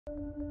All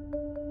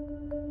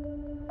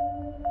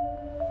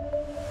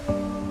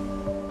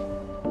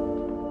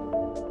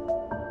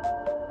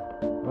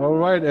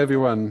right,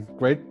 everyone.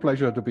 Great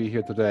pleasure to be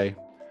here today.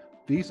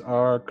 These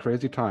are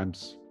crazy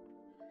times,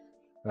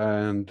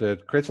 and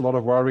it creates a lot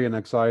of worry and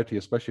anxiety,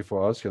 especially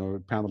for us,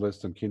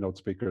 panelists and keynote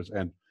speakers,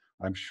 and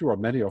I'm sure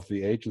many of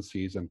the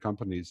agencies and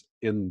companies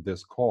in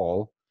this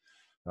call.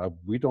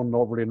 We don't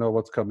really know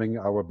what's coming.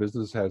 Our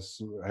business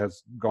has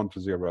gone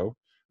to zero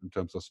in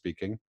terms of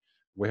speaking.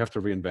 We have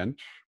to reinvent.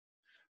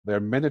 There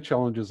are many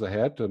challenges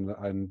ahead,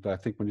 and I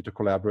think we need to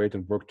collaborate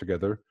and work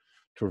together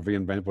to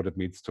reinvent what it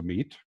means to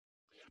meet.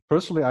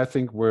 Personally, I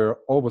think we're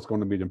always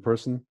going to meet in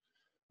person.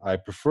 I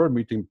prefer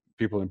meeting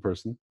people in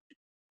person.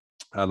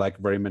 Like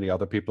very many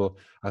other people,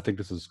 I think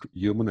this is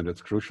human and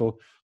it's crucial,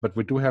 but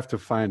we do have to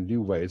find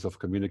new ways of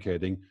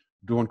communicating,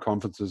 doing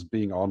conferences,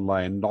 being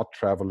online, not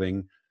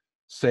traveling,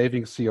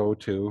 saving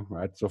CO2,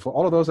 right? So for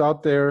all of those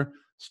out there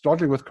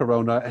struggling with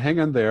Corona, hang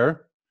in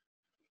there,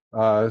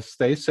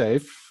 stay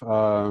safe.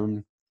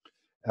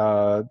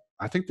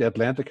 I think the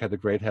Atlantic had a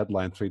great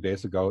headline 3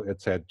 days ago. It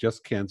said,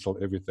 just cancel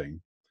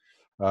everything.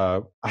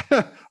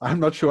 I'm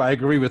not sure I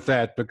agree with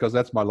that because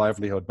that's my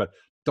livelihood, but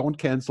don't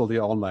cancel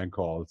the online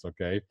calls,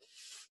 okay?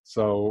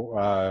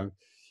 So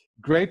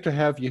great to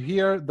have you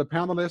here. The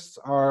panelists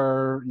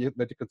are,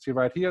 that you can see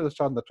right here, let's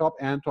start on the top,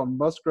 Anton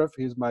Musgrave.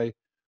 He's my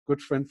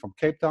good friend from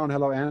Cape Town.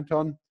 Hello,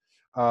 Anton.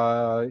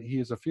 He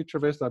is a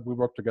futurist that we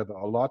work together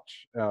a lot.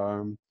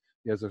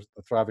 He has a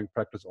thriving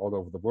practice all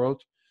over the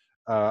world.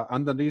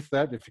 Underneath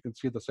that, if you can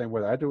see the same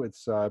way I do,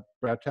 it's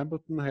Brad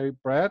Templeton. Hey,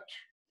 Brad.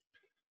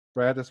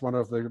 Brad is one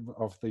of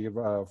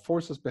the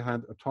forces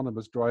behind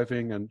autonomous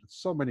driving and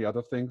so many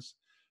other things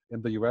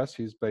in the US.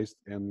 He's based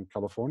in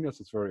California,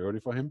 so it's very early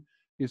for him.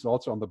 He's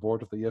also on the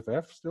board of the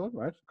EFF still,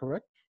 right?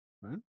 Correct?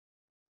 Right?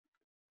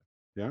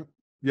 Yeah.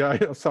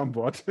 Yeah,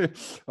 somewhat.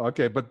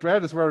 Okay, but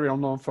Brad is very well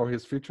known for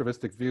his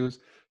futuristic views.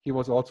 He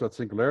was also at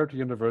Singularity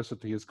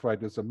University.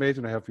 It's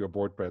amazing to have you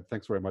aboard, Brad.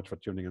 Thanks very much for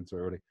tuning in so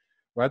early.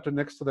 Right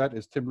next to that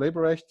is Tim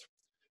Leberecht.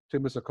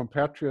 Tim is a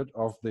compatriot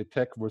of the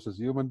tech versus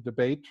human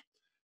debate.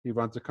 He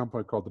runs a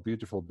company called The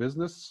Beautiful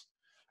Business,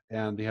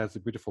 and he has the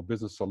Beautiful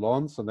Business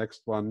Salons. The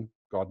next one,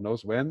 God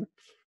knows when,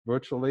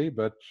 virtually,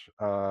 but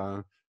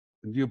a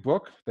new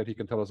book that he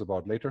can tell us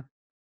about later.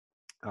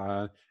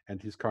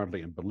 And he's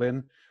currently in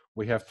Berlin.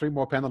 We have 3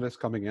 more panelists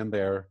coming in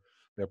there.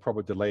 They're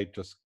probably delayed,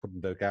 just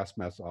putting the gas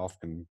mask off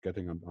and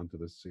getting onto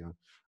this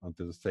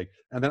thing.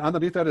 And then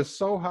underneath that is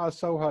Soha.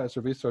 Soha is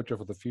a researcher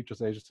for the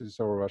Futures Agency,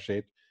 Soha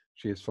Rashid.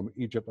 She is from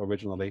Egypt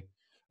originally,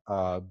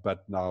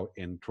 but now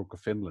in Turku,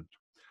 Finland.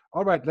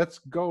 All right, let's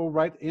go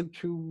right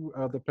into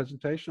the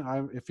presentation.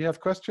 If you have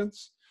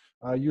questions,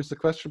 use the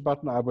question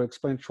button. I will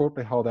explain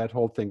shortly how that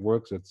whole thing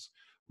works. It's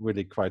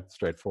really quite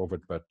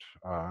straightforward, but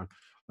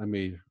let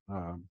me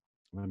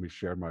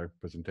share my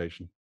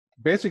presentation.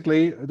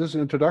 Basically, this is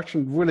an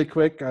introduction really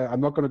quick. I'm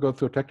not going to go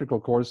through a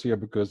technical course here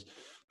because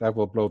that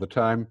will blow the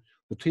time.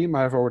 The team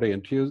I have already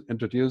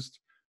introduced.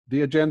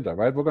 The agenda,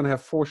 right? We're going to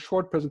have 4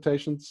 short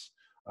presentations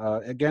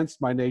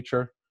against my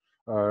nature.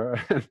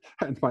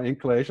 And my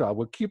inclination, I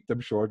will keep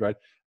them short, right?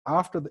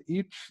 After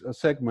each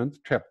segment,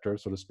 chapter,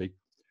 so to speak,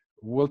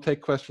 we'll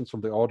take questions from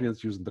the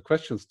audience using the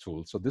questions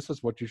tool. So this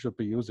is what you should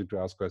be using to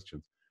ask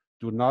questions.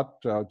 Do not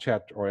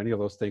chat or any of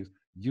those things.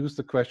 Use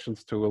the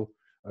questions tool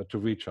to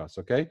reach us,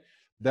 okay?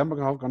 Then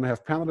we're going to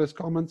have panelist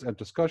comments and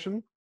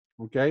discussion,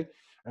 okay?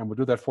 And we'll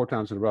do that 4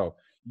 times in a row.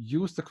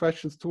 Use the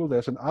questions tool.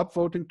 There's an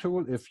upvoting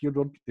tool. If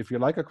you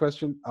like a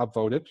question,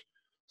 upvote it.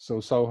 So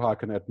Soha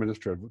can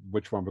administer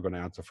which one we're going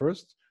to answer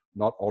first.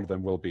 Not all of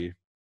them will be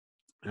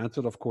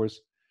answered, of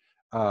course.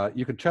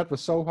 You can chat with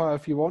Soha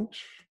if you want.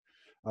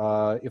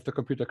 If the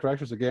computer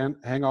crashes again,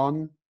 hang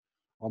on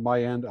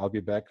my end. I'll be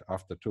back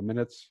after 2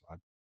 minutes. I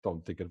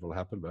don't think it will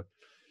happen, but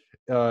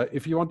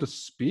if you want to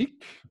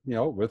speak,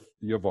 with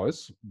your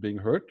voice being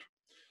heard,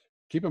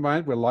 keep in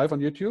mind we're live on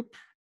YouTube,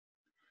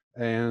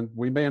 and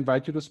we may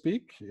invite you to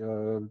speak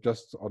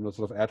just on a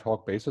sort of ad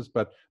hoc basis,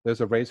 but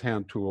there's a raise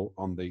hand tool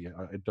on the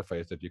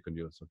interface that you can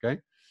use, okay?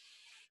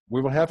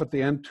 We will have at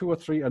the end 2 or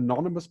 3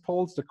 anonymous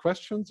polls. The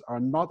questions are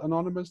not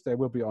anonymous. They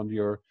will be on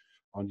your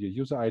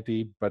user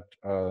ID, but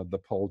the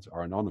polls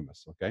are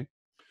anonymous, okay?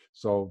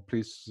 So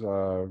please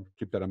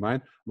keep that in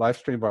mind. Live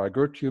stream via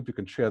GerdTube. You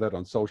can share that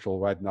on social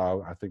right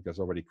now. I think there's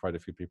already quite a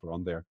few people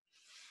on there.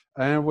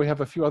 And we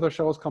have a few other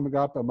shows coming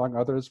up, among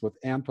others, with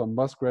Anton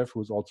Musgrave,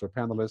 who's also a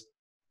panelist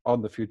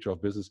on the future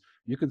of business.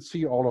 You can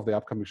see all of the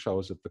upcoming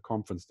shows at the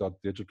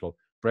conference.digital.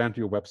 Brand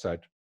new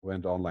website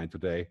went online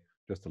today.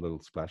 Just a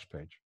little splash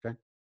page, okay?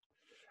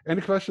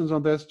 Any questions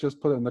on this, just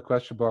put it in the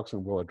question box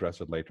and we'll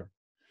address it later.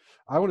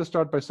 I want to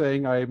start by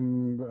saying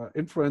I'm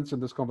influenced in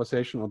this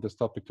conversation on this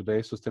topic today,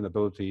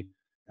 sustainability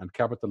and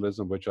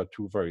capitalism, which are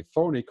 2 very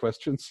thorny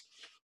questions.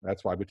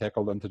 That's why we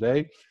tackle them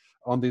today.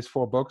 On these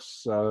 4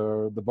 books,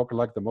 the book I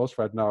like the most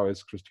right now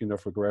is Cristina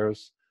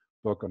Figueroa's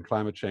book on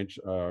climate change,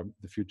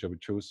 The Future We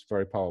Choose,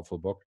 very powerful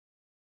book.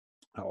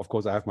 Of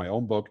course, I have my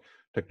own book,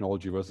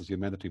 Technology versus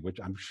Humanity, which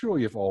I'm sure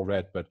you've all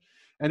read, but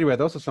Anyway,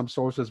 those are some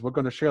sources. We're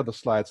going to share the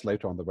slides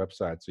later on the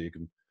website so you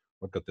can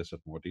look at this in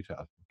more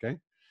detail, okay?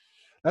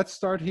 Let's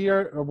start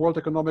here. World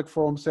Economic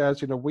Forum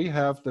says, we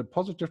have the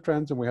positive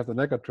trends and we have the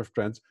negative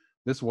trends.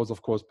 This was,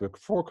 of course,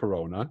 before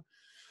Corona,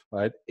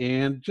 right?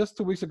 And just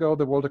 2 weeks ago,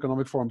 the World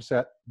Economic Forum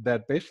said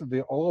that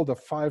basically all the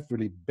 5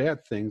 really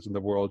bad things in the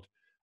world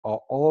are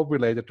all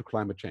related to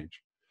climate change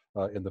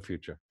in the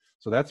future.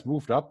 So that's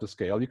moved up the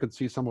scale. You can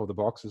see some of the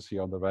boxes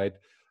here on the right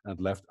and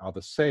left are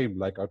the same,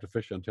 like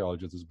artificial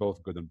intelligence is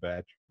both good and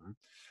bad. Right?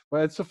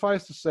 But it's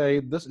suffice to say,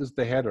 this is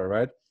the header,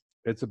 right?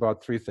 It's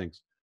about 3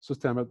 things.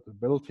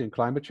 Sustainability and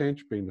climate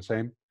change being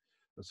the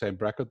same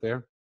bracket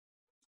there.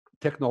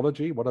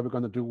 Technology, what are we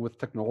going to do with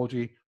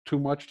technology? Too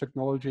much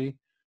technology,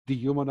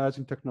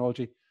 dehumanizing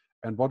technology,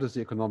 and what is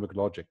the economic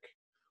logic?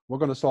 We're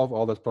going to solve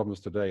all those problems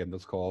today in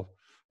this call,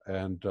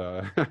 and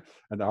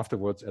and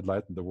afterwards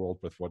enlighten the world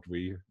with what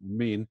we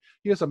mean.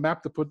 Here's a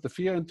map to put the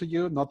fear into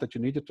you, not that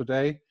you need it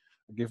today,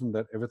 given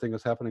that everything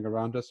is happening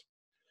around us.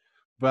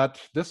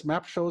 But this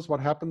map shows what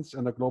happens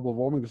in a global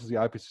warming. This is the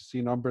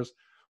IPCC numbers,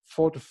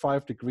 4 to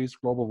 5 degrees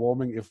global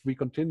warming. If we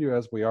continue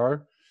as we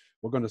are,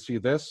 we're going to see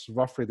this,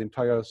 roughly the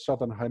entire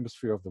southern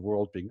hemisphere of the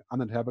world being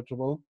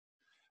uninhabitable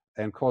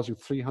and causing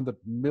 300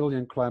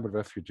 million climate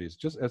refugees,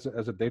 just as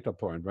a data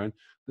point, right?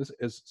 This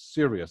is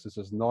serious. This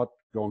is not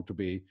going to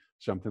be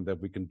something that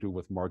we can do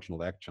with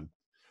marginal action.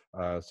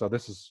 So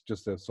this is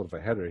just a sort of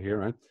a header here,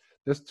 right?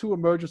 There's 2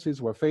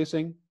 emergencies we're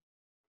facing.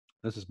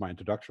 This is my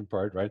introduction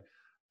part, right?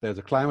 There's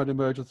a climate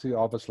emergency,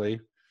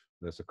 obviously.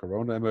 There's a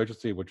corona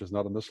emergency, which is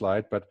not on the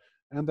slide,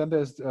 and then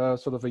there's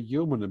sort of a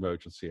human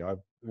emergency,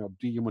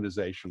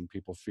 dehumanization,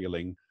 people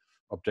feeling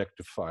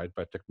objectified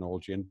by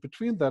technology. And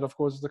between that, of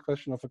course, is the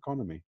question of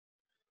economy.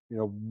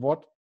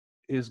 What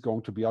is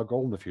going to be our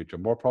goal in the future?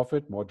 More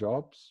profit, more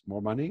jobs,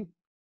 more money,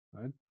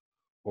 right?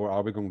 Or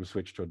are we going to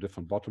switch to a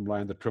different bottom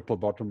line, the triple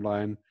bottom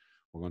line?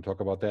 We're going to talk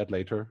about that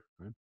later,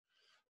 right?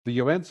 The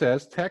UN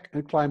says tech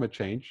and climate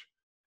change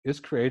is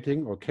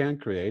creating or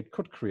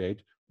could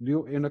create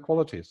new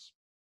inequalities.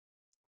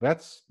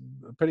 That's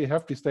a pretty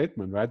hefty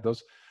statement, right?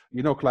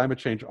 Climate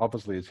change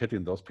obviously is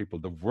hitting those people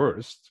the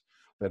worst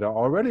that are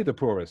already the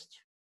poorest.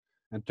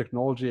 And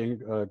technology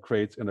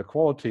creates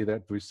inequality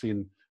that we've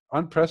seen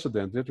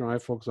unprecedented,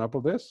 right? For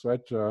example, this, right?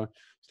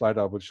 Slide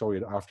I will show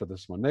you after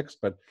this one next.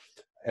 But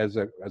as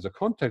a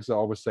context, I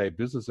always say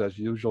business as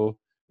usual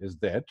is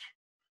dead.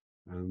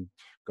 And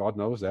God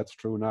knows that's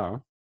true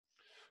now.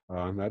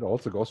 And that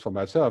also goes for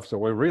myself. So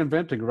we're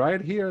reinventing right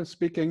here,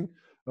 speaking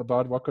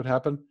about what could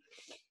happen.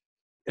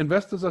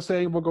 Investors are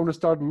saying we're going to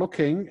start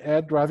looking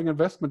at driving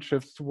investment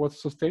shifts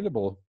towards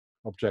sustainable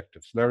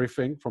objectives. Larry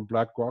Fink from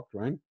BlackRock,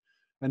 right?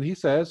 And he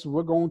says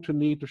we're going to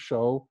need to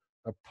show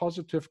a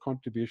positive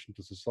contribution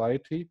to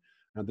society.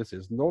 And this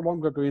is no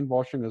longer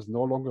greenwashing, is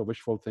no longer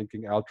wishful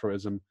thinking,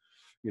 altruism,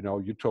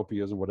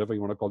 utopianism, whatever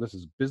you want to call this,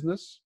 is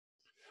business.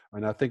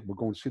 And I think we're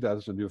going to see that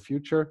as a new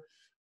future.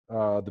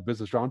 The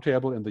Business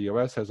Roundtable in the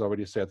US has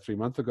already said 3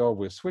 months ago,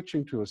 we're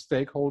switching to a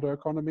stakeholder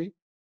economy,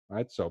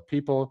 right? So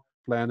people,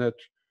 planet,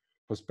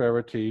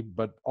 prosperity,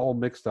 but all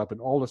mixed up,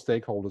 and all the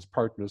stakeholders,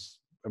 partners,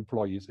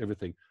 employees,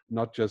 everything,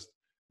 not just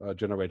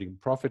generating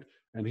profit.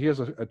 And here's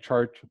a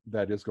chart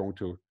that is going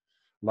to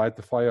light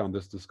the fire on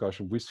this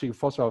discussion. We see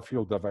fossil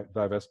fuel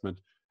divestment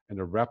in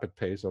a rapid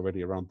pace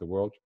already around the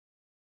world.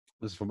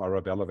 This is from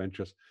Arabella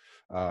Ventures.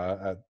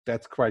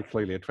 That's quite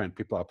clearly a trend.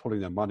 People are pulling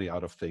their money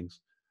out of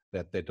things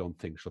that they don't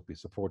think should be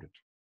supported.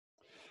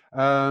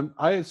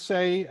 I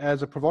say,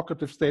 as a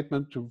provocative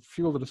statement to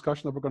fuel the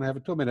discussion that we're going to have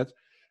in 2 minutes,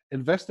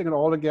 investing in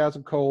oil and gas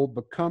and coal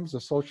becomes a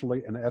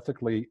socially and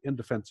ethically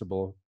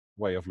indefensible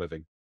way of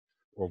living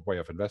or way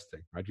of investing,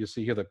 right? You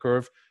see here the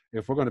curve.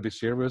 If we're going to be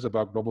serious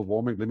about global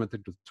warming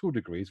limited to 2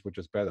 degrees, which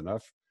is bad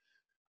enough,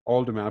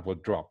 oil demand will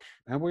drop.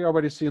 And we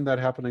already seen that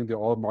happening. The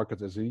oil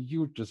market is in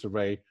huge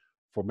disarray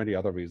for many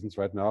other reasons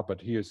right now. But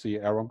here you see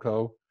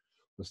Aramco,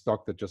 the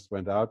stock that just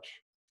went out,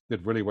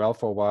 did really well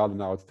for a while, and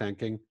now it's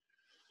tanking.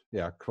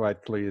 Yeah,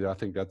 quite clearly, I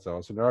think that's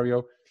our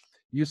scenario.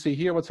 You see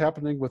here what's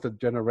happening with the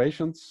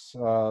generations.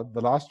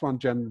 The last one,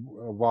 Gen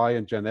Y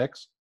and Gen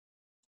X,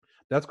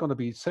 that's going to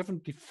be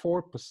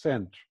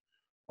 74%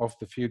 of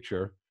the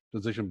future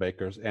decision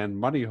makers and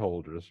money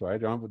holders,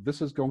 right?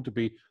 This is going to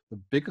be the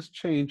biggest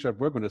change that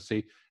we're going to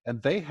see.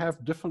 And they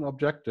have different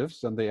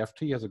objectives, and the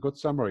FT has a good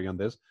summary on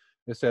this.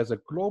 It says a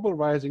global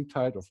rising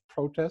tide of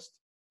protest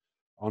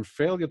on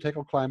failure to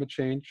tackle climate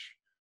change,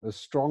 a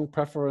strong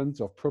preference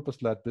of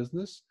purpose-led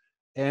business,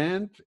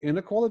 and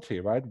inequality,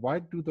 right? Why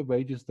do the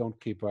wages don't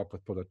keep up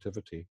with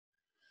productivity?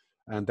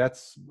 And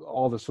that's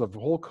all the sort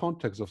of whole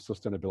context of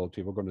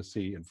sustainability we're going to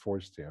see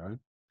enforced here. Right?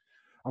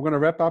 I'm going to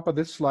wrap up on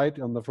this slide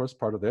on the first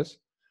part of this.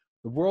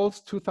 The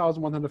world's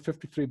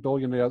 2,153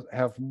 billionaires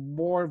have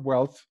more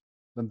wealth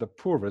than the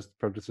poorest,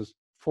 parentheses,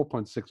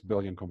 4.6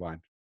 billion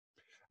combined.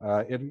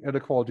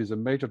 Inequality is a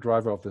major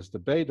driver of this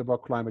debate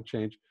about climate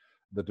change,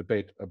 the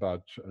debate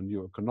about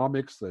new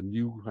economics, the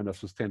new kind of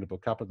sustainable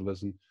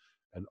capitalism,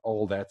 and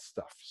all that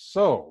stuff.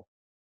 So,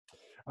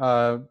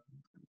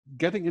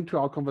 getting into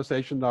our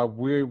conversation now,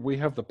 we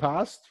have the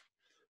past,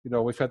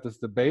 we've had this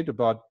debate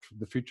about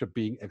the future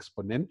being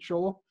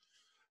exponential,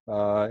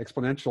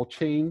 exponential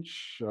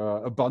change,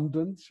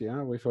 abundance.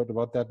 Yeah, we've heard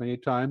about that many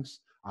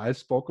times. I've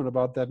spoken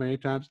about that many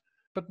times.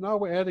 But now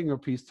we're adding a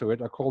piece to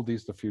it. I call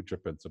these the future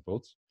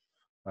principles,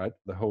 right?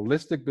 The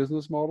holistic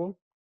business model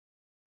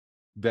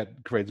that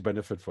creates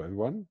benefit for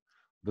everyone,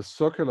 the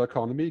circular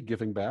economy,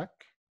 giving back,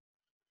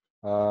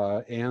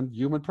 and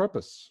human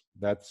purpose.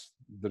 That's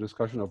the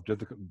discussion of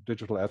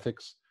digital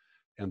ethics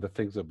and the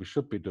things that we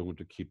should be doing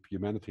to keep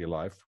humanity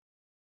alive.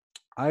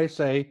 I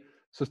say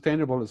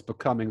sustainable is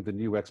becoming the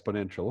new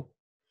exponential,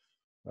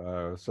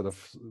 sort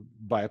of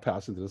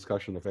bypassing the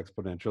discussion of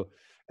exponential.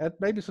 And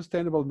maybe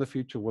sustainable in the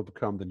future will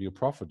become the new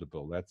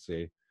profitable. That's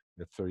a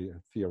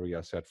theory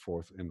I set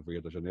forth in Rio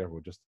de Janeiro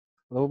just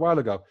a little while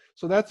ago.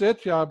 So that's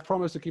it. Yeah, I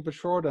promised to keep it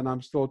short, and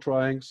I'm still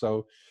trying.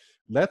 So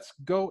let's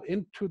go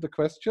into the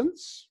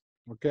questions.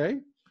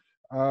 Okay.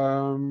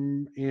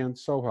 And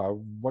Soha,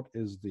 what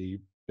is the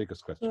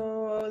biggest question?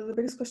 So the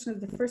biggest question is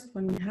the first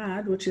one we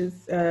had, which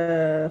is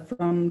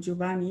from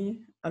Giovanni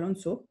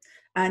Alonso.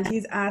 And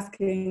he's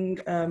asking,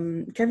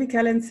 Kevin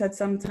Callan said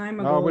some time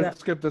ago. No, we'll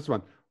skip this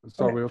one.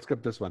 Sorry, Okay. we'll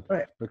skip this one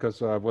Okay. because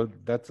well,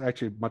 that's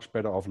actually much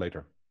better off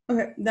later.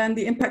 Okay, then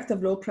the impact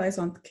of low price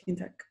on clean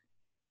tech.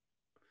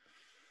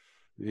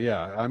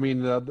 Yeah, I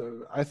mean,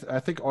 I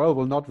think oil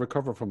will not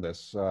recover from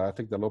this. I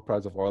think the low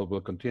price of oil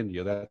will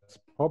continue. That's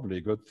probably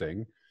a good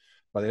thing,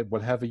 but it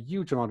will have a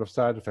huge amount of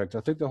side effects. I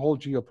think the whole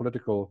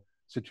geopolitical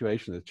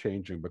situation is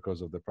changing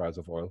because of the price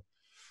of oil.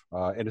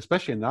 And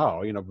especially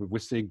now, we're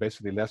seeing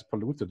basically less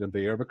polluted in the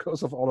air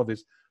because of all of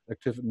this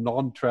active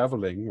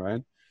non-traveling,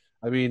 right?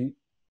 I mean,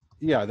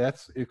 yeah,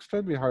 that's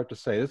extremely hard to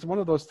say. It's one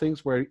of those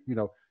things where,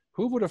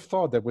 who would have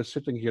thought that we're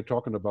sitting here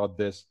talking about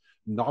this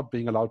not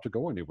being allowed to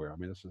go anywhere? I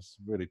mean, this is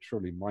really,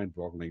 truly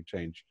mind-boggling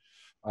change.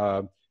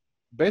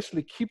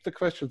 Basically, keep the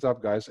questions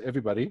up, guys,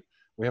 everybody.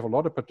 We have a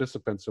lot of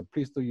participants, so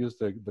please do use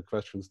the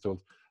questions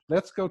tool.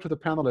 Let's go to the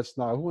panelists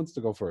now. Who wants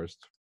to go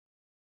first?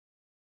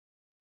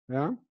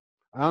 Yeah?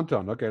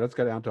 Anton. Okay, let's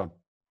get Anton.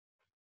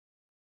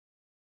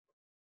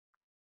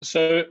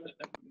 So,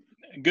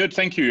 Gerd,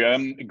 thank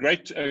you.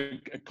 Great,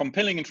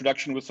 compelling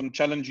introduction with some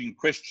challenging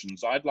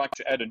questions. I'd like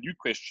to add a new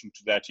question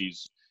to that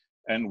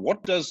and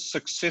what does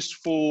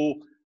successful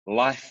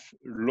life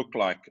look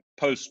like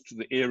post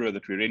the era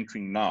that we're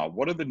entering now?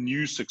 What are the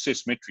new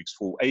success metrics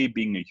for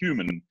being a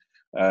human,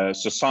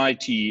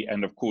 society,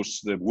 and of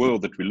course the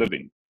world that we live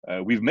in?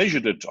 We've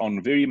measured it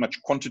on very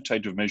much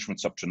quantitative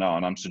measurements up to now,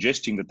 and I'm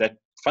suggesting that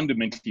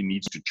fundamentally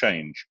needs to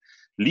change.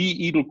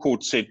 Lee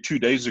Edelcourt said 2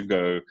 days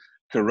ago,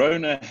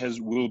 Corona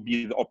will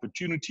be the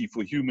opportunity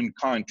for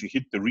humankind to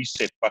hit the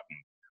reset button.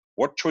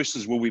 What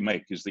choices will we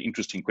make is the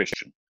interesting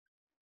question.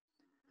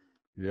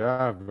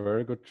 Yeah,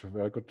 very good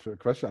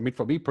question. I mean,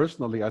 for me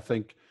personally, I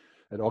think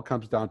it all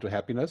comes down to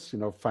happiness,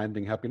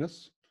 finding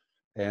happiness.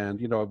 And,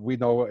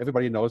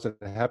 everybody knows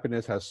that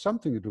happiness has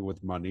something to do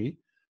with money,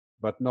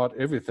 but not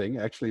everything.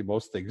 Actually,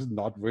 most things,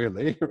 not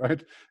really,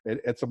 right?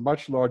 It's a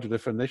much larger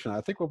definition.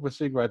 I think what we're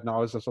seeing right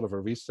now is a sort of a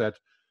reset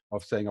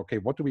of saying, okay,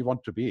 what do we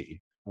want to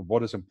be? And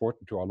what is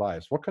important to our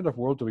lives? What kind of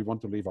world do we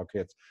want to leave our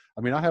kids?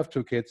 I mean, I have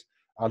 2 kids.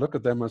 I look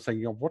at them and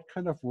saying, what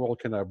kind of world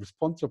can I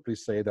responsibly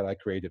say that I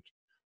created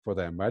for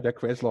them, right? That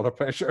creates a lot of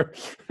pressure.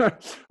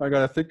 I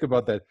got to think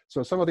about that.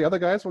 So some of the other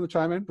guys want to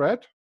chime in?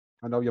 Brad?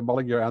 I know you're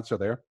mulling your answer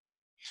there.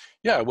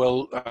 Yeah,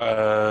 well,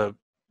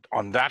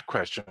 on that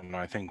question,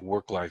 I think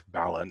work-life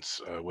balance,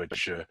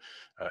 which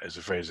is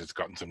a phrase that's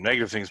gotten some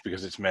negative things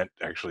because it's meant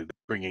actually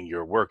bringing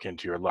your work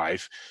into your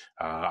life.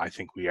 I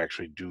think we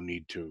actually do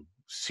need to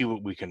see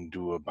what we can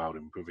do about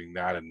improving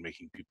that and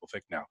making people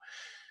think. Now,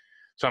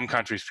 some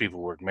countries, people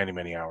work many,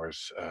 many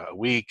hours a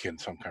week, and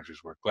some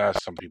countries work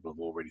less. Some people have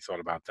already thought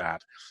about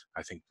that.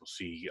 I think we'll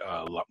see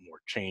a lot more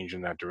change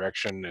in that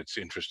direction. It's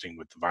interesting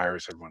with the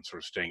virus, everyone's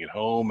sort of staying at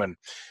home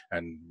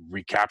and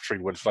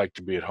recapturing what it's like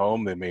to be at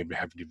home. They may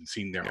haven't even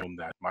seen their home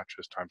that much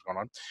as time's gone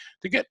on.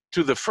 To get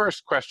to the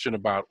first question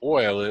about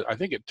oil, I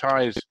think it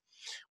ties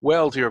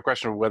well to your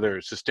question of whether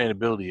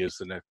sustainability is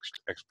the next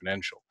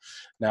exponential.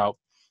 Now,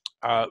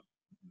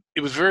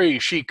 it was very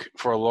chic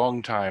for a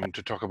long time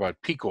to talk about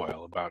peak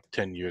oil about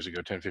 10,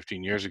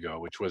 15 years ago,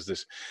 which was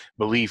this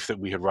belief that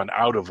we had run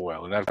out of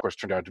oil. And that, of course,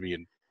 turned out to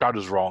be about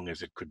as wrong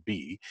as it could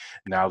be.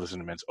 Now there's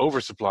an immense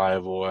oversupply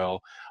of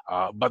oil.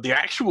 But the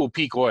actual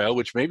peak oil,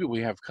 which maybe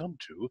we have come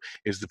to,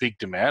 is the peak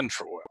demand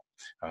for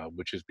oil,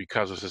 which is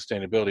because of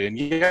sustainability. And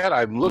yet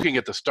I'm looking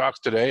at the stocks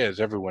today,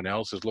 as everyone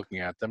else is looking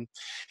at them.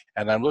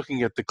 And I'm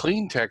looking at the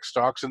clean tech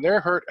stocks, and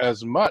they're hurt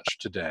as much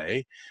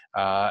today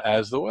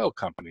as the oil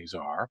companies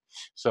are.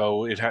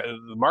 So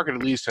the market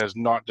at least has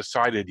not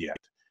decided yet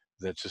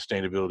that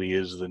sustainability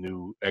is the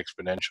new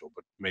exponential,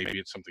 but maybe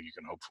it's something you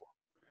can hope for.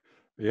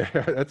 Yeah,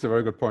 that's a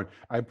very good point.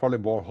 I'm probably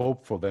more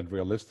hopeful than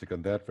realistic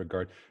in that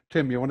regard.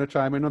 Tim, you want to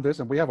chime in on this?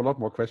 And we have a lot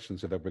more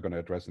questions that we're going to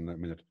address in a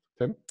minute.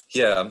 Tim?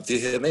 Yeah, do you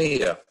hear me?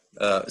 Yeah.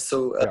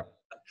 Yeah.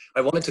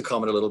 I wanted to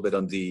comment a little bit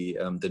on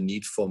the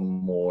need for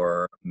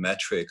more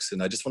metrics,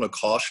 and I just want to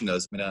caution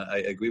us. I mean, I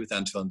agree with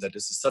Anton that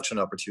this is such an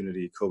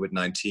opportunity.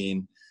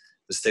 COVID-19,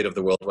 the state of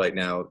the world right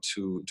now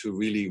to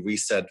really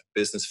reset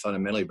business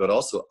fundamentally, but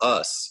also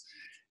us.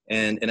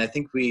 And I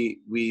think we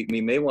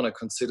may want to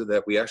consider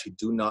that we actually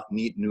do not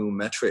need new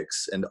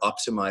metrics and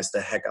optimize the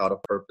heck out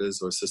of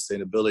purpose or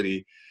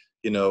sustainability,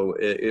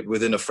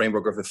 within a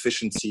framework of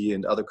efficiency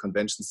and other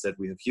conventions that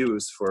we have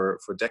used for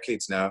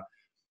decades now,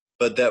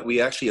 but that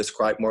we actually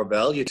ascribe more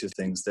value to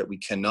things that we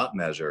cannot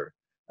measure,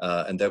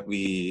 and that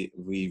we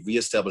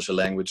reestablish a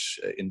language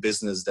in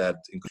business that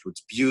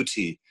includes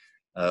beauty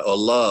or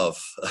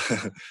love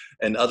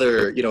and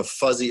other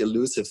fuzzy,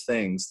 elusive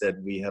things that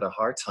we had a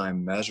hard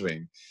time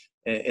measuring.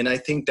 And I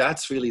think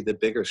that's really the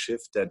bigger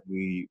shift that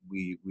we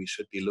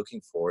should be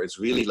looking for. It's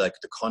really like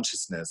the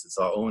consciousness. It's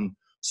our own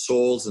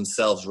souls and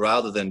selves,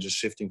 rather than just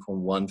shifting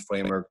from one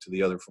framework to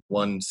the other, from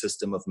one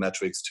system of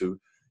metrics to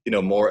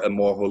a more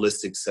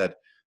holistic set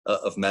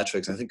of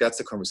metrics. I think that's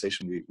the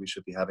conversation we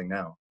should be having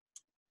now.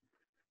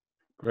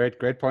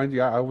 Great point.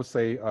 Yeah, I would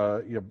say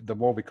the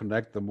more we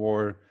connect, the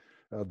more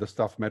the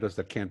stuff matters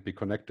that can't be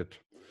connected.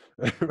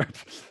 Right?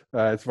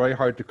 It's very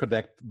hard to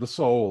connect the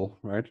soul,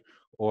 right?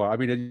 Or I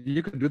mean,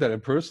 you can do that in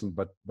person,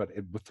 but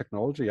with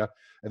technology, yeah.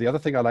 And the other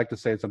thing I like to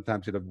say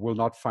sometimes, will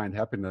not find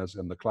happiness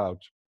in the cloud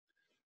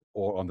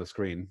or on the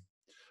screen.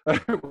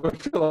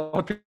 Which a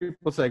lot of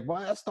people saying,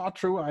 well, that's not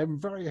true.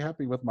 I'm very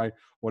happy with my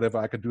whatever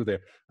I can do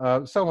there.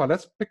 Soha,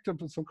 let's pick up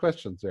some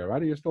questions there,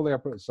 right? Are you still there,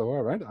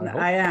 Soha, right?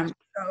 I am.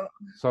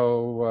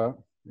 So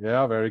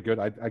yeah, very good.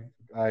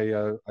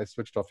 I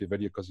switched off your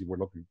video because you were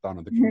looking down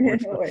on the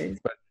keyboard.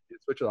 But you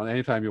switch it on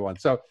anytime you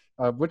want. So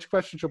which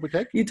question should we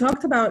take? You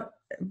talked about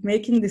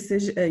making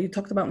decision. You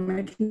talked about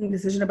making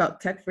decision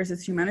about tech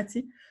versus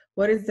humanity.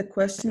 What is the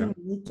question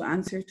we need to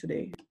answer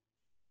today?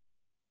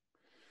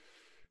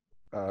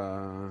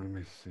 Let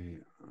me see.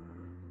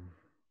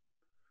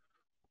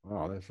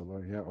 Oh, there's a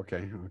lot. Yeah,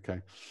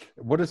 okay.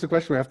 What is the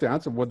question we have to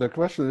answer? Well, the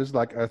question is,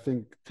 like, I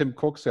think Tim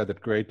Cook said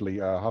it greatly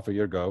half a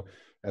year ago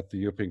at the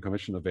European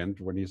Commission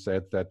event, when he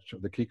said that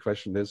the key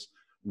question is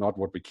not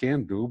what we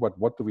can do, but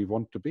what do we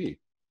want to be?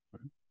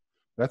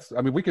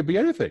 I mean, we could be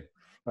anything.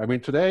 I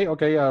mean, today,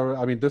 okay,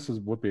 I mean,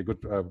 would be a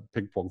good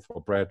ping pong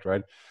for Brad,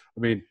 right? I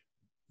mean,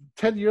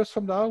 10 years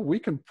from now, we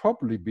can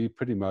probably be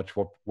pretty much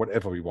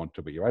whatever we want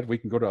to be, right? We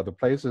can go to other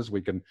places,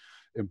 we can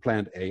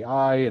implant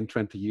AI, in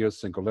 20 years,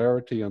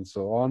 singularity, and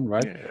so on,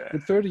 right? Yeah. In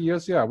 30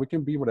 years, yeah, we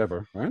can be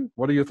whatever, right?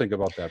 What do you think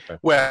about that, Pat?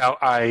 Well,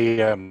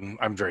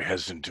 I'm very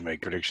hesitant to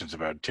make predictions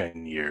about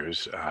 10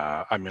 years.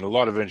 I mean, a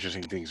lot of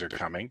interesting things are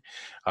coming.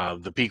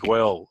 The peak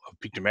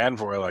demand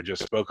for oil I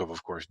just spoke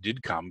of course,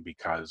 did come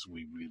because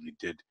we really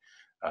did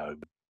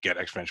get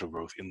exponential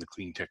growth in the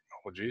clean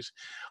technologies.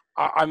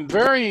 I'm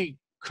very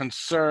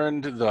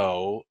concerned,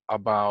 though,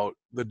 about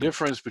the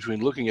difference between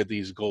looking at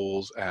these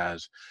goals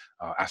as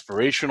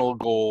aspirational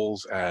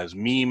goals, as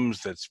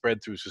memes that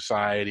spread through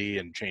society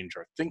and change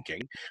our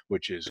thinking,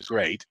 which is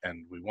great,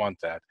 and we want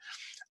that,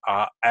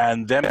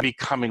 and them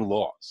becoming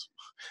laws.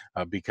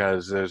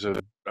 Because there's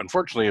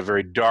unfortunately a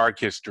very dark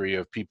history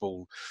of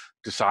people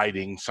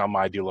deciding some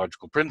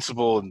ideological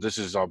principle, and this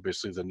is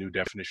obviously the new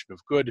definition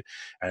of good,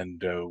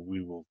 and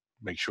we will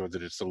make sure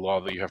that it's the law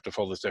that you have to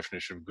follow this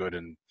definition of good.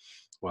 And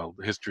well,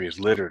 history is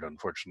littered,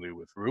 unfortunately,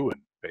 with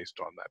ruin based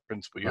on that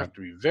principle. You have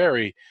to be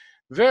very,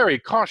 very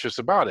cautious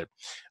about it.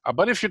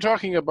 But if you're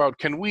talking about,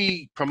 can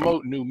we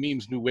promote new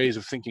memes, new ways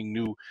of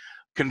thinking,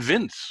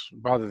 convince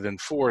rather than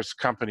force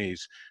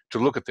companies to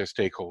look at their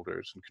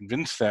stakeholders and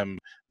convince them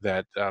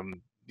that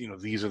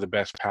these are the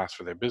best paths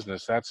for their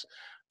business, that's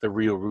the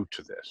real root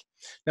to this.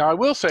 Now, I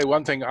will say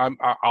one thing.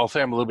 I'll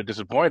say I'm a little bit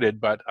disappointed,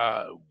 but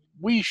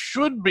we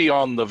should be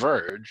on the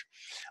verge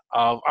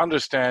of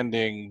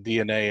understanding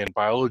DNA and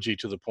biology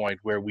to the point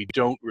where we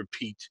don't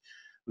repeat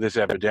this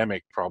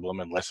epidemic problem,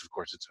 unless, of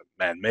course, it's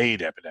a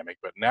man-made epidemic,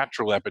 but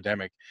natural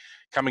epidemic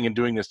coming and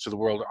doing this to the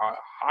world.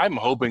 I'm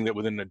hoping that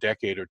within a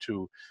decade or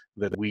two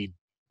that we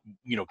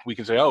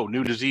can say, oh,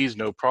 new disease,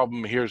 no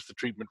problem. Here's the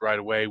treatment right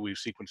away. We've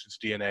sequenced its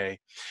DNA.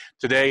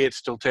 Today, it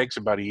still takes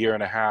about a year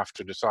and a half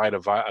to decide a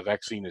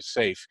vaccine is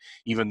safe,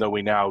 even though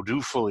we now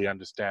do fully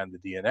understand the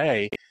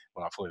DNA.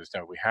 Well, not fully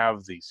understand. We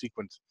have the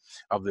sequence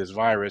of this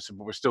virus,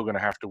 but we're still going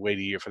to have to wait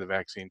a year for the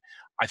vaccine.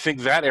 I think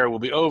that era will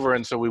be over,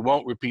 and so we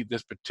won't repeat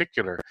this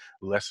particular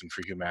lesson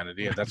for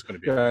humanity, and that's going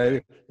to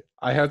be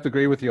I have to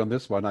agree with you on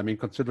this one. I mean,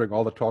 considering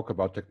all the talk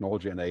about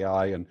technology and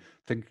AI and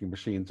thinking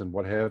machines and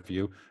what have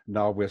you,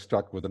 now we're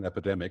stuck with an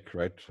epidemic,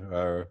 right?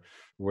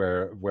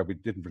 Where we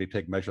didn't really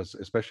take measures,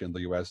 especially in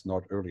the US,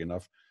 not early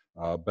enough.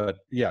 But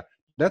yeah,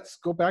 let's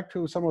go back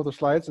to some of the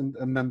slides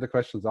and then the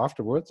questions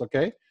afterwards,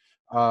 okay?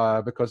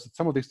 Because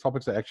some of these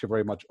topics are actually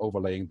very much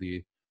overlaying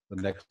the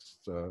next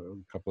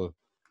couple of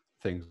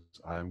things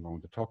I'm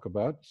going to talk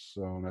about.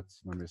 So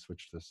let me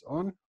switch this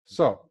on.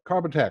 So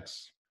carbon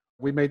tax.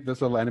 We made this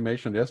little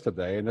animation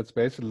yesterday, and it's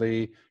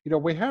basically,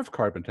 we have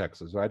carbon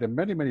taxes, right? In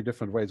many, many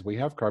different ways, we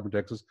have carbon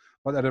taxes,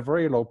 but at a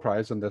very low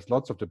price, and there's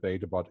lots of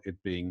debate about it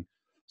being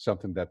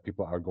something that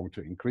people are going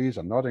to increase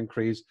or not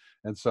increase.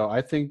 And so I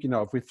think,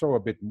 if we throw a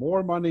bit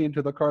more money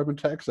into the carbon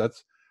tax,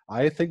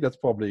 I think that's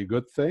probably a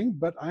good thing,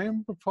 but I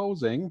am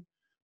proposing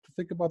to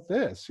think about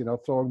this,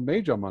 throwing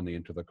major money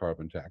into the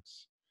carbon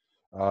tax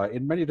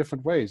in many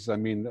different ways. I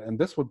mean, and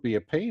this would be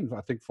a pain,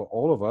 I think, for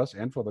all of us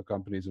and for the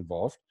companies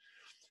involved,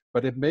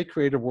 but it may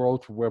create a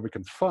world where we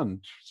can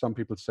fund, some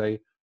people say,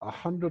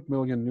 100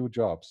 million new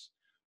jobs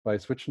by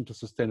switching to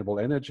sustainable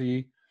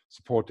energy,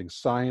 supporting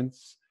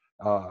science,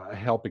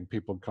 helping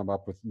people come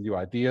up with new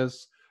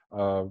ideas,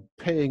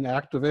 paying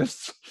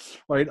activists,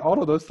 right?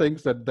 All of those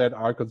things that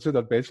are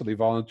considered basically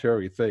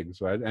voluntary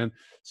things, right? And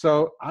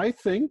so I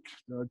think,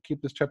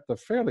 keep this chapter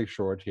fairly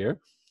short here,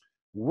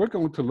 we're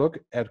going to look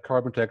at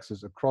carbon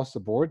taxes across the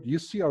board. You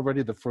see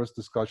already the first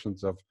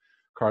discussions of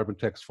carbon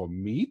tax for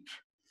meat,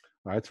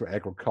 right? For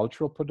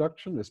agricultural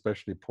production,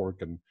 especially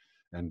pork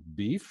and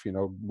beef,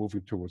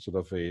 moving towards sort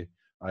of a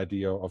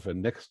idea of a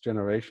next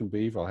generation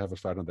beef. I'll have a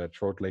slide on that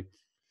shortly.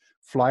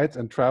 Flights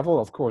and travel,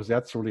 of course,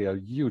 that's really a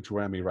huge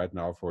whammy right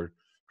now for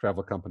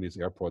travel companies,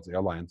 airports,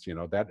 airlines.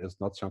 That is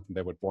not something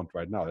they would want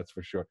right now, that's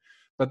for sure.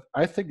 But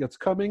I think it's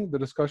coming, the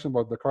discussion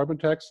about the carbon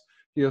tax.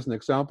 Here's an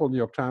example. New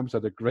York Times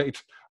had a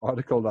great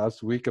article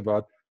last week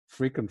about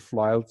frequent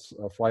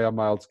flyer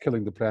miles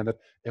killing the planet.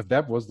 If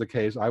that was the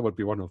case, I would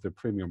be one of the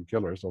premium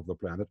killers of the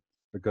planet,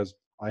 because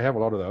I have a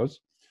lot of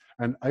those.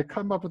 And I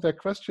come up with that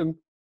question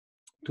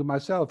to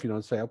myself,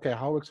 and say, okay,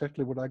 how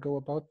exactly would I go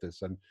about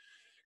this? And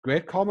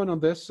great comment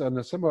on this and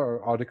a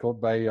similar article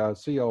by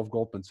CEO of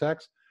Goldman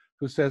Sachs,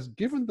 who says,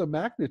 given the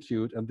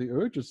magnitude and the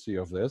urgency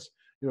of this,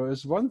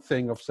 is one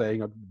thing of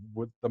saying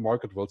the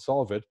market will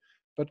solve it,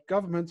 but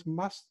governments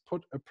must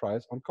put a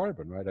price on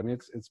carbon, right? I mean,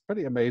 it's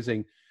pretty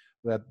amazing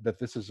that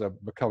this is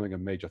becoming a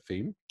major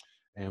theme,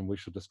 and we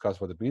should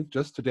discuss what it means.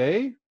 Just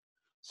today,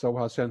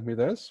 Soha sent me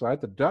this, right?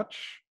 The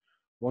Dutch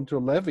want to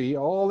levy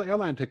all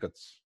airline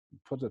tickets,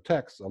 put a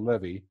tax, a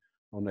levy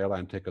on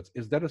airline tickets.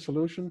 Is that a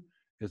solution?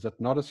 Is that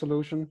not a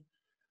solution?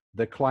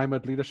 The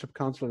Climate Leadership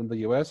Council in the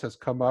US has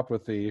come up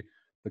with the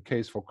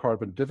case for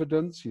carbon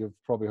dividends. You've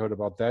probably heard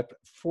about that.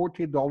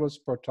 $40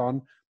 per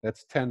ton,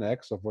 that's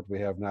 10x of what we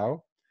have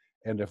now.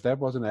 And if that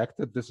was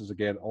enacted, this is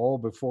again all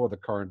before the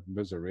current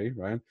misery,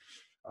 right?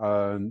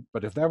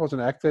 But if that was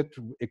enacted,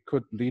 it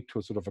could lead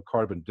to sort of a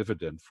carbon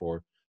dividend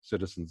for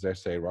citizens. They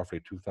say roughly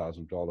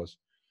 $2,000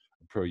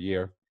 per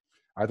year.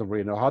 I don't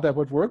really know how that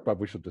would work, but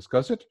we should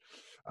discuss it.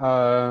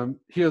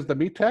 Here's the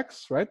meat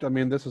tax, right? I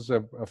mean, this is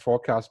a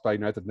forecast by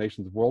United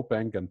Nations World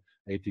Bank and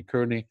A.T.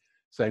 Kearney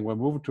saying we're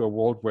moving to a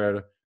world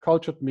where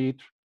cultured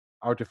meat,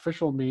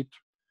 artificial meat,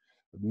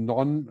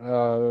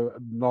 non-animal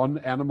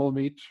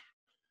meat,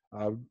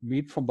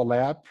 meat from the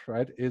lab,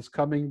 right, is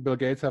coming. Bill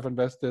Gates has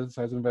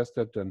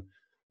invested, and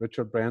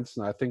Richard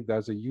Branson. I think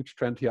there's a huge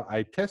trend here.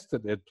 I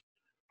tested it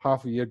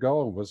half a year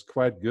ago and was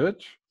quite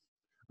good.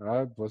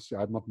 I'm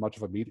not much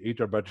of a meat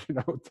eater, but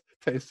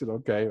tasted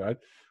okay, right?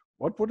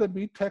 What would a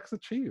meat tax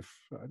achieve?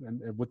 And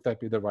would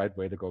that be the right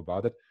way to go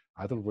about it?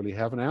 I don't really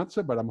have an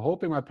answer, but I'm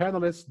hoping my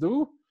panelists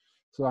do.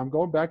 So I'm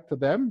going back to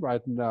them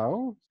right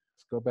now.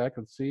 Let's go back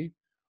and see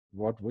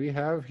what we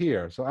have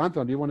here. So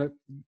Anton, do you want to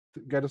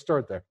get a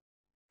start there?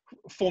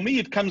 For me,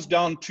 it comes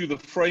down to the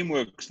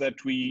frameworks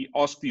that we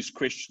ask these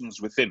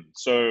questions within.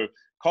 So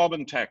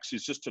carbon tax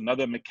is just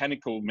another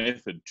mechanical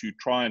method to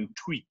try and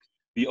tweak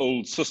the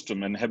old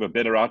system and have a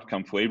better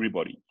outcome for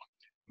everybody.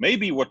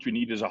 Maybe what we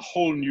need is a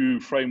whole new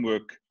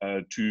framework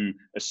to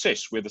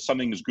assess whether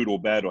something is good or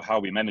bad or how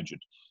we manage it.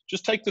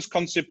 Just take this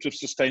concept of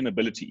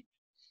sustainability.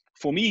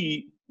 For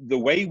me, the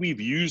way we've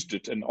used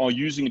it and are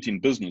using it in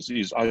business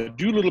is I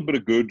do a little bit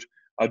of good,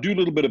 I do a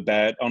little bit of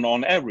bad, and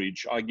on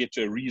average, I get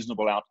a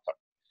reasonable outcome.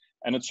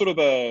 And it's sort of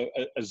a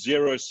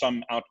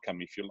zero-sum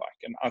outcome, if you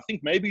like. And I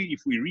think maybe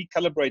if we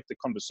recalibrate the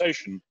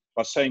conversation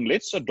by saying,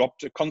 let's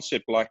adopt a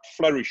concept like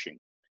flourishing.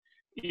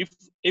 If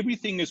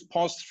everything is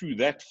passed through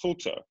that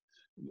filter,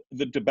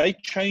 the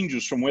debate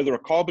changes from whether a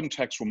carbon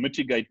tax will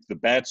mitigate the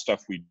bad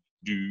stuff we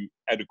do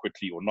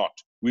adequately or not.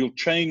 We'll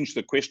change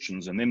the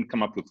questions and then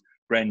come up with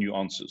brand new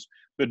answers.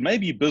 But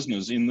maybe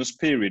business in this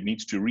period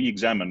needs to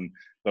re-examine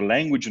the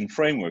language and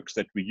frameworks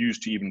that we use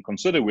to even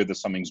consider whether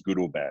something's good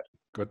or bad.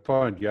 Good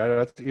point. Yeah,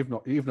 that's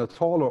even a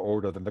taller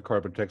order than the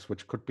carbon tax,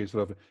 which could be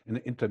sort of an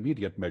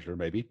intermediate measure,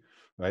 maybe,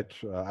 right?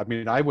 I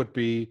mean, I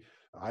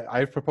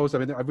propose, I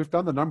mean, we've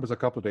done the numbers a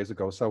couple of days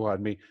ago, Soha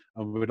and me,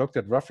 and we looked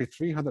at roughly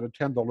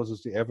 $310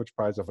 is the average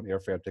price of an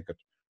airfare ticket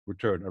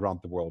return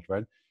around the world,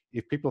 right?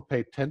 If people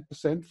pay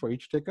 10% for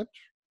each ticket,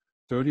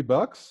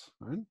 $30,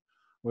 right?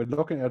 We're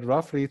looking at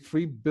roughly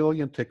 3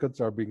 billion tickets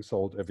are being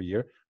sold every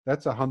year.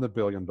 That's $100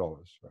 billion,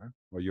 right?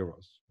 Or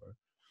euros, right?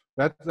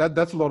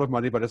 That's a lot of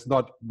money, but it's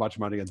not much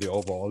money in the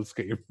overall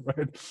scheme,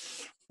 right?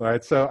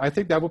 Right. So I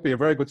think that would be a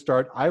very good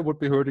start. I would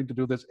be hurting to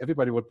do this.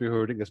 Everybody would be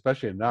hurting,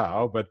 especially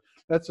now. But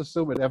let's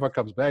assume it ever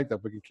comes back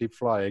that we can keep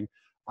flying.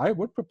 I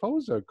would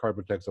propose a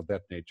carbon tax of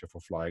that nature for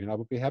flying, and I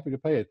would be happy to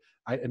pay it.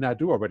 I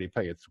do already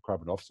pay it through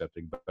carbon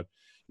offsetting. But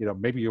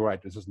maybe you're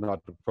right. This is not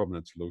a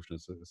permanent solution.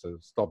 It's a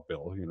stop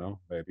bill.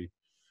 Maybe.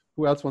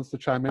 Who else wants to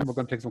chime in? We're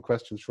going to take some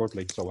questions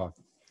shortly. So.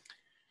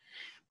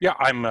 Yeah,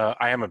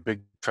 I am a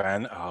big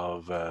fan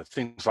of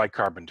things like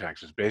carbon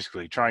taxes,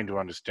 basically trying to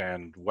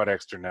understand what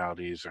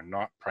externalities are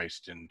not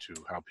priced into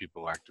how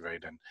people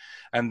activate,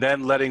 and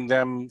then letting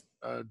them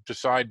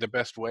decide the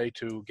best way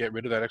to get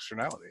rid of that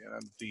externality.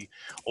 And the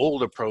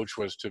old approach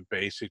was to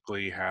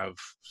basically have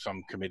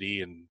some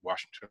committee in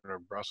Washington or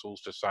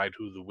Brussels decide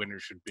who the winner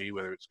should be,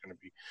 whether it's going to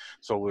be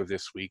solar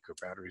this week or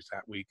batteries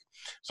that week.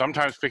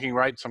 Sometimes picking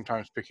right,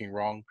 sometimes picking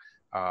wrong.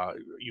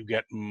 You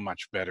get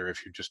much better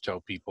if you just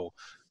tell people,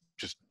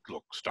 just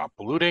look, stop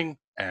polluting,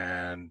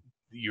 and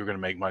you're going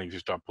to make money if you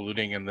stop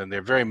polluting. And then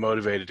they're very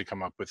motivated to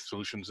come up with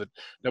solutions that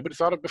nobody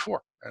thought of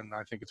before. And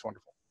I think it's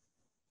wonderful.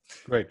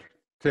 Great.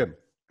 Tim,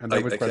 and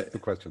then we the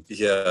questions.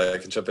 Yeah, I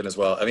can jump in as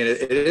well. I mean,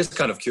 it is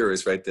kind of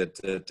curious, right,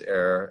 that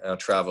air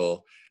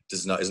travel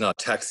is not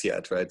taxed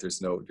yet, right? There's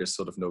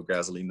sort of no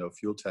gasoline, no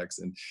fuel tax.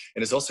 And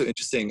it's also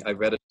interesting, I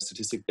read a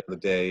statistic the other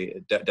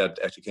day that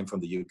actually came from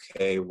the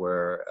UK,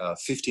 where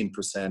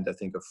 15%, I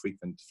think, of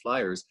frequent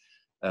flyers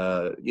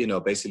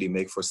basically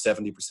make for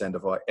 70%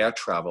 of our air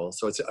travel.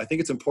 So I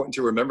think it's important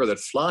to remember that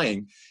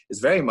flying is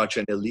very much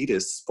an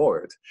elitist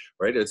sport,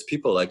 right? It's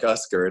people like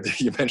us, Gerd.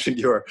 You mentioned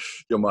your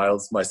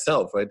miles,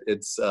 myself, right?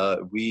 It's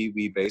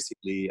we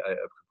basically I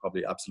could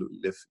probably absolutely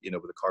live,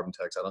 with a carbon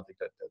tax. I don't think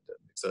that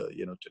makes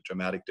a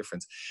dramatic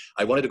difference.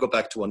 I wanted to go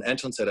back to what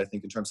Anton said. I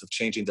think in terms of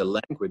changing the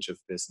language of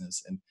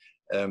business, and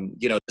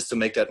just to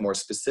make that more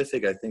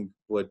specific, I think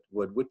what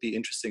would be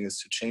interesting is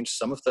to change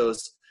some of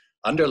those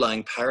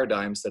underlying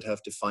paradigms that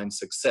have defined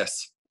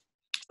success.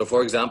 So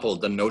for example,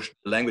 the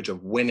language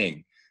of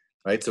winning,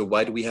 right? So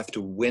why do we have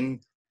to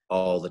win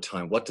all the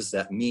time? What does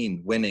that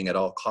mean, winning at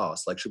all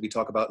costs? Like, should we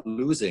talk about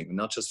losing,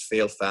 not just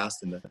fail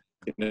fast in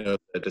the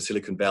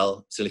Silicon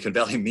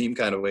Valley meme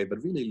kind of way,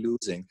 but really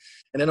losing?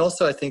 And then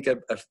also, I think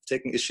I've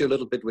taken issue a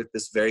little bit with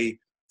this very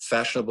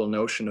fashionable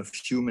notion of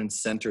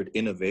human-centered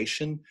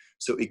innovation.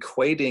 So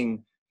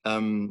equating,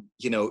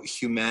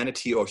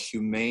 humanity or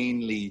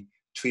humanely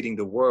treating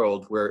the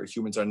world where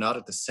humans are not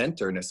at the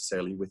center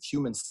necessarily with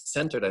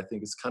human-centered, I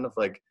think is kind of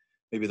like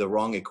maybe the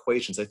wrong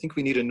equations. I think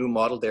we need a new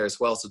model there as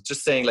well. So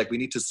just saying like we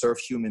need to serve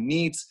human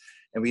needs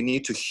and we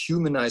need to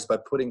humanize by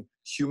putting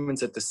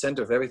humans at the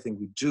center of everything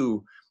we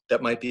do,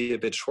 that might be a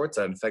bit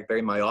short-sighted, in fact,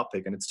 very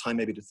myopic. And it's time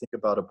maybe to think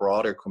about a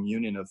broader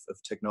communion of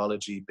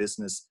technology,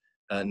 business,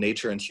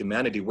 nature, and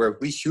humanity, where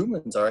we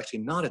humans are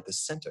actually not at the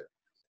center.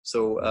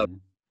 So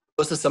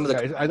those are some of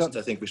the questions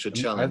I think we should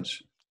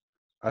challenge.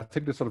 I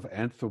think the sort of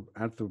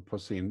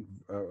Anthropocene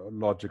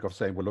logic of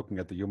saying we're looking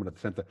at the human at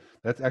the center,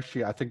 that's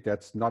actually, I think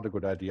that's not a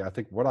good idea. I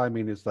think what I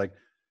mean is like,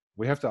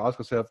 we have to ask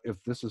ourselves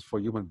if this is for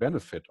human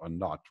benefit or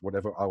not,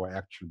 whatever our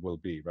action will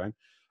be, right?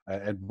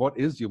 And what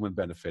is human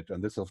benefit?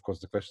 And this is, of course,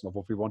 the question of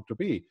what we want to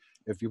be.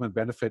 If human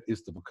benefit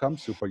is to become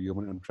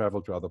superhuman and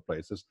travel to other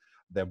places,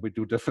 then we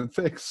do different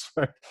things,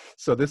 right?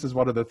 So this is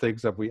one of the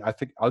things that I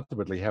think,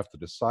 ultimately have to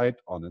decide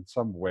on in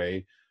some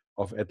way,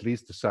 of at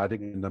least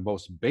deciding in the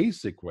most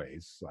basic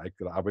ways, like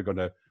are we going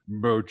to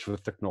merge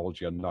with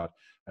technology or not?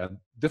 And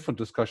different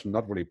discussion,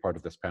 not really part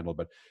of this panel,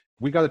 but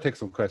we got to take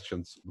some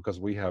questions because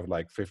we have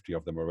like 50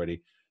 of them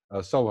already.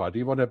 Soha, do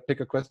you want to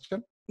pick a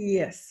question?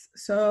 Yes.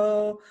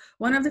 So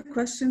one of the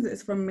questions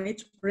is from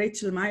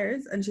Rachel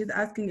Myers, and she's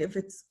asking if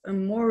it's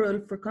immoral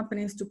for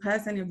companies to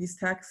pass any of these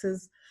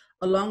taxes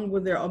along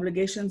with their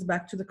obligations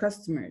back to the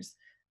customers.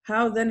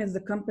 How then is the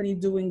company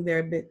doing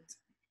their bit?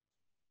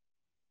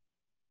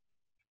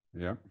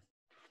 Yeah,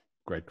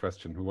 great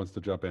question. Who wants to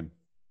jump in?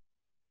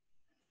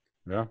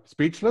 Yeah,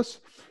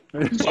 speechless?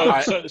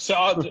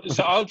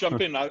 So I'll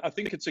jump in. I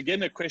think it's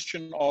again a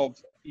question of,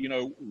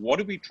 what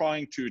are we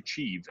trying to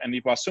achieve? And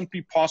if by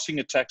simply passing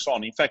a tax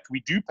on, in fact,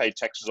 we do pay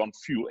taxes on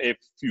air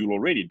fuel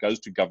already. It goes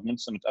to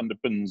governments and it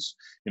underpins,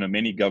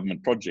 many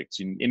government projects.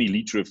 In any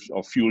liter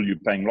of fuel, you're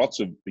paying lots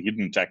of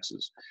hidden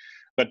taxes.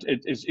 But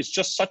it's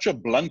just such a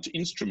blunt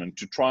instrument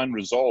to try and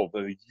resolve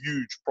a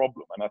huge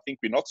problem. And I think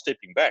we're not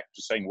stepping back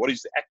to saying, what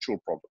is the actual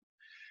problem?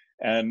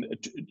 And,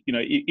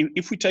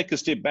 if we take a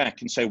step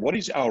back and say, what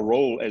is our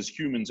role as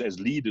humans, as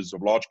leaders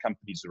of large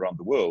companies around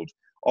the world?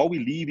 Are we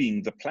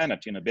leaving the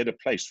planet in a better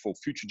place for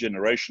future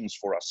generations,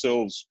 for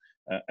ourselves,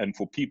 and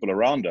for people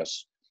around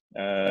us?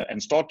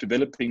 And start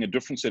developing a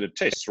different set of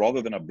tests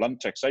rather than a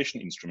blunt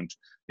taxation instrument,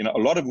 a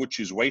lot of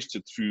which is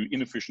wasted through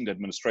inefficient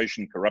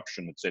administration,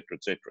 corruption, et cetera,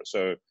 et cetera.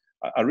 So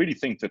I really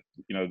think that,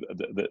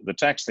 the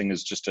tax thing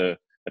is just a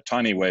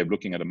tiny way of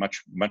looking at a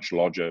much, much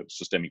larger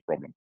systemic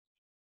problem.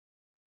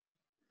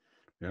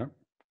 Yeah.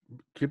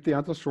 Keep the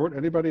answers short.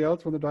 Anybody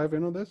else want to dive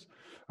in on this?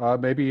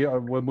 Maybe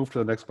we'll move to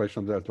the next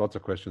question. There's lots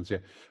of questions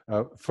here.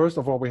 First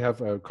of all, we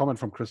have a comment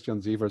from Christian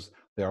Sievers.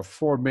 There are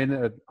 4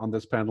 men on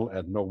this panel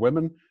and no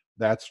women.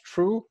 That's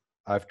true.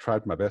 I've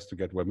tried my best to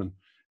get women.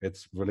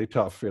 It's really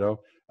tough,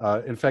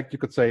 In fact, you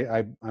could say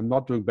I'm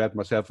not doing bad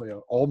myself.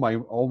 All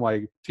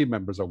my team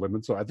members are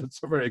women, so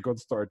it's a very good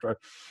start, right?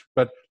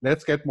 But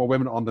let's get more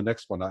women on the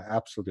next one. I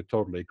absolutely,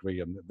 totally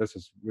agree, and this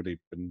has really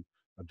been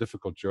a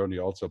difficult journey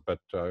also. But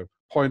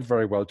point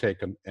very well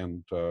taken,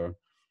 and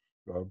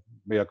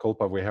mea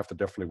culpa. We have to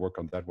definitely work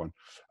on that one.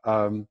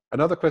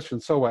 Another question,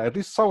 Soha. At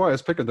least Soha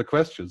is picking the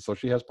questions, so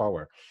she has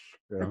power.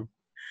 Yeah.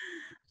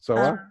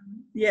 So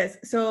yes.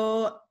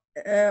 So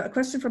a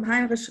question from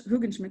Heinrich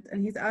Hugenschmidt,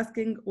 and he's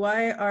asking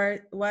why are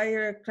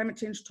climate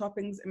change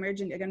topics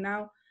emerging again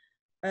now?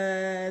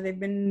 They've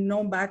been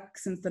known back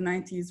since the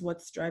 90s.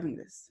 What's driving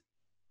this?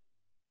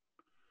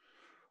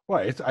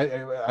 Well,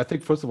 I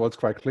think first of all, it's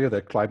quite clear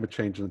that climate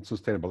change and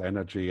sustainable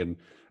energy and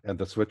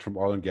the switch from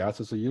oil and gas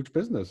is a huge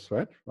business,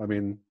 right? I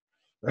mean,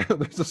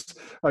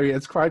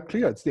 it's quite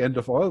clear. It's the end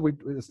of oil.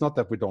 It's not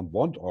that we don't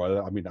want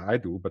oil. I mean, I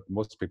do, but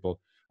most people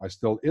are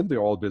still in the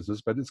oil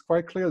business. But it's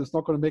quite clear it's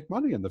not going to make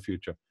money in the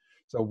future.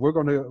 So we're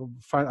going to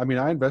find. I mean,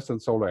 I invested in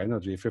solar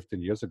energy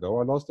 15 years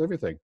ago. I lost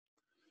everything.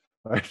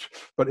 Right,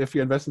 but if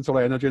you invest in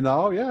solar energy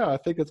now, yeah, I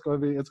think it's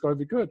going to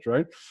be good,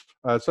 right?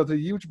 So it's a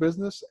huge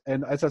business,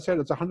 and as I said,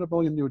 it's 100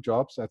 million new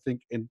jobs. I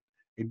think in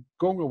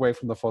going away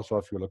from the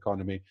fossil fuel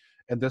economy,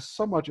 and there's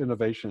so much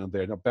innovation in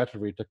there,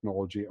 battery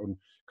technology and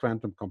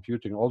quantum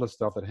computing, all the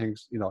stuff that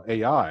hangs,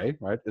 AI,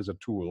 right, is a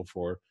tool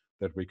for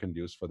that we can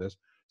use for this.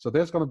 So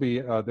there's going to be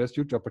there's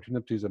huge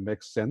opportunities that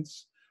make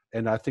sense,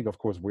 and I think, of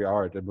course, we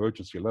are at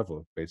emergency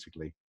level,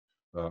 basically.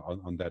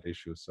 On that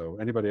issue. So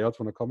anybody else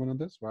want to comment on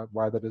this?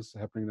 Why that is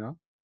happening now?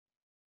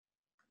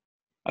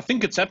 I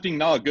think it's happening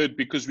now, good,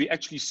 because we're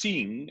actually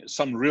seeing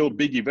some real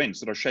big events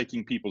that are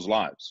shaking people's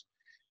lives.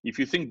 If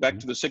you think back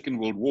to the Second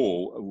World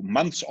War,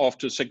 months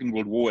after the Second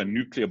World War, a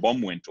nuclear bomb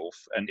went off,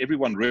 and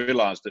everyone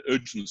realized the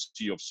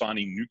urgency of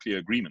signing nuclear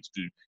agreements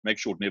to make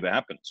sure it never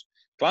happens.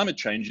 Climate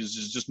change has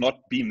just not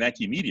been that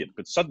immediate,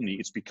 but suddenly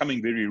it's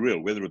becoming very real,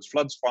 whether it's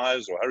floods,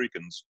 fires, or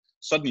hurricanes.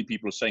 Suddenly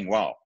people are saying,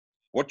 wow,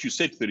 what you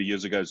said 30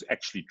 years ago is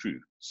actually true.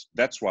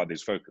 That's why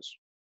there's focus.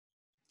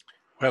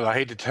 Well, I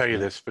hate to tell you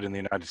this, but in the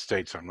United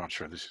States, I'm not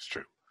sure this is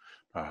true.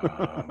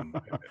 No,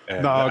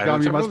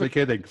 Gam, you must be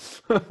kidding.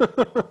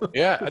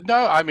 Yeah,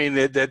 no, I mean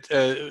that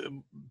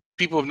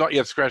people have not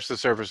yet scratched the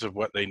surface of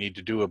what they need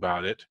to do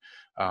about it,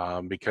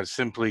 because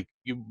simply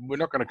we're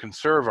not going to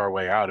conserve our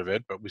way out of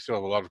it, but we still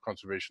have a lot of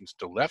conservation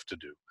still left to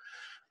do.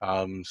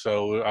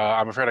 So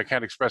I'm afraid I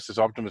can't express this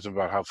optimism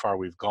about how far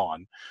we've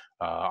gone.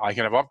 I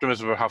can have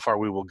optimism about how far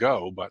we will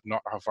go, but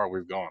not how far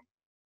we've gone.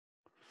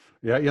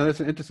 Yeah, there's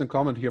an interesting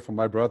comment here from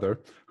my brother,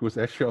 who is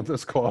actually on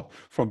this call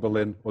from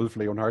Berlin, Gerd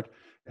Leonhard,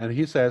 and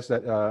he says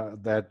that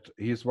that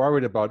he's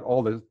worried about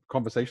all the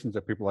conversations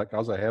that people like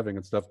us are having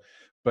and stuff,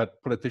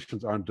 but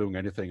politicians aren't doing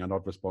anything, are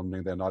not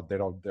responding.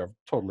 They're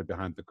totally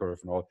behind the curve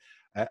and all.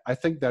 I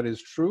think that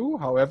is true.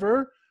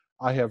 However,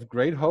 I have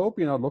great hope,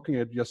 looking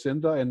at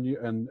Jacinda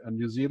and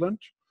New Zealand,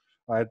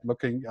 right?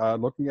 Looking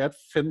at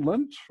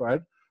Finland,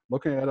 right?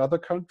 Looking at other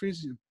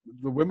countries,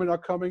 the women are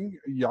coming,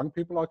 young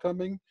people are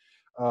coming.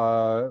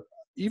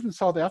 Even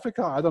South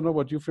Africa, I don't know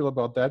what you feel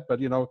about that, but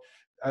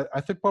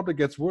I think probably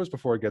gets worse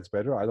before it gets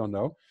better. I don't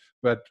know,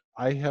 but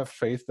I have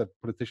faith that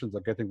politicians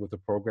are getting with the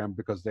program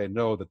because they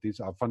know that these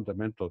are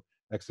fundamental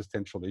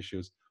existential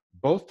issues,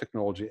 both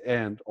technology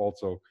and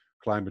also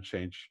climate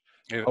change.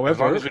 Yeah, however, as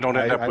long as we don't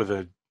end up with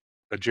a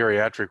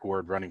geriatric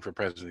ward running for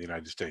president of the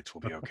United States,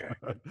 we'll be okay.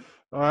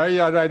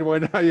 Yeah, right. We're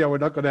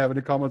not going to have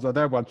any comments on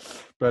that one,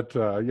 but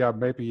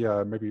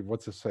maybe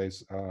what's his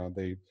face?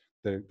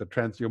 The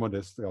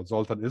transhumanist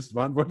Zoltan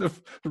Istvan would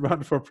have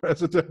run for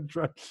president,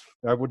 right?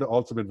 That would have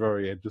also been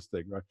very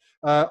interesting,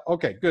 right?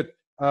 Okay, good.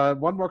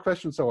 One more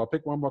question. So I'll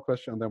pick one more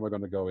question, and then we're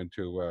going to go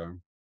into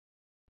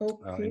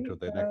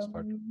the next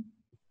part.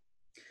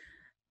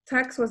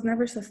 Tax was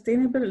never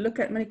sustainable. Look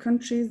at many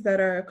countries that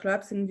are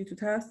collapsing due to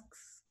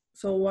tasks.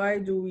 So why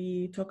do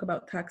we talk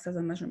about tax as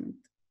a measurement?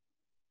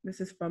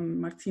 This is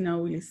from Martina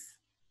Willis.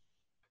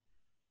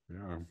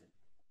 Yeah,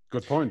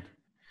 good point.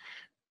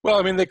 Well,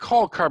 I mean, they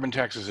call carbon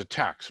taxes a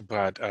tax,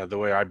 but the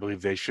way I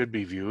believe they should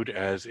be viewed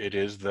as it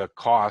is the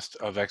cost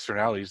of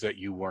externalities that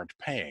you weren't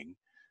paying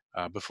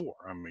before.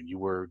 I mean, you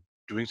were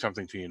doing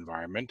something to the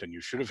environment and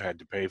you should have had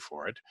to pay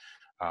for it.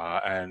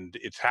 And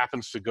it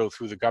happens to go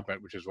through the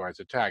government, which is why it's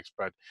a tax,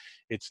 but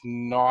it's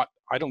not,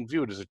 I don't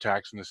view it as a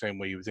tax in the same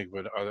way you would think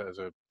of it as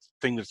a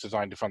thing that's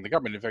designed to fund the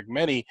government. In fact,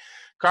 many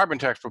carbon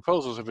tax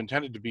proposals have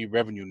intended to be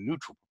revenue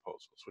neutral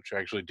proposals, which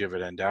actually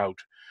dividend out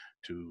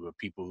to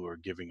people who are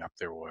giving up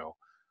their oil.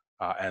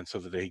 And so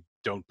that they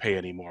don't pay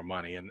any more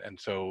money. And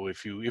so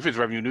if it's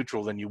revenue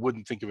neutral, then you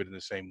wouldn't think of it in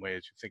the same way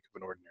as you think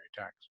of an ordinary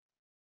tax.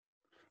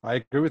 I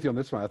agree with you on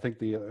this one. I think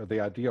the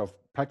idea of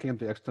packing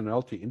the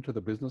externality into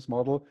the business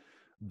model,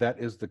 that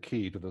is the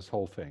key to this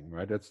whole thing,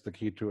 right? That's the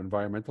key to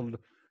environmental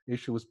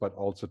issues, but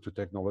also to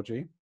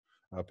technology.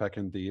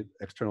 Packing the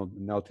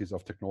externalities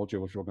of technology,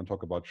 which we're going to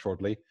talk about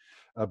shortly.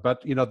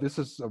 But this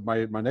is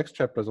my next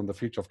chapter is on the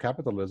future of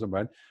capitalism,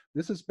 right?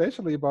 This is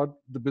basically about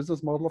the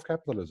business model of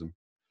capitalism.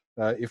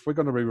 If we're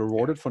going to be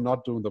rewarded for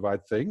not doing the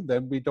right thing,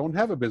 then we don't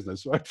have a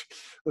business, right?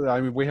 I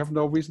mean, we have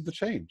no reason to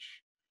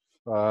change.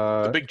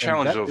 The big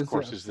challenge, though, of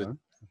course, is that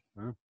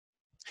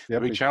Yeah,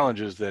 the big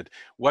challenge is that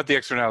what the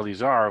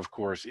externalities are, of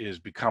course, is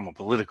become a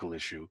political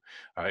issue.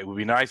 It would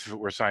be nice if it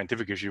were a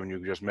scientific issue and you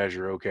could just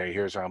measure, okay,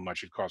 here's how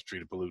much it costs for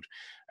you to pollute,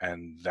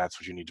 and that's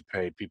what you need to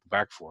pay people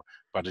back for.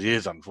 But it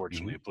is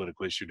unfortunately a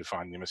political issue to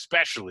find them,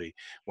 especially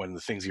when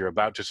the things you're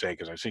about to say,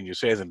 because I've seen you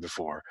say them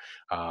before,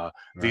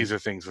 these are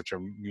things which are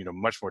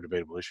much more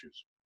debatable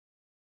issues.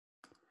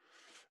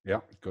 Yeah,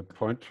 good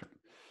point.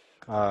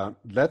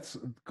 Let's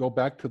go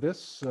back to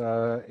this,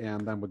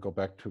 and then we'll go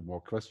back to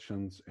more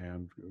questions.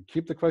 And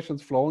keep the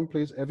questions flowing,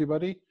 please,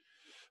 everybody.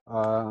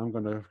 I'm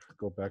going to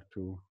go back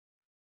to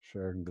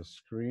sharing the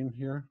screen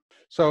here.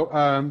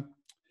 So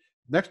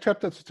next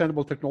chapter,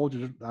 sustainable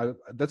technology.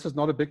 This is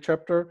not a big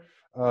chapter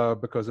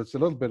because it's a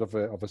little bit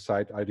of a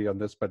side idea on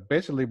this. But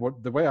basically,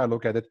 the way I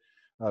look at it,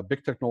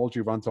 big technology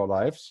runs our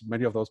lives.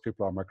 Many of those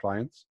people are my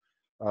clients.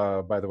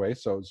 By the way,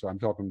 so I'm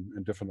talking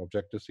in different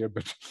objectives here,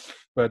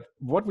 but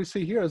what we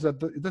see here is that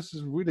this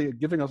is really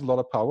giving us a lot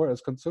of power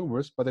as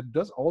consumers, but it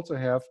does also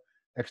have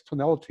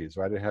externalities,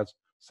 right? It has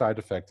side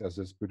effects, as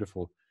this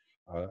beautiful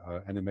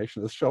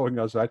animation is showing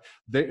us, right?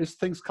 There is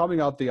things coming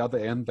out the other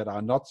end that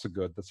are not so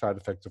good, the side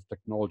effects of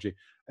technology,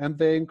 and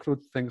they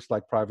include things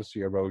like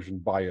privacy erosion,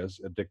 bias,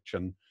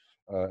 addiction,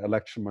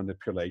 election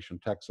manipulation,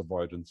 tax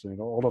avoidance,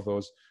 all of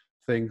those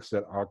things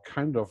that are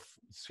kind of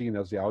seen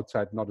as the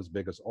outside, not as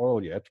big as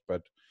oil yet,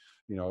 but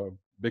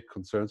big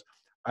concerns.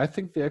 I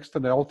think the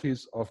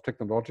externalities of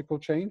technological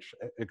change,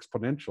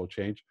 exponential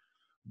change,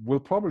 will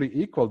probably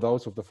equal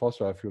those of the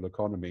fossil fuel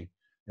economy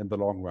in the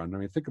long run. I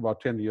mean, think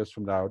about 10 years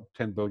from now,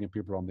 10 billion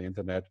people on the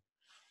internet,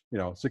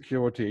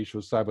 security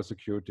issues,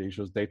 cybersecurity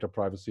issues, data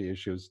privacy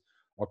issues,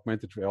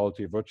 augmented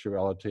reality, virtual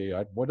reality.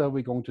 Right? What are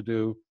we going to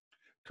do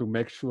to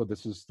make sure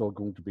this is still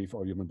going to be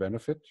for human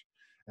benefit?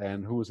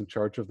 And who is in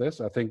charge of this?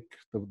 I think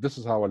this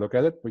is how I look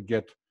at it. We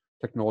get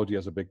technology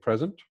as a big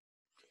present,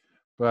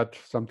 but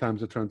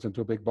sometimes it turns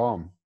into a big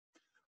bomb.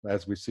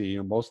 As we see,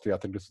 mostly I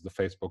think this is the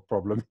Facebook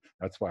problem.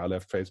 That's why I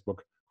left Facebook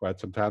quite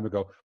some time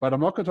ago. But I'm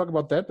not going to talk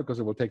about that because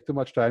it will take too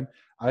much time.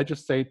 I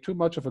just say too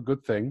much of a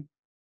good thing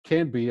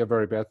can be a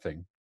very bad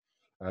thing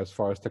as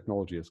far as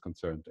technology is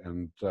concerned.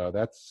 And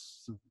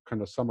that's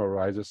kind of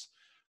summarizes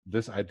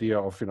this idea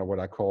of, what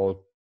I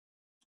call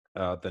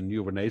the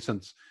new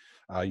Renaissance.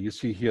 You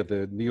see here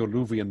the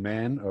Neo-Luvian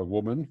man or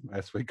woman,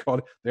 as we call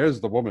it.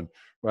 There's the woman,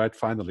 right?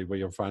 Finally, where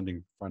you're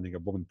finding a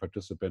woman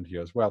participant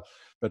here as well.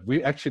 But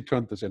we actually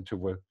turned this into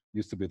what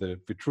used to be the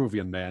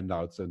Vitruvian man.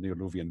 Now it's a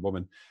Neo-Luvian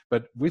woman.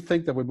 But we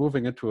think that we're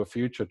moving into a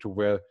future to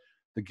where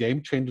the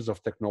game changers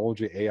of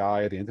technology,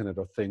 AI, the Internet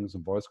of Things,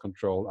 and voice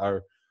control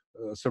are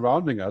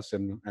surrounding us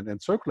and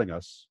encircling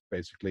us,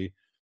 basically,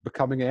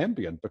 becoming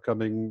ambient,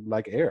 becoming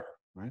like air,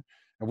 right?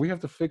 And we have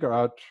to figure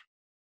out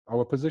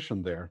our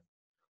position there.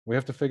 We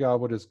have to figure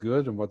out what is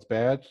good and what's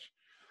bad.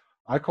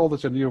 I call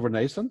this a new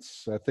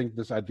Renaissance. I think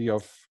this idea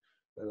of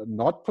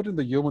not putting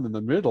the human in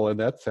the middle in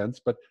that sense,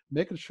 but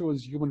making sure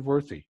it's human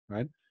worthy,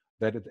 right?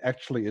 That it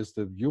actually is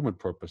the human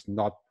purpose,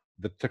 not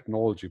the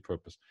technology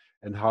purpose.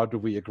 And how do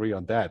we agree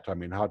on that? I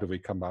mean, how do we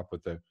come up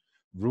with the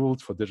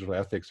rules for digital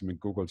ethics? I mean,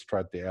 Google's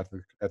tried the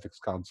Ethics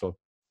Council,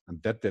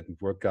 and that didn't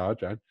work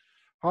out, right?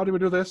 How do we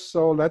do this?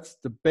 So let's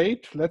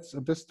debate. Let's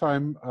at this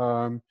time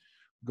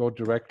go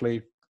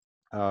directly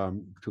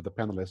to the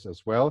panelists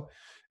as well.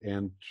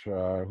 And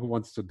who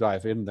wants to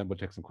dive in? Then we'll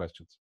take some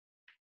questions.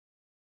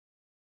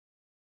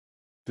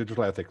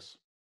 Digital ethics.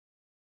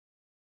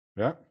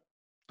 Yeah,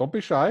 don't be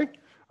shy.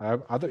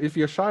 If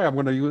you're shy, I'm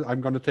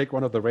going to take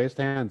one of the raised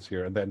hands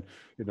here, and then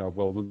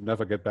we'll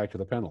never get back to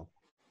the panel.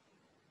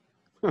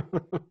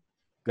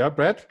 Yeah,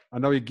 Brett, I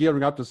know you're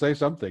gearing up to say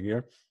something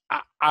here.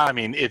 I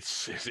mean,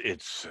 it's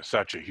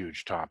such a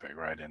huge topic,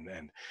 right?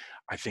 And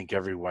I think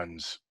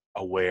everyone's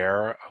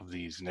aware of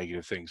these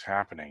negative things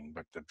happening,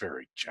 but the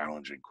very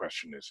challenging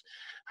question is,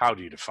 how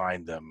do you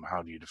define them?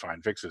 How do you define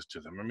fixes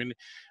to them? I mean,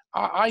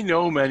 I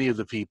know many of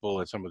the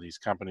people at some of these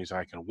companies.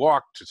 I can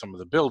walk to some of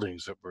the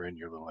buildings that were in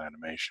your little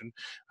animation.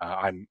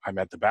 I'm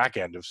at the back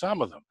end of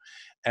some of them,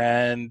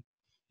 and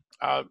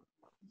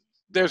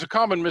there's a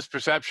common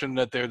misperception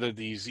that they're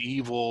these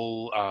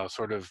evil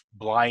sort of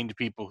blind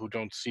people who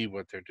don't see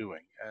what they're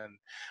doing. And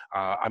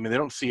I mean, they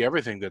don't see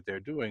everything that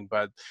they're doing,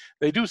 but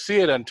they do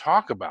see it and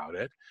talk about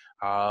it.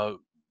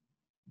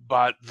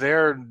 But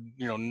they're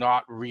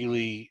not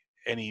really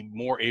any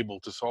more able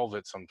to solve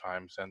it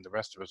sometimes than the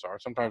rest of us are.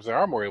 Sometimes they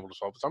are more able to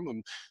solve it.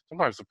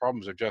 Sometimes the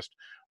problems are just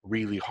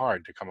really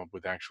hard to come up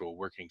with actual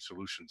working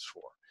solutions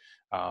for.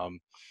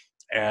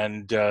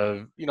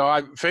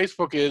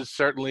 Facebook is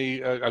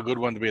certainly a good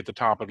one to be at the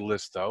top of the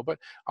list, though. But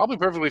I'll be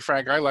perfectly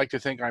frank, I like to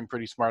think I'm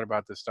pretty smart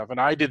about this stuff, and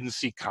I didn't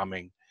see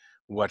coming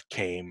what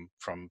came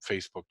from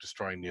Facebook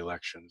destroying the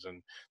elections.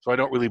 And so I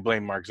don't really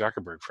blame Mark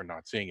Zuckerberg for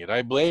not seeing it.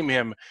 I blame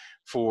him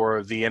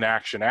for the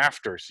inaction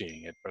after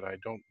seeing it, but I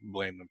don't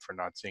blame them for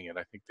not seeing it.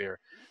 I think they're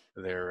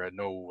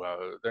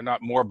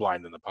not more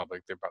blind than the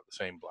public. They're about the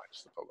same blind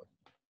as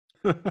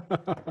the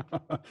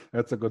public.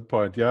 That's a good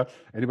point. Yeah.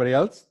 Anybody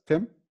else?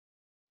 Tim?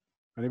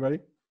 Anybody?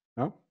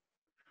 No?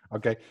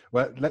 Okay.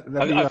 Well, let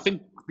me I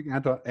think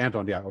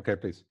Anton. Yeah. Okay,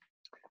 please.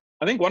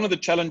 I think one of the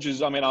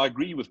challenges, I mean, I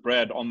agree with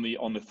Brad on the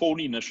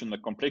thorniness and the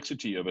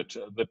complexity of it.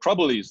 The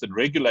trouble is that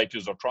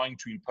regulators are trying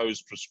to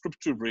impose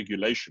prescriptive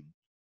regulation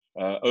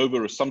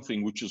over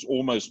something which is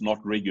almost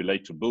not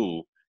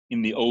regulatable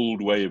in the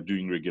old way of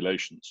doing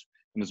regulations.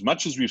 And as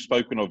much as we've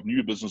spoken of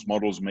new business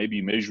models,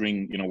 maybe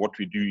measuring, what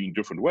we do in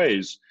different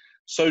ways,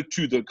 so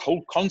too the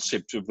whole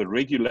concept of the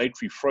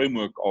regulatory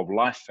framework of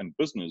life and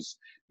business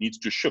needs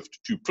to shift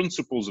to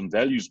principles and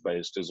values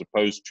based as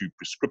opposed to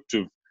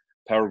prescriptive.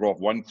 Paragraph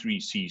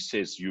 13C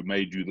says you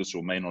may do this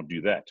or may not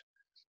do that.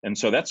 And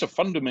so that's a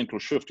fundamental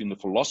shift in the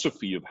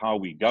philosophy of how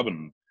we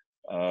govern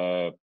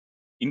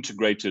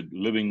integrated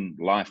living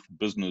life,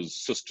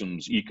 business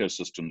systems,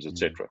 ecosystems,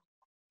 etc.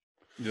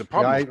 The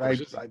problem, of course,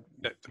 is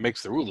that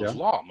makes the rule of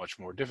law much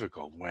more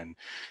difficult. When,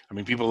 I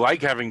mean, people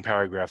like having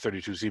paragraph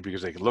 32C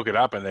because they can look it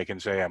up and they can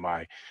say, am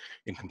I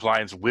in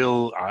compliance?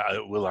 Will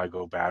I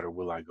go bad or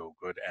will I go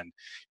good? And,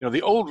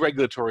 the old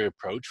regulatory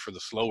approach for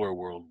the slower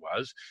world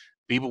was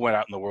people went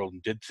out in the world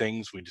and did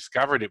things. We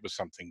discovered it was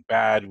something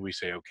bad. We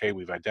say, okay,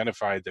 we've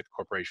identified that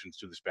corporations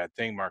do this bad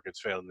thing.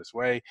 Markets fail in this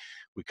way.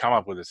 We come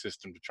up with a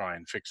system to try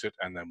and fix it,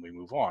 and then we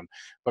move on.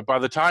 But by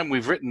the time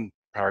we've written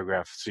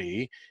paragraph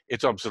C,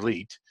 it's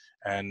obsolete,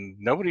 and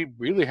nobody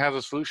really has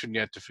a solution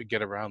yet to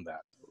get around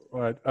that.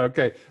 All right.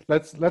 Okay.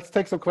 Let's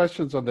take some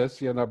questions on this,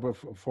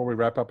 before we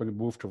wrap up and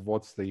move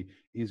towards the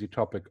easy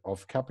topic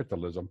of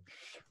capitalism.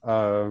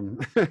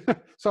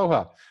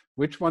 Soha,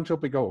 which one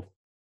should we go?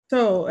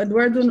 So,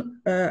 Eduardo,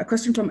 a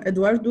question from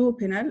Eduardo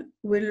Pinal.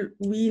 Will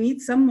we need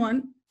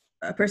someone,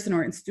 a person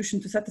or institution,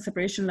 to set the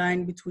separation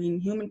line between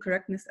human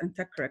correctness and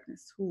tech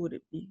correctness? Who would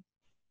it be?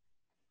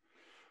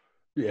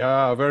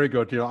 Yeah, very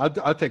good.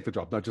 I'll take the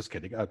job. No, just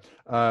kidding.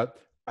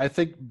 I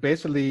think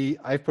basically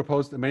I've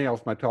proposed in many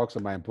of my talks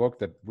in my book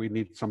that we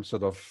need some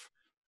sort of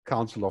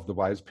council of the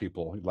wise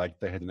people, like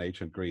they had in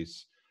ancient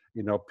Greece.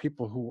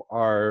 People who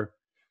are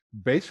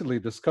basically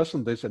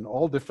discussing this in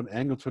all different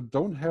angles, who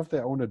don't have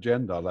their own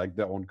agenda, like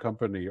their own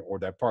company or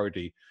their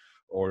party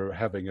or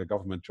having a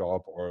government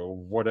job or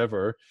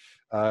whatever.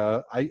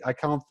 I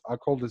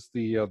call this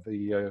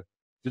the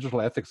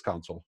Digital Ethics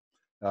Council.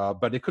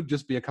 But it could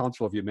just be a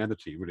council of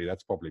humanity, really.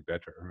 That's probably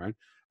better, right?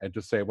 And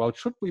to say, well,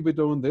 should we be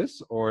doing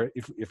this? Or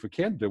if we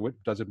can't do it,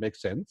 does it make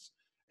sense?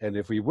 And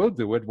if we will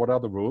do it, what are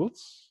the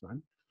rules?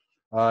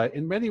 Right?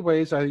 In many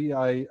ways,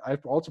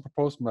 I've also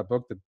proposed in my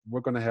book that we're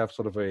going to have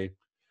sort of a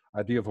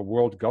idea of a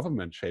world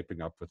government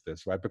shaping up with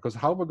this, right? Because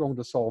how we're going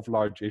to solve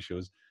large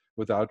issues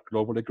without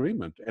global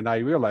agreement? And I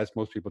realize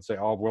most people say,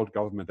 oh, world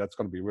government, that's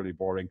going to be really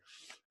boring.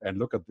 And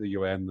look at the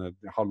UN,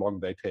 how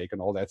long they take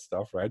and all that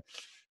stuff, right?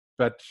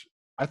 But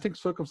I think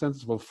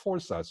circumstances will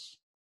force us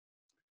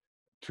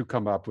to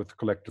come up with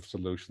collective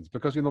solutions,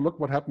 because look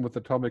what happened with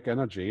atomic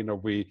energy.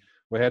 We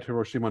had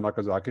Hiroshima and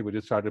Nagasaki. We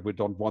decided we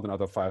don't want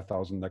another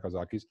 5,000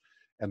 Nagasakis,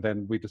 and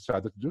then we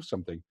decided to do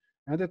something.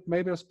 And it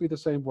may just be the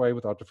same way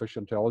with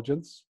artificial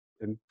intelligence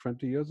in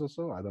 20 years or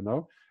so. I don't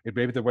know. It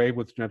may be the way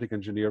with genetic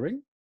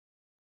engineering.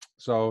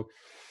 So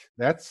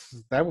that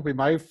would be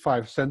my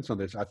 5 cents on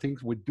this. I think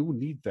we do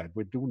need that.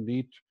 We do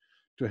need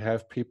to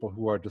have people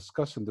who are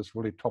discussing this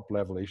really top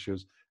level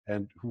issues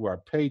and who are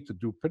paid to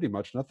do pretty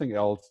much nothing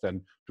else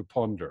than to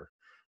ponder.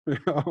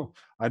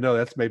 I know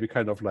that's maybe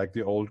kind of like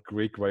the old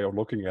Greek way of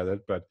looking at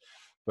it,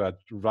 but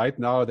right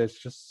now there's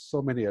just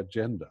so many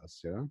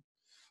agendas,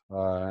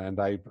 and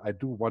I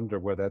do wonder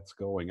where that's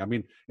going. I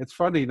mean, it's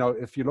funny,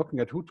 if you're looking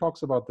at who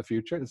talks about the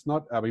future, it's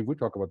not, I mean, we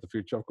talk about the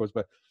future, of course,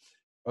 but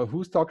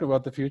who's talking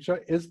about the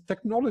future is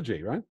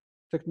technology, right?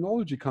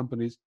 Technology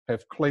companies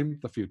have claimed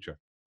the future.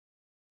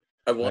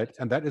 Right?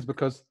 And that is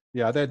because,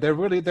 they're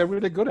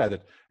really good at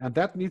it, and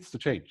that needs to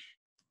change.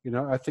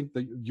 I think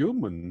the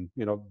human,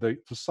 the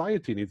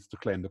society needs to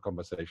claim the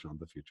conversation on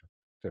the future.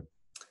 Tim.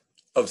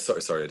 Oh,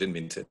 sorry, I didn't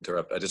mean to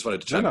interrupt. I just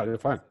wanted to chime in. No, you're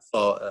fine.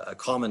 Saw a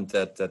comment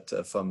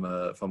that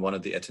from one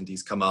of the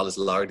attendees, Kamal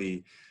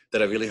Lardi,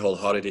 that I really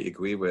wholeheartedly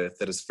agree with.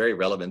 That is very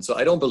relevant. So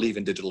I don't believe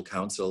in digital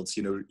councils,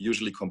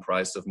 usually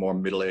comprised of more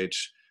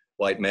middle-aged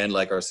white men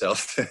like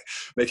ourselves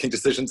making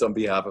decisions on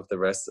behalf of the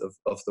rest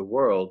of the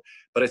world.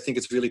 But I think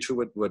it's really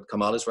true what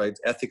Kamal is right.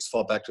 Ethics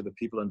fall back to the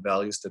people and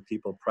values that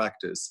people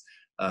practice.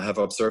 Have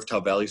observed how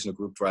values in a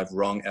group drive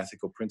wrong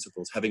ethical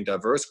principles. Having a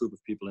diverse group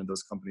of people in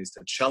those companies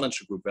that challenge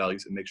the group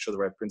values and make sure the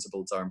right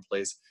principles are in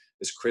place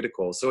is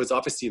critical. So it's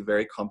obviously a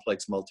very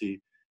complex,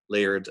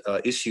 multi-layered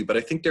issue. But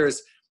I think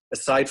there's,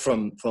 aside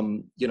from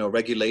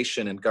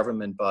regulation and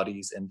government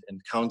bodies and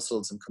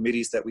councils and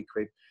committees that we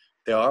create,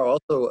 there are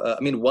also,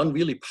 one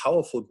really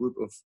powerful group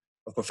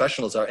of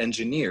professionals are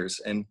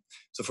engineers. And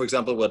so, for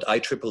example, what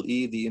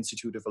IEEE, the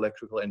Institute of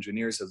Electrical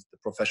Engineers, as the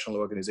professional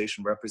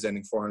organization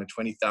representing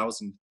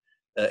 420,000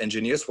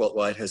 engineers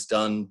worldwide, has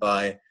done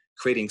by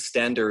creating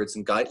standards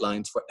and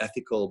guidelines for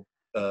ethical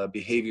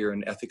behavior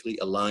and ethically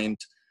aligned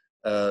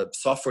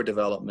software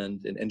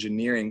development and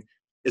engineering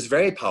is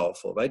very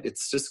powerful, right?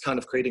 It's just kind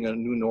of creating a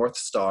new North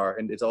Star,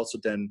 and it's also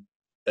then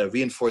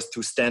reinforced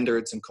through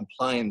standards and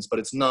compliance, but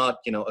it's not,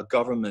 a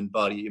government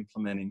body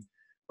implementing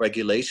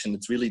regulation.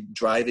 It's really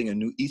driving a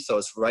new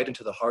ethos right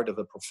into the heart of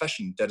a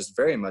profession that is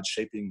very much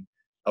shaping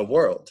a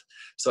world.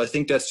 So I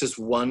think that's just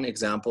one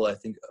example, I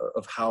think,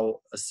 of how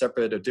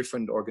a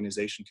different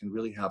organization can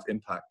really have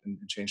impact and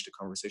change the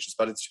conversations.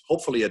 But it's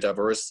hopefully a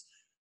diverse,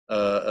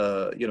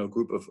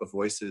 group of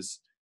voices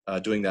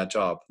doing that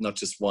job, not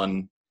just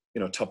one,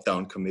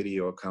 top-down committee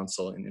or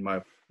council. In my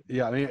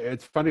Yeah, I mean,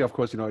 it's funny, of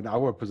course, in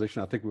our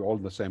position, I think we're all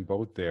in the same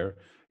boat there.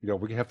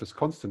 We have this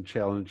constant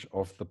challenge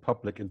of the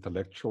public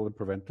intellectual in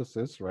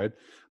parenthesis, right?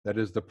 That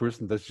is the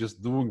person that's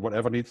just doing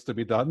whatever needs to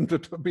be done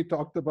to be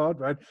talked about,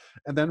 right?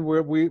 And then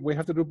we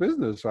have to do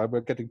business, right?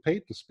 We're getting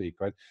paid to speak,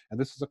 right? And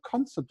this is a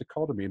constant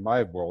dichotomy in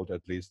my world,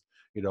 at least.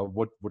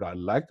 What would I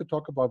like to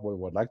talk about? What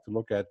would I like to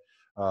look at?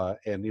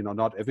 And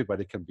not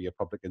everybody can be a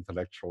public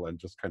intellectual and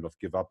just kind of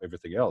give up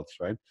everything else,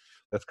 right?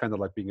 That's kind of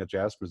like being a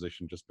jazz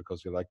musician just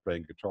because you like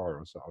playing guitar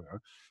or so.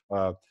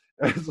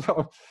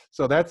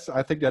 So that's,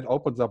 I think that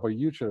opens up a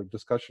huge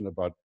discussion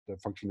about the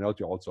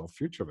functionality also of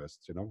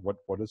futurists.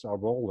 What is our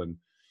role and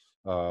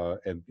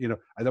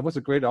there was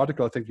a great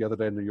article I think the other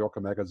day in the New Yorker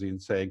magazine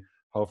saying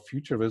how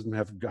futurism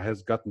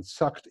has gotten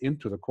sucked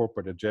into the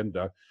corporate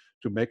agenda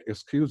to make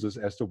excuses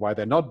as to why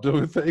they're not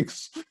doing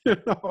things,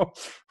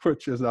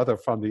 which is another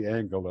funny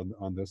angle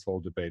on this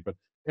whole debate. But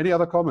any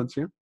other comments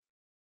here?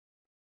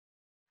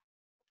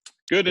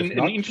 Good. And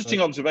an interesting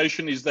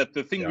observation is that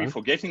the thing we're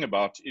forgetting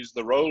about is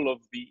the role of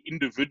the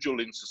individual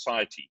in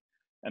society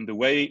and the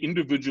way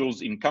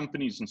individuals in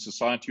companies and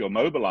society are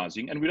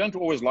mobilizing. And we don't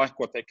always like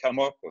what they come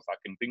up with. I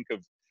can think of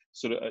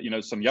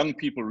some young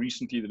people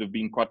recently that have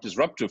been quite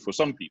disruptive for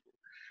some people.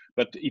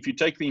 But if you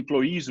take the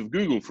employees of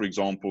Google, for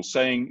example,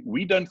 saying,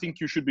 we don't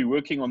think you should be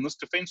working on this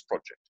defense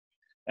project.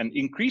 And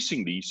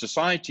increasingly,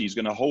 society is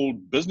going to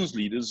hold business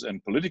leaders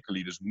and political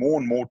leaders more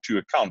and more to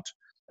account.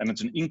 And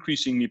it's an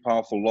increasingly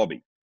powerful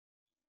lobby.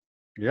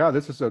 Yeah,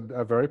 this is a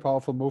very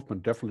powerful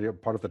movement, definitely a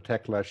part of the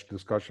techlash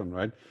discussion,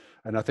 right?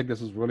 And I think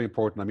this is really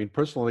important. I mean,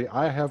 personally,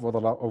 I have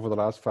over the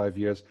last 5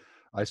 years,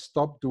 I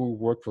stopped doing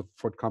work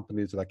for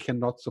companies that I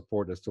cannot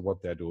support as to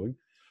what they're doing,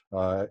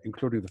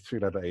 including the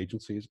three-letter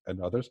agencies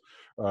and others.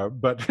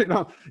 But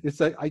it's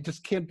like I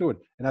just can't do it.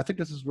 And I think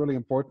this is really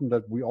important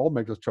that we all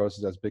make those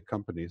choices as big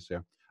companies.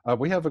 Yeah.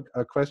 We have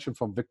a question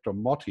from Victor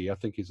Motti. I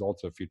think he's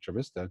also a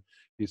futurist.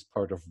 He's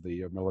part of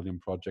the Millennium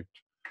Project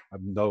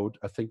node.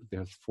 I think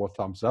there's 4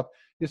 thumbs up.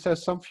 He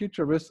says some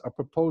futurists are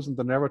proposing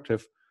the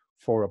narrative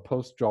for a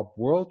post-job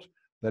world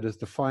that is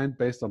defined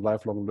based on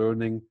lifelong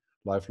learning,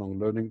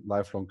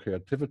 lifelong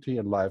creativity,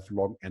 and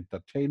lifelong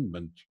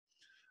entertainment.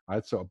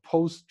 Right, so a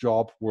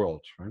post-job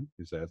world, right?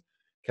 He says,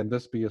 can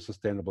this be a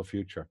sustainable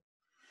future?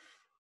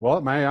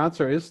 Well, my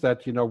answer is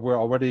that we're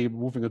already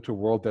moving into a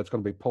world that's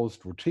going to be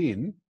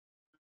post-routine,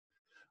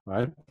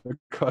 right?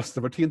 Because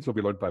the routines will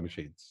be learned by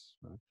machines.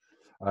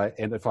 Right?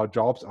 And if our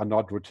jobs are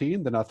not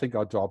routine, then I think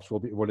our jobs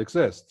will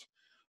exist.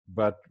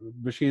 But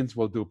machines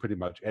will do pretty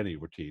much any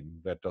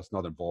routine that does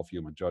not involve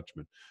human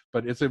judgment.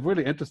 But it's a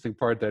really interesting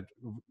part that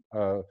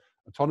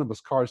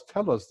autonomous cars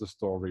tell us the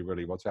story,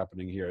 really. What's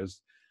happening here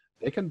is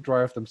they can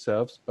drive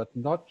themselves, but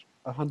not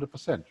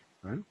 100%,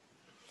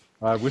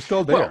 right? We're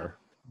still there,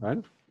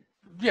 right?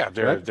 Yeah,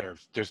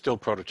 they're still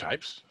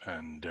prototypes,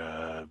 and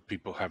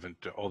people haven't.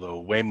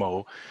 Although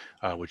Waymo,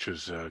 which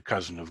is a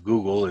cousin of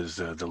Google, is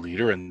the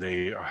leader, and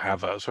they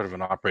have a sort of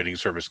an operating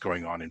service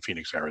going on in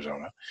Phoenix,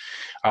 Arizona.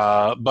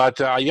 But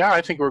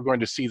I think we're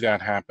going to see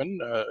that happen.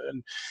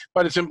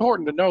 But it's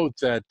important to note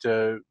that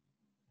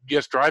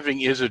yes,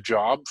 driving is a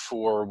job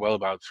for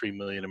about 3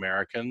 million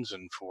Americans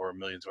and for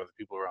millions of other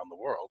people around the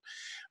world.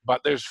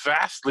 But there's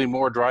vastly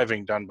more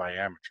driving done by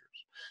amateurs.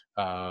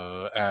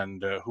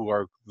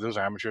 Those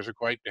amateurs are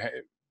quite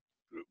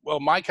well.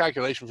 My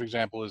calculation, for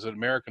example, is that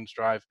Americans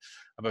drive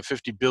about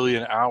 50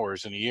 billion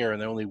hours in a year,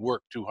 and they only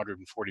work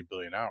 240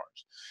 billion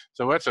hours.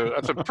 So that's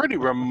a pretty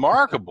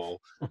remarkable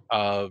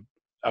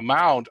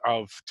amount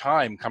of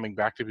time coming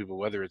back to people,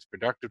 whether it's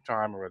productive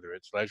time or whether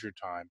it's leisure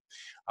time.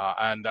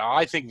 And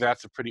I think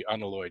that's a pretty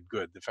unalloyed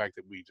good. The fact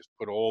that we just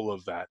put all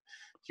of that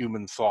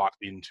human thought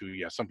into,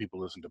 some people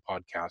listen to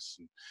podcasts,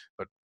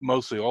 but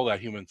mostly all that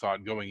human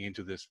thought going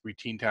into this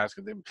routine task.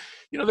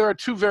 There are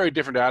 2 very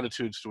different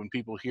attitudes to when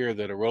people hear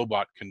that a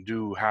robot can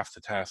do half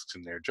the tasks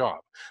in their job.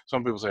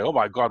 Some people say, oh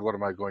my God, what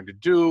am I going to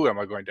do? Am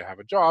I going to have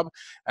a job?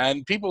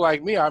 And people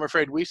like me, I'm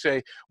afraid we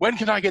say, when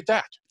can I get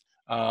that?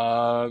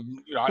 I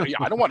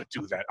don't want to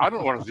do that. I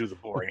don't want to do the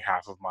boring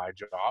half of my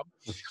job.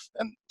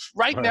 And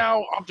right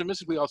now,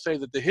 optimistically, I'll say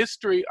that the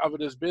history of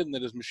it has been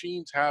that as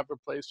machines have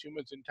replaced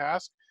humans in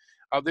tasks,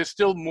 there's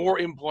still more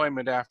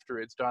employment after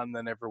it's done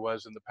than ever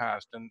was in the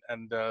past.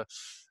 And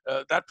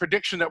that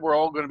prediction that we're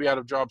all going to be out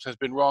of jobs has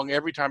been wrong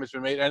every time it's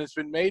been made, and it's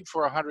been made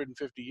for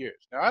 150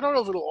 years. Now, I don't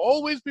know if it'll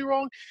always be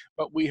wrong,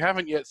 but we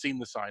haven't yet seen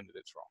the sign that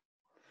it's wrong.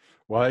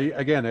 Well,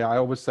 again, I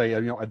always say,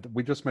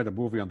 we just made a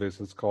movie on this.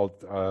 It's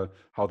called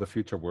How the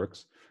Future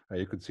Works.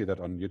 You can see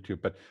that on YouTube.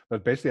 But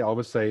basically, I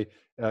always say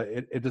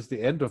it is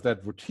the end of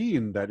that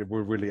routine that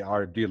we really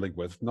are dealing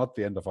with, not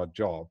the end of our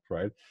job,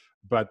 right?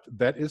 But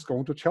that is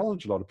going to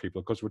challenge a lot of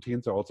people because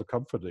routines are also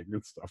comforting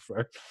and stuff,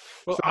 right?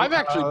 Well, So, I've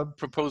actually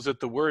proposed that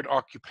the word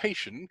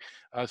occupation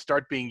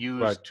start being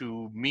used right.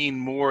 to mean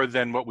more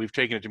than what we've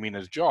taken it to mean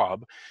as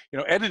job. You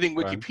know, editing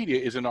Right. Wikipedia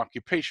is an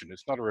occupation.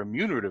 It's not a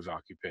remunerative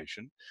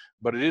occupation,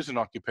 but it is an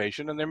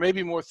occupation, and there may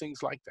be more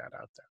things like that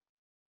out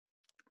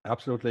there.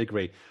 Absolutely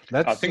agree.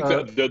 I think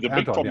the big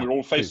Anton, problem yeah, we're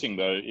all please. facing,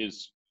 though,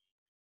 is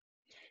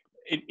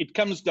it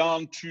comes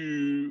down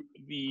to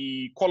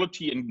the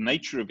quality and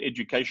nature of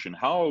education.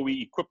 How are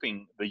we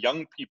equipping the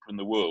young people in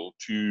the world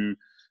to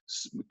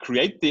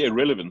create their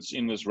relevance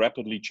in this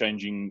rapidly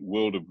changing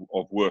world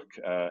of work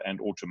and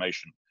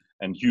automation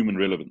and human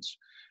relevance?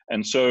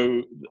 And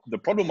so the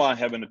problem I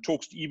have, and it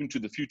talks even to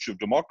the future of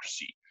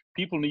democracy,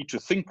 people need to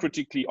think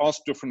critically,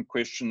 ask different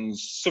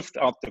questions, sift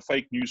out the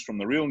fake news from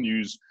the real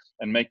news,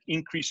 and make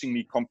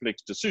increasingly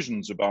complex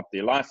decisions about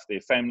their life,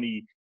 their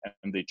family,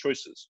 and their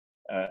choices.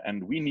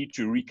 And we need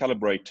to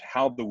recalibrate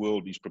how the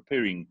world is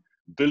preparing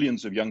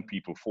billions of young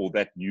people for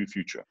that new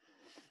future.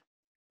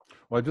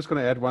 Well, I'm just going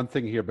to add one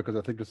thing here because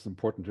I think it's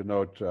important to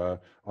note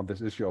on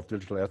this issue of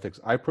digital ethics.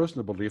 I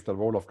personally believe the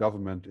role of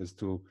government is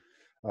to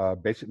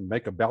basically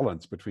make a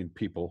balance between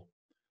people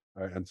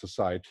and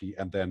society,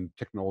 and then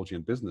technology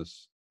and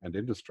business and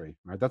industry.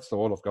 Right? That's the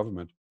role of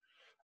government.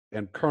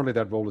 And currently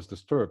that role is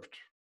disturbed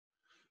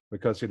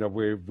because, you know,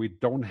 we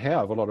don't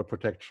have a lot of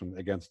protection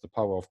against the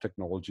power of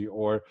technology,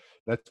 or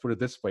let's put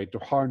it this way, to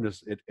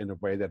harness it in a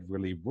way that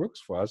really works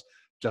for us,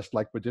 just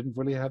like we didn't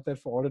really have that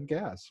for oil and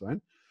gas, right?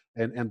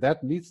 And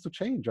that needs to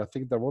change. I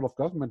think the role of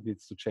government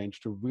needs to change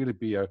to really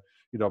be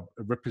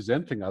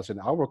representing us in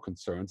our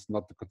concerns,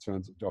 not the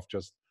concerns of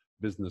just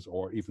business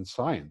or even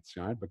science,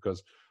 right?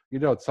 Because, you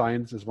know,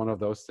 science is one of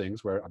those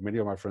things where many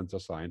of my friends are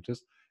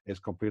scientists. It's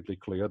completely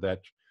clear that,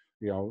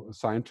 you know,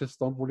 scientists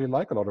don't really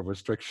like a lot of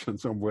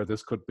restrictions on where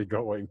this could be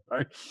going,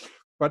 right?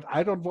 But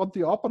I don't want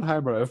the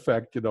Oppenheimer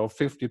effect, you know,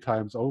 50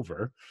 times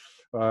over.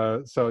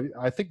 So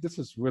I think this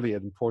is really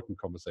an important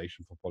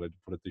conversation for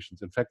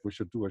politicians. In fact, we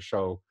should do a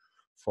show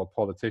for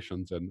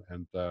politicians, and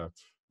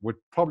we'd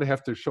probably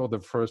have to show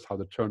them first how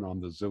to turn on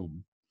the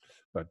Zoom.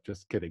 But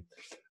just kidding.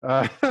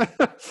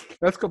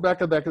 Let's go back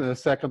to that in a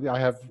second. I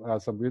have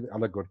some really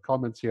other good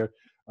comments here.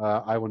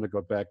 I want to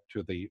go back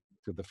to the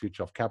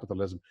future of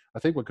capitalism. I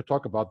think we could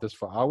talk about this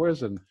for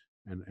hours, and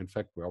in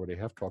fact, we already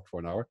have talked for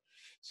an hour.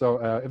 So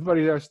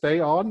everybody there, stay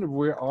on.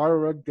 We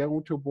are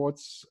going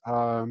towards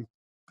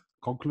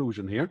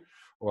conclusion here.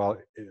 Well,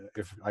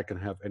 if I can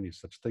have any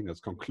such thing as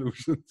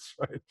conclusions,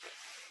 right?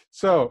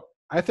 So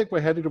I think we're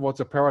heading towards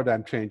a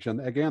paradigm change.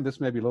 And again, this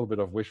may be a little bit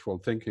of wishful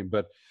thinking,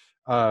 but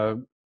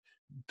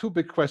two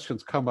big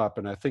questions come up,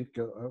 and I think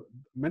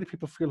many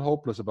people feel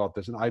hopeless about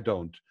this, and I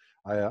don't.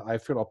 I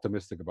feel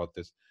optimistic about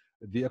this.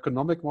 The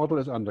economic model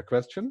is under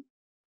question,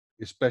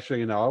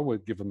 especially now,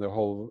 given the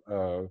whole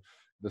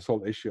this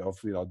whole issue of,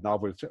 you know, now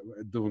we're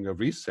doing a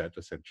reset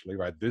essentially,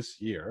 right, this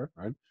year,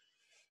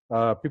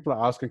 right? People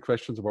are asking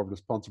questions about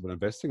responsible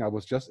investing. I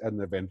was just at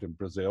an event in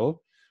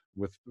Brazil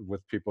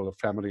with people of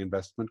family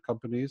investment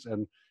companies,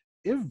 and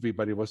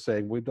everybody was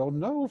saying we don't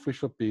know if we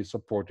should be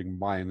supporting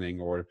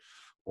mining or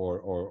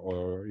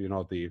you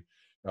know, the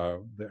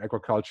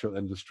agricultural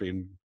industry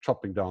and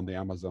chopping down the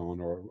Amazon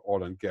or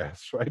oil and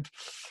gas, right?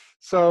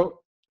 So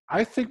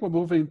I think we're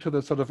moving to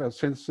the sort of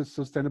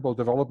sustainable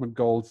development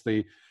goals,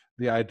 the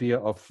idea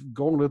of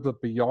going a little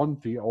bit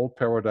beyond the old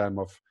paradigm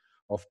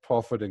of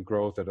profit and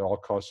growth at all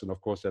costs. And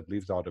of course, that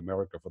leaves out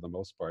America for the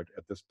most part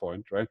at this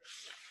point, right?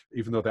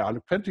 Even though there are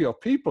plenty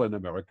of people in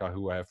America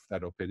who have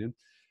that opinion.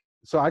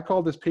 So I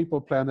call this people,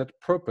 planet,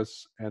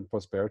 purpose, and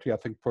prosperity. I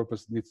think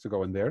purpose needs to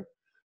go in there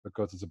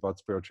because it's about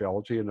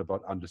spirituality and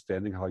about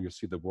understanding how you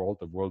see the world,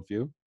 the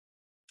worldview.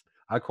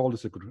 I call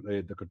this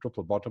the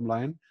quadruple bottom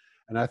line.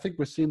 And I think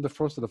we're seeing the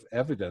first sort of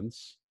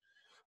evidence.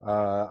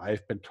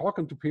 I've been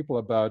talking to people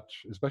about,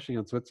 especially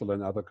in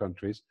Switzerland and other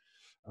countries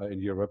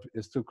in Europe,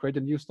 is to create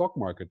a new stock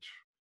market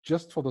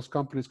just for those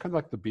companies, kind of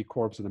like the B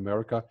Corps in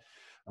America,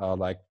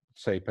 like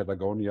say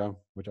Patagonia,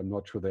 which I'm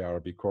not sure they are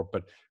a B Corp,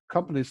 but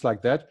companies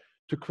like that,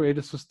 to create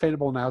a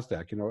sustainable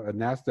NASDAQ, you know, a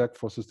NASDAQ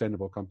for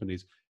sustainable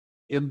companies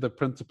in the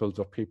principles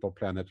of people,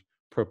 planet,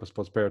 purpose,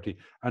 prosperity.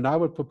 And I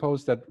would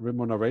propose that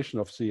remuneration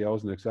of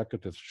CEOs and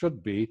executives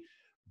should be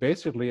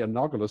basically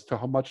analogous to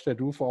how much they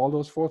do for all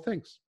those four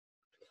things.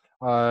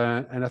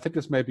 And I think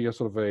this may be a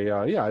sort of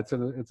a,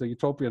 it's a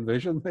utopian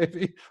vision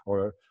maybe,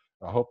 or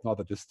I hope not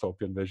a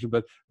dystopian vision,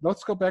 but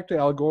let's go back to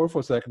Al Gore for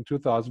a second,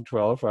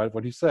 2012, right?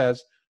 When he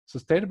says,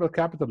 sustainable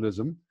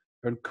capitalism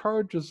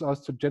encourages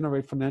us to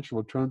generate financial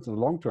returns in a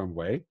long-term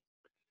way.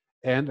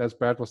 And as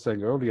Brad was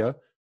saying earlier,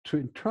 to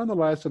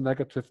internalize the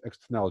negative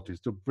externalities,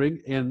 to bring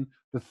in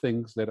the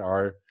things that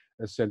are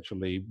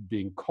essentially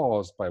being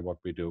caused by what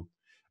we do.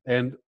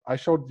 And I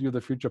showed you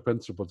the future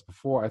principles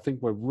before. I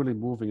think we're really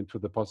moving into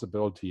the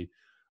possibility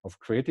of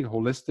creating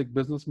holistic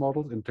business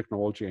models in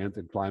technology and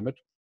in climate.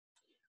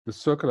 The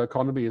circular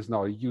economy is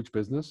now a huge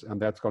business,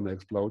 and that's going to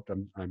explode.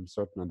 I'm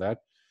certain of that.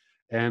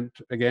 And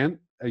again,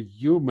 a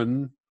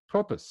human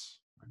purpose.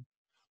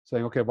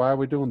 saying, okay, why are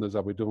we doing this?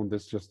 Are we doing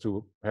this just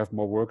to have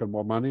more work and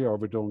more money, or are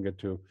we doing it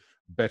to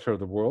better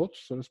the world,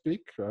 so to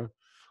speak?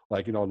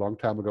 Like, a long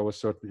time ago, a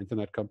certain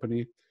internet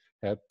company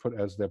had put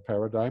as their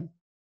paradigm.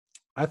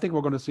 I think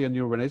we're going to see a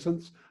new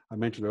renaissance, I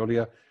mentioned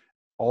earlier,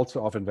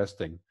 also of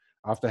investing.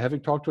 After having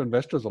talked to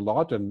investors a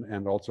lot,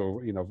 and also,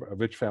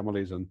 rich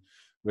families and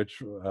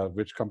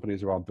rich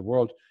companies around the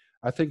world,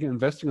 I think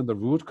investing in the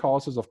root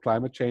causes of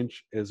climate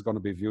change is going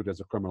to be viewed as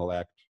a criminal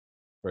act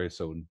very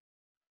soon.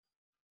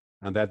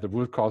 And that the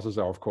root causes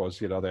are, of course,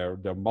 there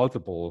are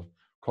multiple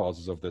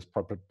causes of this,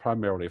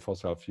 primarily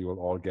fossil fuel,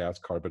 oil, gas,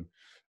 carbon,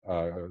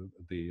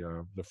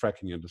 the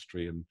fracking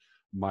industry and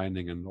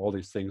mining and all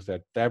these things,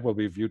 that will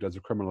be viewed as a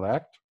criminal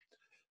act.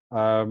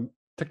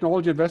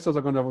 Technology investors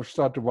are going to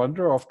start to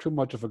wonder of too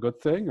much of a good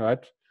thing,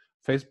 right?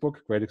 Facebook,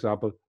 great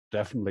example,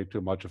 definitely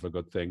too much of a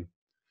good thing.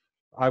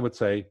 I would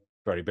say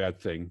very bad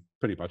thing,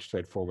 pretty much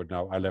straightforward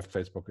now. I left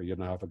Facebook a year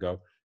and a half ago.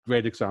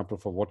 Great example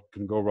for what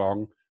can go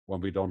wrong when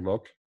we don't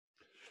look.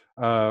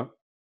 Our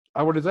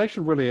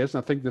realization really is,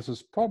 and I think this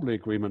is probably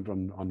agreement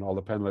on all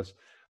the panelists,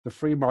 the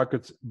free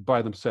markets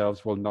by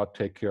themselves will not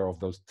take care of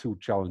those two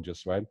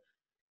challenges, right?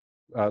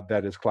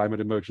 That is climate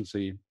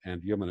emergency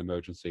and human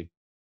emergency.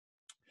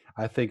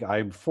 I think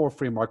I'm for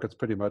free markets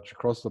pretty much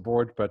across the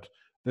board, but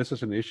this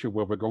is an issue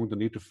where we're going to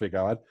need to figure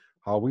out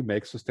how we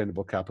make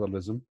sustainable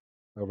capitalism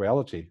a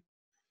reality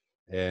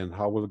and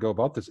how we'll go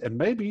about this. And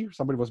maybe,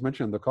 somebody was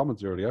mentioning in the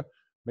comments earlier,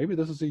 maybe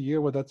this is a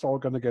year where that's all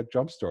going to get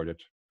jump-started.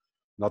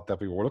 Not that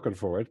we were looking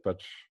for it,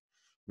 but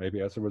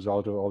maybe as a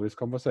result of all these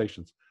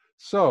conversations.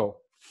 So,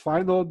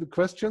 final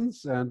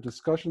questions and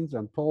discussions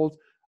and polls.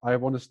 I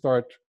want to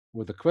start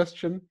with a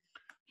question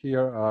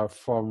here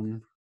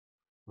from,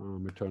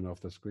 let me turn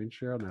off the screen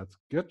share. That's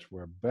good.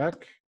 We're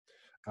back.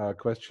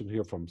 Question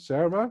here from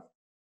Sarah.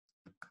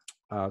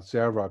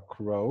 Sarah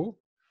Crow.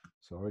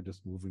 Sorry,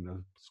 just moving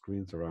the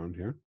screens around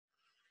here.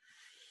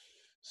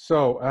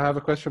 So I have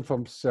a question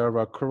from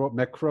Sarah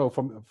Crow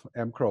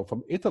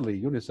from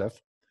Italy,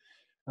 UNICEF.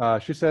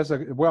 She says,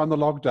 we're on the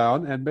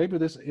lockdown, and maybe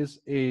this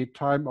is a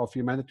time of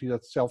humanity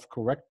that's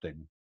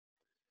self-correcting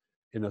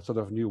in a sort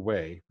of new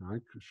way.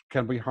 Right?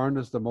 Can we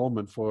harness the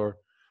moment for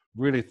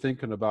really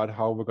thinking about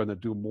how we're going to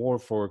do more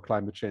for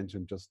climate change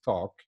and just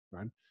talk?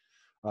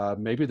 Right?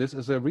 Maybe this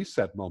is a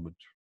reset moment.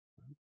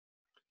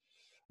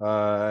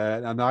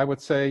 And I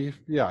would say,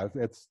 yeah,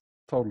 it's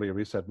totally a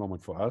reset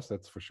moment for us,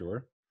 that's for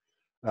sure.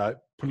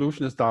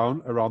 Pollution is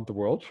down around the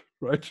world,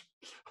 right?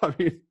 I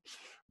mean,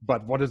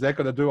 but what is that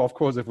going to do? Of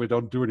course, if we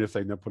don't do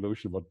anything, then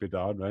pollution would be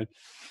down, right?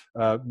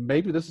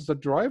 Maybe this is a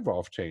driver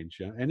of change.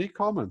 Yeah? Any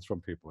comments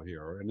from people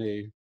here, or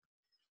anything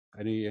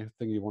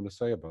you want to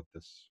say about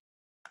this?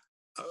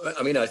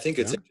 I mean, I think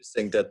it's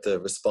interesting that the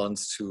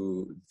response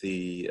to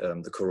the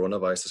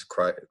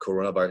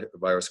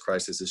coronavirus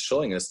crisis is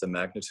showing us the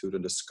magnitude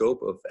and the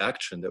scope of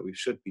action that we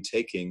should be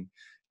taking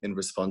in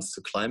response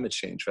to climate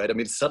change, right? I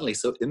mean, it's suddenly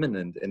so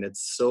imminent and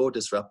it's so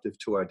disruptive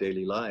to our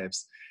daily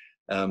lives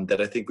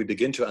that I think we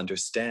begin to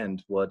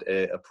understand what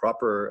a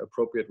proper,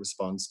 appropriate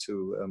response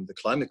to the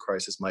climate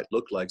crisis might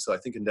look like. So I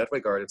think in that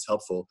regard, it's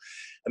helpful.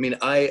 I mean,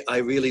 I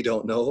really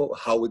don't know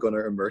how we're going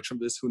to emerge from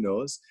this. Who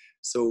knows?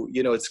 So,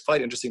 it's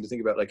quite interesting to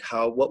think about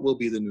what will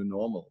be the new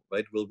normal,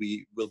 right? Will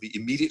we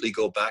immediately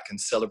go back and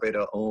celebrate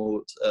our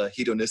old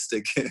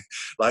hedonistic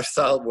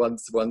lifestyle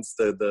once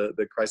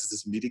the crisis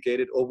is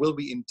mitigated, or will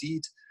we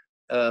indeed,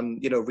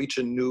 reach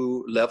a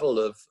new level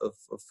of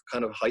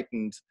kind of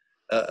heightened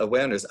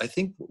awareness? I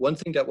think one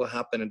thing that will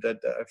happen, and that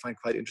I find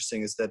quite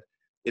interesting, is that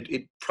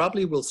it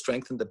probably will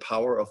strengthen the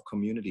power of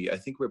community. I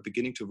think we're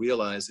beginning to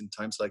realize in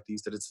times like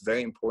these that it's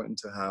very important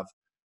to have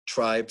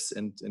tribes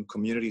and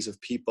communities of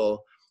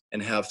people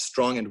and have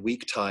strong and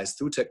weak ties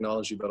through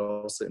technology, but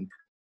also in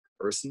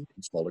person,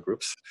 in smaller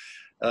groups.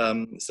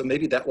 So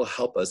maybe that will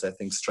help us, I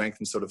think,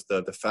 strengthen sort of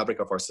the fabric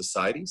of our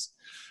societies.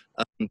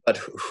 But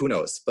who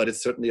knows? But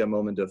it's certainly a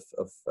moment of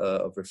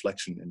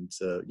reflection, and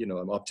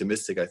I'm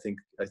optimistic. I think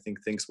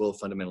things will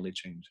fundamentally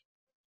change.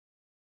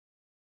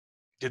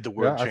 Did the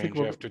world change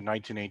after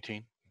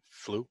 1918?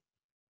 Flu?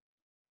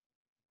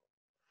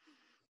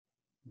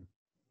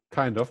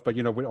 Kind of, but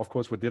of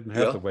course we didn't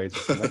have the ways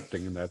of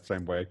connecting in that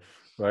same way,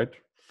 right?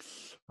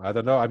 I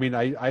don't know. I mean,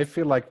 I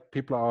feel like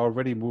people are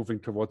already moving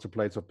towards a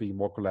place of being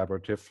more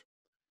collaborative,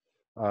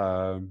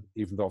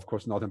 even though, of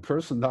course, not in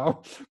person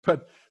now,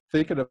 but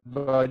thinking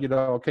about,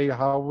 okay,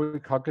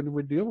 how can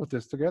we deal with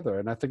this together?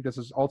 And I think this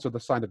is also the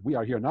sign that we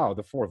are here now,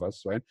 the four of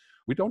us, right?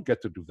 We don't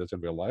get to do this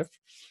in real life,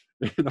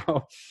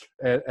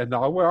 and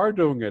now we are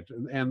doing it.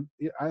 And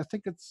I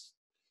think it's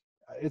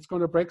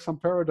going to break some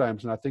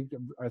paradigms. And I think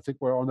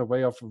we're on the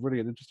way of really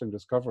an interesting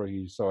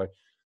discovery. So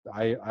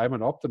I'm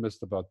an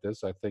optimist about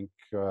this. I think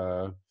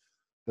that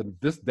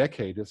this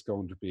decade is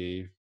going to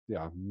be,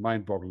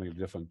 mind-bogglingly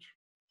different,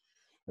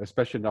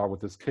 especially now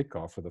with this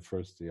kickoff for the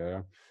first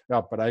year.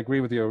 Yeah, but I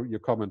agree with your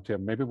comment,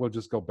 Tim. Maybe we'll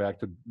just go back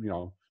to,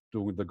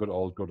 doing the good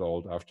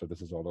old after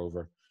this is all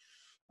over.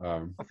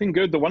 I think,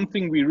 Gerd, the one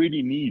thing we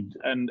really need,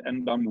 and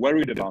I'm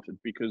worried about it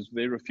because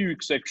there are a few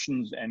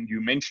exceptions, and you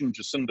mentioned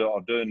Jacinda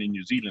Ardern in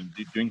New Zealand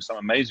doing some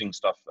amazing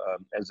stuff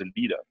as a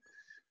leader.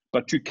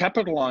 But to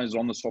capitalize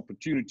on this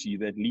opportunity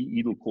that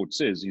Lee Edelcourt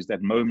says is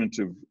that moment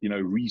of,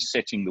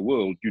 resetting the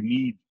world, you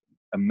need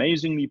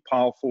amazingly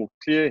powerful,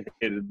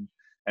 clear-headed,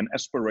 and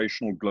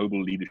aspirational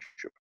global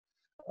leadership.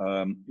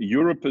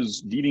 Europe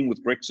is dealing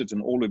with Brexit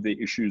and all of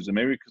their issues.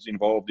 America's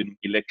involved in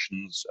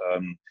elections.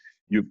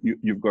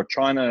 You've got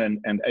China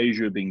and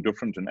Asia being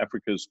different, and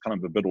Africa's kind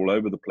of a bit all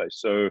over the place.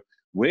 So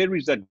where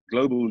is that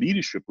global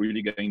leadership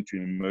really going to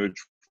emerge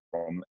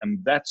from? And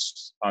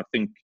that's, I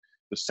think,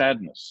 the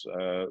sadness.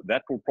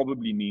 That will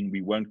probably mean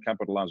we won't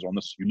capitalize on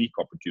this unique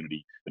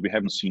opportunity that we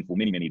haven't seen for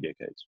many, many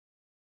decades.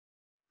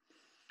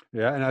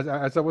 Yeah, and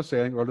as I was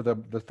saying earlier,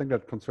 the thing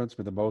that concerns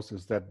me the most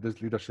is that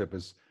this leadership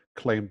is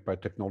claimed by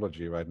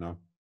technology right now.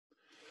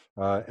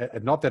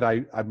 And not that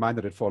I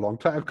minded it for a long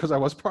time because I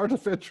was part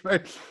of it,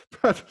 right?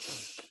 But,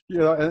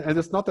 and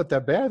it's not that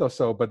they're bad or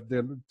so, but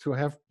to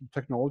have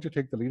technology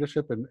take the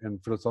leadership in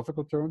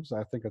philosophical terms,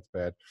 I think it's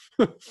bad.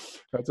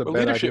 That's a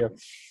bad idea.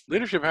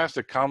 Leadership has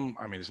to come,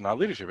 it's not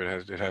leadership,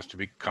 it has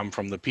to come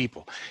from the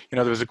people.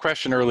 There was a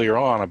question earlier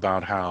on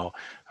about how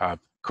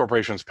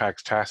corporations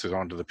pass taxes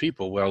onto the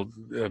people. Well,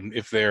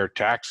 if they're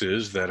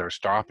taxes that are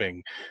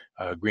stopping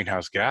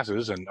greenhouse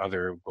gases and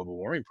other global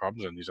warming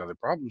problems and these other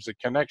problems, it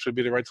can actually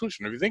be the right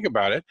solution. If you think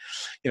about it,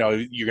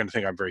 you're going to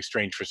think I'm very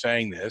strange for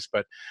saying this,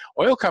 but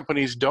oil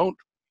companies don't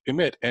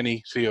emit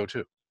any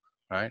CO2,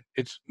 right?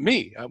 It's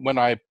me. When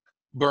I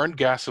burned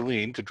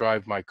gasoline to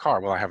drive my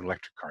car, well, I have an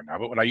electric car now,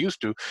 but when I used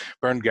to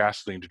burn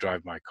gasoline to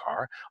drive my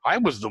car, I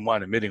was the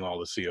one emitting all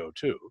the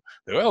CO2.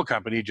 The oil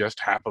company just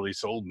happily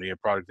sold me a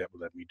product that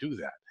would let me do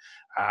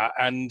that.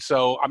 And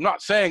so I'm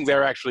not saying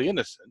they're actually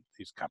innocent,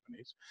 these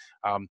companies,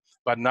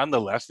 but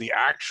nonetheless, the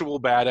actual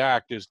bad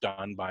act is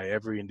done by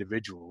every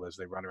individual as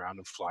they run around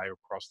and fly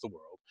across the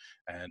world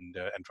and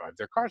drive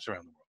their cars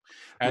around the world.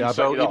 And yeah,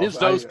 so it is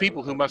those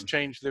people who must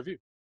change their view.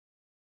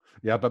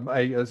 Yeah, but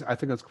I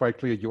think it's quite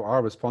clear you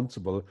are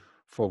responsible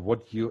for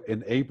what you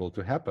enable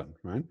to happen,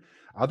 right?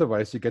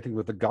 Otherwise, you're getting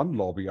with the gun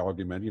lobby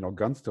argument,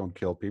 guns don't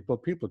kill people,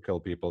 people kill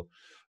people.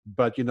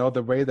 But,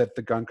 the way that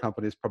the gun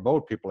companies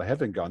promote people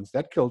having guns,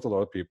 that kills a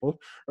lot of people,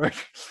 right?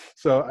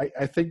 So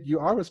I think you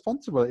are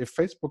responsible. If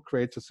Facebook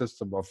creates a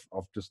system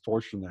of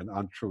distortion and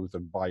untruth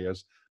and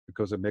bias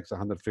because it makes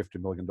 $150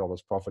 million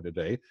profit a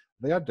day,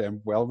 they are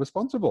damn well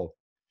responsible,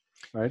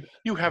 right?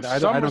 You have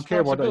some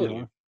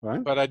responsibility.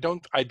 Right? But I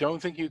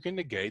don't think you can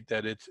negate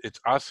that it's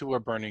us who are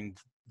burning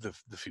the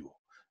fuel.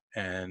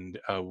 And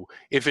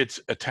if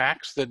it's a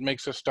tax that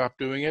makes us stop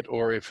doing it,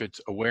 or if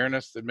it's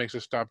awareness that makes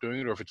us stop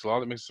doing it, or if it's law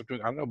that makes us stop doing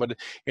it, I don't know. But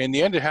in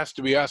the end, it has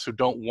to be us who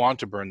don't want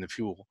to burn the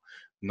fuel,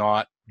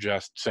 not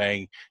just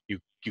saying you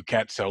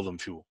can't sell them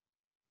fuel.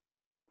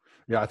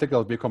 Yeah, I think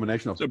it'll be a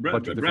combination of. So,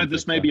 Brad,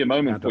 this may be a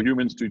moment for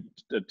humans to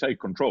take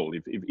control.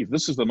 If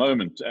this is the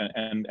moment,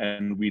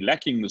 and we're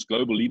lacking this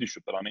global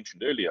leadership that I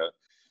mentioned earlier,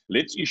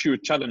 let's issue a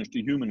challenge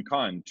to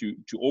humankind to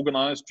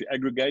organize, to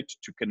aggregate,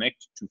 to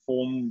connect, to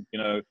form,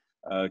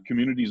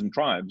 communities and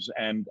tribes,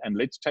 and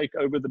let's take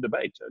over the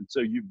debate. It's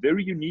a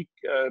very unique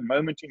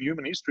moment in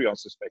human history, I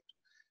suspect.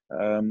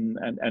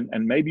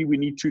 And maybe we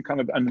need to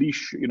kind of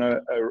unleash,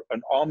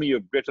 an army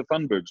of Greta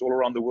Thunbergs all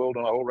around the world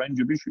on a whole range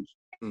of issues.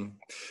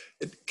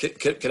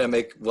 Can I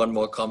make one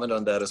more comment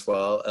on that as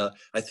well?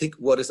 I think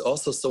what is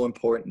also so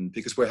important,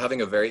 because we're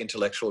having a very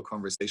intellectual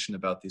conversation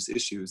about these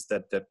issues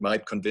that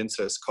might convince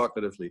us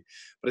cognitively,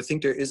 but I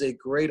think there is a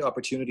great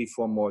opportunity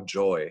for more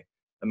joy.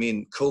 I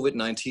mean,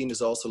 COVID-19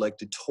 is also like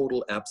the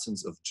total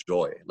absence of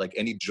joy. Like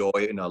any joy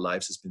in our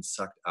lives has been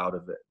sucked out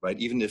of it, right?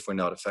 Even if we're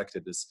not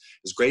affected as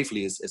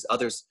gravely as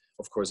others,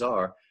 of course,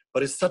 are.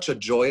 But it's such a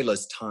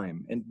joyless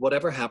time. And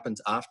whatever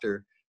happens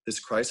after this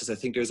crisis, I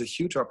think there's a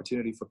huge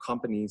opportunity for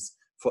companies,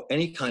 for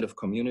any kind of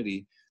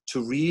community,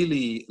 to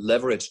really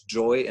leverage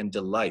joy and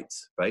delight,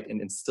 right? And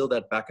instill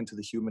that back into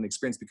the human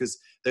experience, because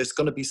there's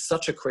going to be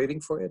such a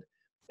craving for it.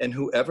 And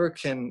whoever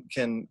can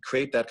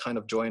create that kind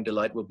of joy and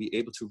delight will be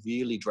able to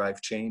really drive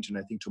change, and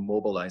I think to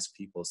mobilize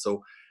people.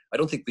 So I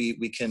don't think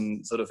we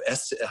can sort of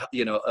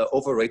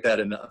overrate that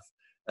enough.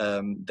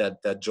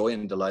 That joy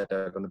and delight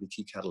are going to be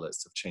key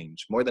catalysts of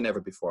change more than ever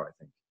before, I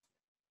think.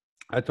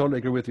 I totally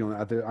agree with you.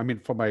 I mean,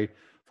 for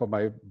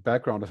my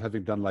background of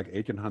having done like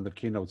 1,800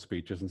 keynote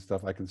speeches and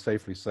stuff, I can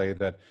safely say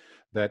that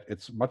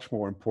it's much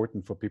more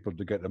important for people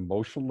to get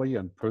emotionally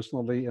and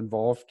personally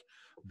involved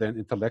than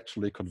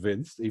intellectually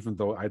convinced, even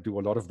though I do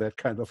a lot of that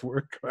kind of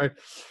work, right?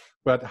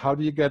 But how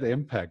do you get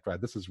impact, right?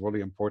 This is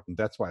really important.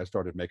 That's why I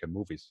started making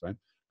movies, right?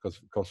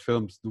 Because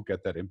films do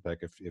get that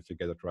impact if you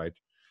get it right,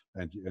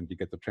 and you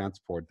get the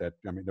transport that,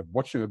 I mean,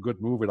 watching a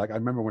good movie, like I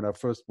remember when I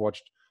first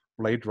watched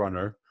Blade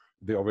Runner,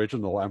 the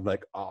original, I'm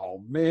like,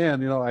 oh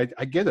man,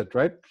 I get it,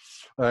 right?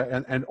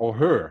 Or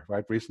Her,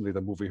 right? Recently,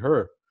 the movie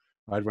Her,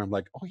 right? Where I'm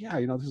like, oh yeah,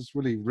 this is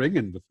really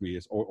ringing with me,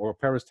 or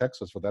Paris,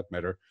 Texas, for that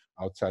matter,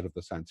 outside of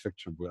the science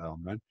fiction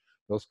realm, right?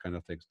 those kind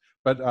of things.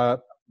 But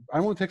I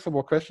want to take some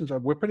more questions.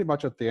 We're pretty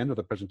much at the end of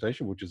the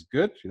presentation, which is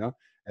good. You know,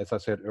 as I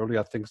said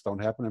earlier, things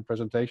don't happen in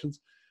presentations;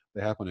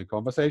 they happen in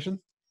conversation.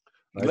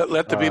 Right?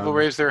 Let the people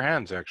raise their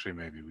hands. Actually,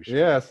 maybe we should.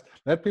 Yes,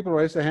 let people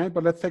raise their hand.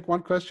 But let's take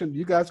one question.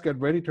 You guys get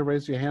ready to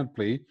raise your hand,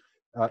 please.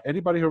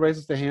 Anybody who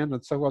raises their hand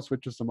and Soha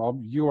switches them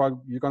on, you're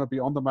going to be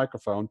on the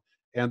microphone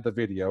and the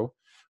video.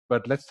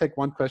 But let's take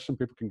one question.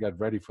 People can get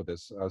ready for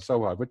this.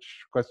 Soha, which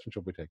question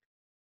should we take?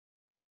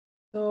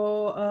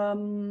 So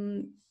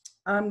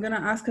I'm going to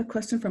ask a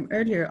question from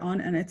earlier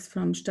on, and it's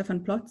from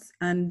Stefan Plotz.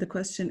 And the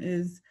question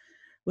is,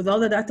 with all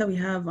the data we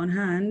have on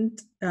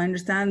hand, I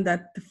understand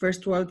that the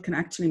first world can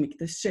actually make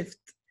this shift.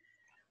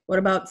 What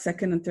about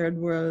second and third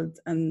world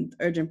and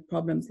urgent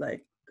problems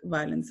like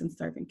violence and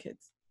starving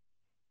kids?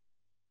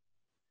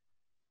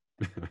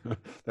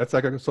 That's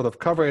like a sort of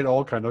cover it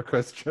all kind of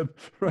question,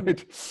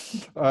 right?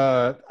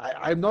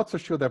 I'm not so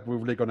sure that we're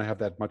really going to have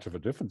that much of a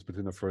difference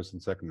between the first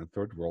and second and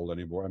third world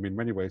anymore. I mean, in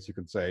many ways you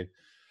can say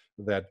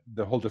that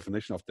the whole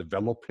definition of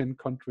developing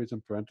countries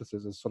in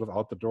parentheses is sort of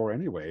out the door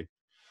anyway.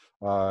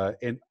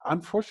 And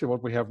unfortunately,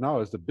 what we have now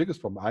is the biggest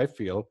problem I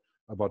feel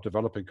about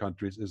developing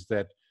countries is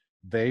that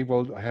they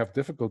will have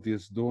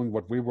difficulties doing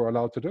what we were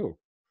allowed to do,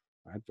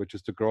 right? Which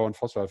is to grow on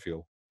fossil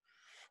fuel.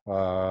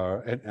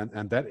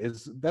 And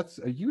that's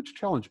a huge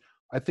challenge.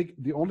 I think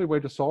the only way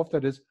to solve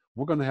that is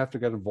we're going to have to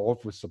get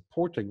involved with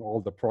supporting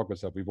all the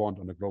progress that we want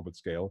on a global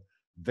scale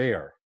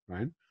there,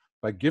 right?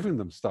 By giving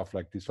them stuff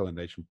like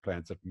desalination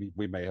plants that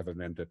we may have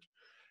invented,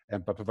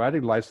 and by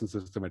providing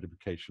licenses to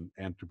education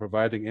and to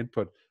providing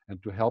input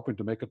and to helping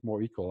to make it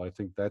more equal. I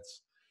think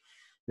that's,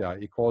 yeah,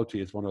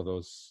 equality is one of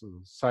those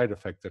side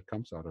effects that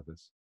comes out of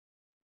this.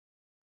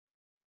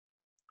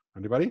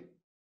 Anybody?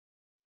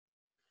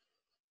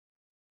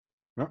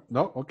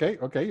 No, okay.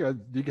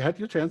 You had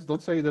your chance.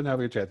 Don't say you didn't have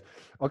your chance.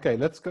 Okay,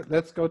 let's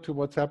go to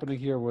what's happening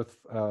here with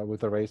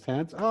the raised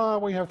hands. Oh,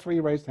 we have 3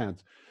 raised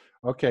hands.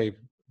 Okay,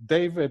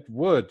 David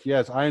Wood.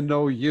 Yes, I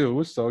know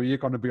you, so you're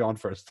going to be on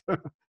first.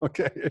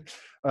 Okay,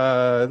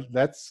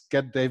 let's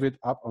get David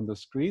up on the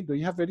screen. Do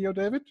you have video,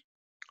 David?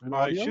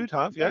 I should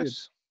have,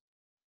 yes.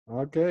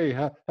 Okay.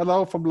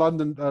 Hello from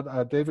London.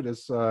 David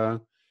is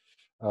part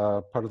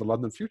of the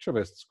London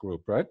Futurists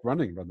group, right?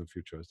 Running London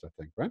Futurists, I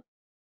think, right?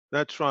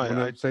 That's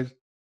right.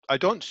 I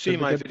don't see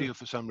my video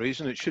for some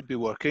reason. It should be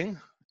working.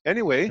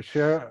 Anyway,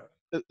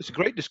 it's a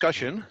great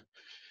discussion.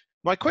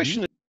 My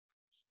question is...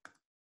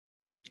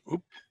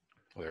 Oop,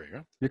 there you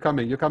go.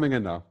 You're coming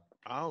in now.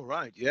 All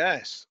right,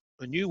 yes.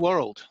 A new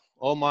world.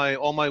 All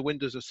my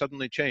windows are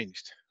suddenly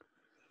changed.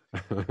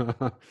 Okay,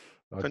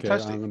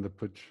 fantastic. I'm going to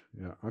put,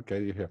 yeah,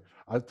 okay, you're here.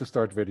 I have to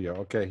start video.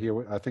 Okay,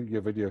 here, I think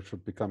your video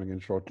should be coming in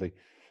shortly.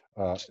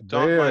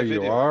 There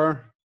you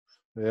are.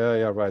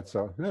 Yeah, right.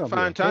 So, yeah,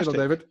 fantastic.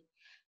 Hello, David.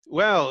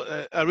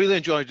 Well, I really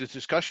enjoyed this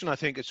discussion. I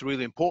think it's a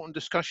really important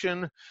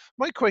discussion.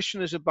 My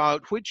question is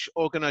about which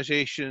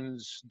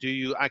organizations do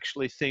you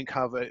actually think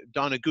have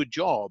done a good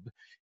job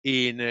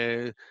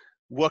in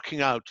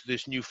working out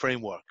this new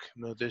framework,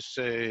 this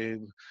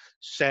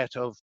set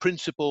of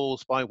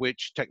principles by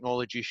which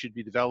technology should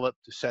be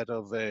developed, a set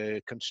of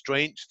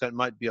constraints that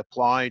might be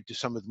applied to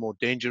some of the more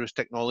dangerous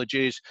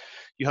technologies.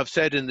 You have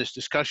said in this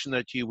discussion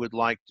that you would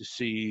like to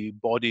see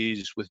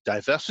bodies with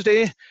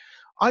diversity.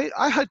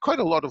 I had quite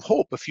a lot of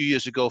hope a few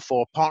years ago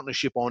for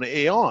Partnership on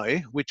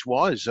AI, which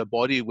was a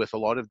body with a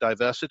lot of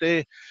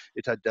diversity.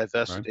 It had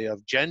diversity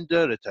of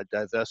gender, it had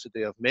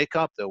diversity of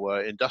makeup. There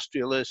were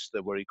industrialists,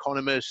 there were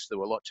economists, there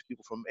were lots of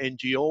people from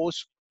NGOs.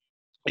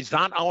 Is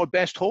that our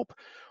best hope?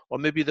 Or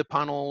maybe the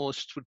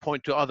panelists would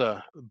point to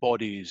other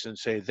bodies and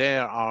say,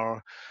 there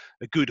are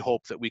a good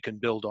hope that we can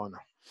build on.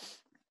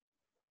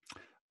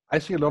 I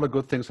see a lot of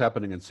good things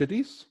happening in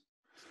cities.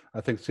 I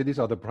think cities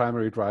are the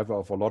primary driver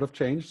of a lot of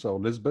change. So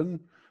Lisbon,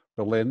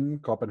 Berlin,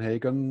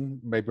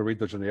 Copenhagen, maybe Rio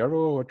de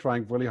Janeiro are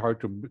trying really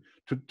hard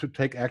to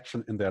take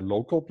action in their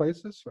local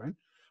places, right?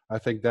 I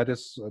think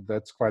that's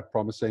quite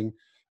promising.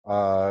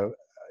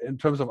 In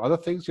terms of other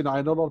things,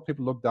 I know a lot of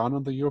people look down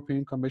on the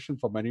European Commission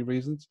for many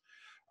reasons.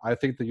 I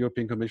think the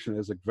European Commission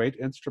is a great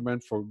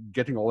instrument for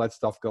getting all that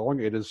stuff going.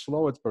 It is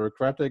slow, it's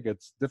bureaucratic,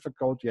 it's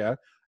difficult, yeah.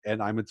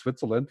 And I'm in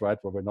Switzerland, right,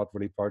 where we're not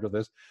really part of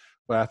this.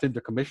 But I think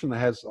the Commission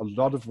has a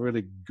lot of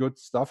really good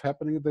stuff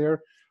happening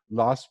there.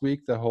 Last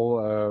week, the whole,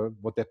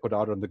 what they put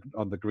out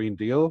on the Green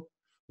Deal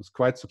was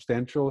quite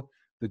substantial.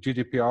 The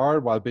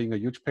GDPR, while being a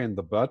huge pain in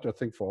the butt, I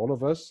think for all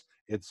of us,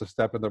 it's a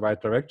step in the right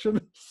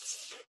direction.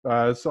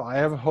 So I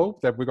have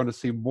hope that we're going to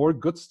see more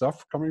good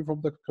stuff coming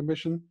from the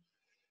Commission.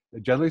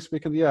 Generally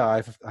speaking, yeah,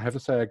 I have to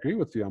say I agree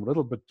with you. I'm a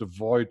little bit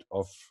devoid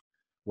of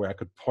where I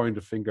could point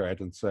a finger at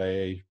and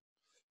say,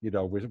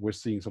 we're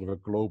seeing sort of a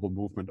global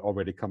movement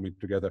already coming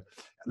together.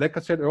 Like I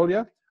said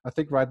earlier, I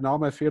think right now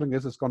my feeling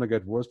is it's going to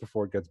get worse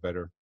before it gets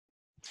better.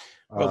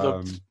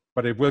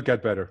 But it will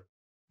get better.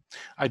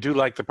 I do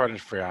like the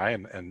Partnership for AI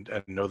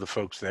and know the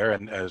folks there.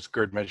 And as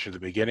Gerd mentioned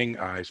at the beginning,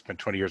 I spent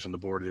 20 years on the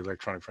board of the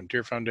Electronic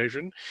Frontier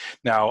Foundation.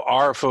 Now,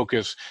 our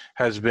focus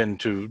has been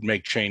to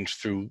make change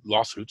through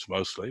lawsuits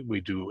mostly.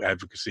 We do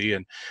advocacy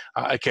and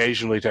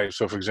occasionally take,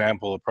 so for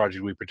example, a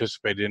project we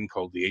participated in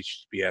called the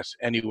HTTPS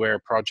Anywhere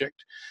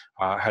project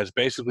has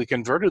basically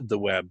converted the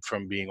web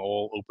from being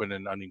all open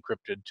and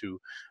unencrypted to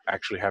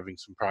actually having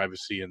some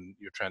privacy in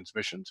your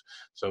transmissions.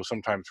 So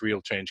sometimes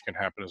real change can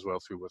happen as well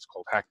through what's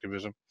called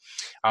hacktivism.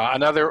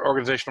 Another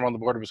organization I'm on the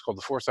board of is called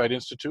the Foresight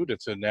Institute.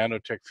 It's a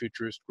nanotech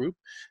futurist group.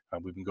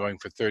 We've been going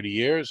for 30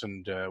 years,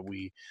 and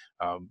we're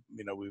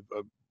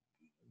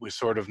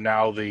sort of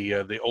now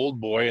the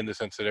old boy in the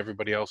sense that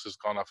everybody else has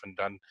gone off and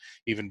done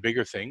even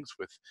bigger things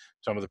with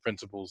some of the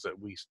principles that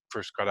we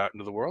first got out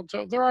into the world.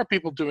 So there are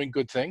people doing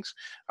good things.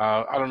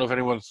 I don't know if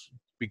anyone's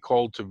be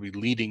called to be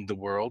leading the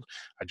world.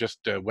 I just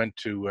went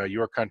to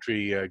your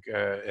country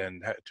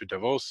and to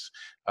Davos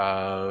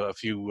a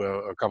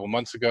couple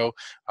months ago.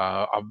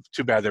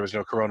 Too bad there was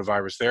no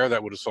coronavirus there.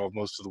 That would have solved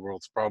most of the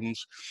world's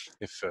problems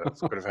if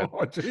could have had.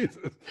 Oh, Jesus.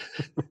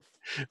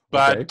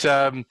 But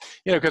okay.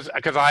 Because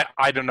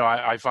I don't know.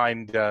 I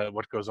find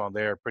what goes on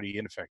there pretty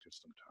ineffective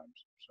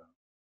sometimes. So.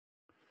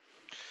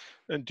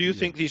 And do you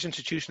think these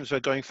institutions are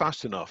going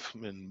fast enough?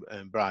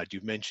 And Brad,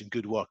 you've mentioned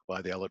good work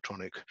by the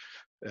Electronic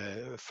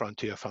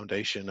Frontier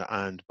Foundation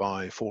and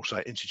by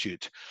Foresight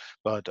Institute,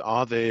 but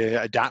are they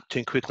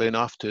adapting quickly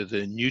enough to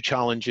the new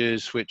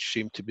challenges which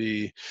seem to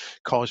be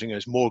causing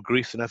us more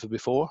grief than ever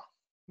before?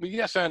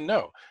 Yes and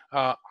no.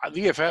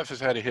 The EFF has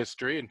had a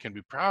history and can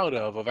be proud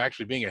of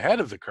actually being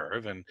ahead of the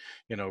curve and,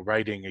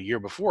 writing a year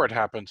before it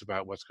happens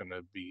about what's going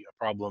to be a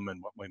problem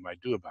and what we might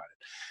do about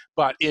it.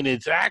 But in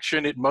its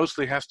action, it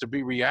mostly has to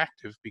be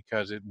reactive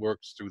because it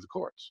works through the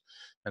courts.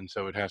 And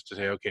so it has to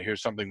say, okay,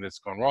 here's something that's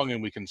gone wrong,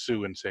 and we can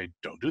sue and say,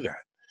 don't do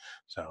that.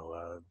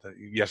 So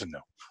yes and no.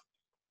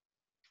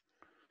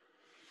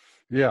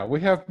 Yeah, we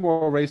have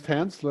more raised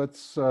hands.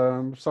 Let's,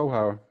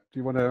 Soha,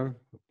 who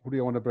do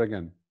you want to bring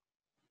in?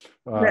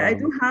 I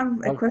do have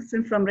a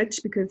question from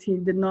Rich because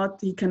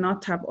he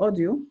cannot have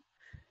audio.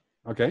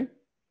 Okay.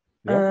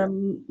 Yeah.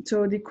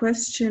 So the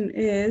question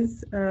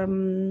is,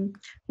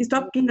 he's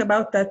talking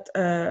about that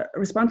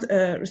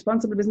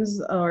responsible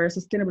businesses or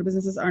sustainable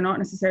businesses are not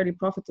necessarily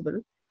profitable.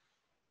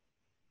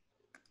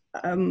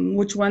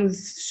 Which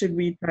ones should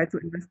we try to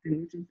invest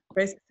in? Which is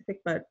very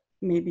specific, but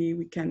maybe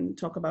we can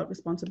talk about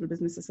responsible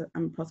businesses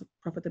and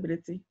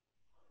profitability.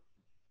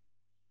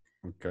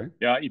 Okay.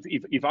 Yeah,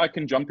 if I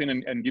can jump in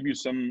and give you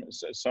some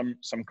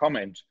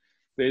comment,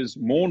 there's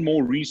more and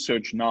more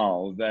research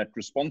now that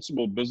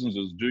responsible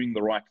businesses doing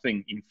the right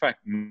thing, in fact,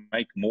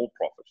 make more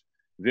profit.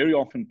 Very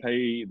often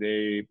pay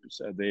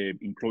their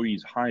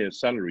employees higher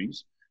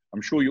salaries.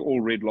 I'm sure you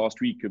all read last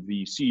week of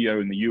the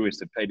CEO in the US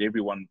that paid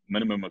everyone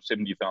minimum of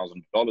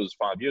 $70,000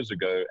 5 years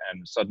ago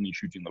and suddenly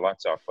shooting the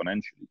lights out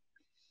financially.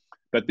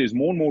 But there's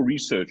more and more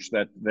research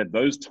that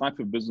those type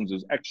of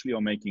businesses actually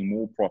are making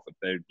more profit.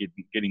 They're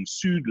getting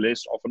sued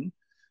less often,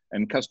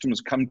 and customers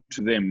come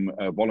to them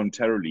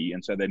voluntarily,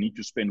 and so they need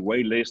to spend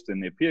way less than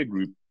their peer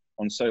group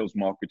on sales,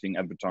 marketing,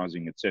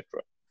 advertising, etc.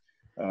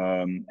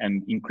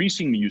 And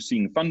increasingly, you're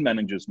seeing fund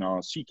managers now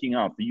seeking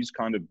out these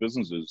kind of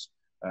businesses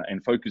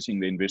and focusing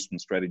their investment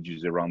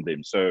strategies around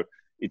them. So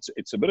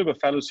it's a bit of a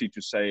fallacy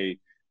to say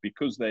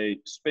because they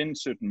spend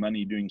certain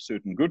money doing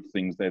certain good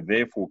things, they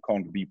therefore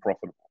can't be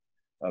profitable.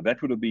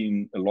 That would have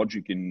been a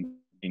logic in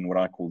what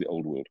I call the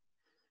old world.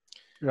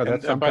 Yeah,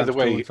 that's sometimes by the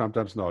way, true and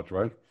sometimes not,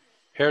 right?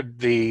 Here,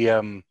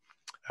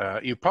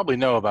 you probably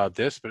know about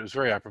this, but it was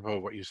very apropos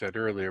of what you said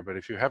earlier. But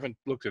if you haven't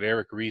looked at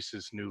Eric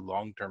Ries's new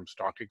long-term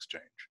stock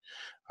exchange,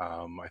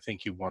 I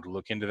think you want to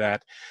look into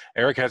that.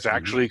 Eric has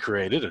actually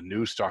created a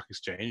new stock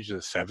exchange, the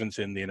 7th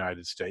in the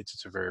United States.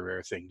 It's a very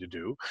rare thing to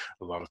do,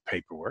 a lot of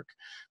paperwork,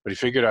 but he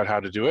figured out how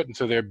to do it. And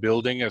so they're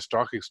building a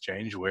stock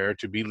exchange where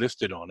to be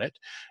listed on it,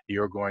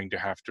 you're going to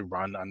have to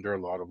run under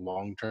a lot of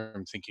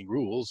long-term thinking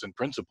rules and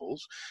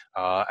principles.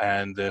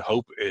 And the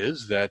hope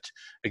is that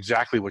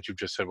exactly what you've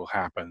just said will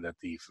happen, that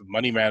the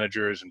money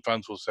managers and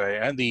funds will say,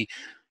 and the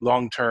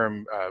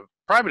long-term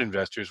private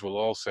investors will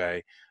all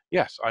say,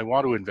 yes, I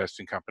want to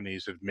invest in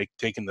companies that have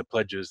taken the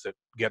pledges that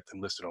get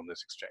them listed on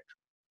this exchange.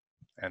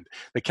 And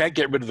they can't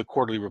get rid of the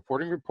quarterly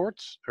reporting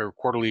reports or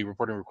quarterly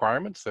reporting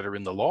requirements that are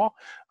in the law,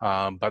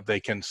 but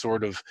they can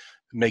sort of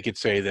make it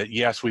say that,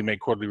 yes, we make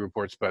quarterly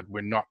reports, but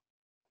we're not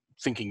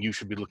thinking you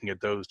should be looking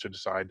at those to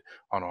decide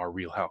on our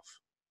real health.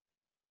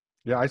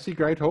 Yeah, I see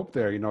great hope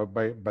there,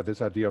 by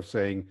this idea of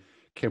saying,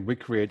 can we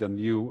create a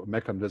new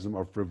mechanism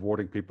of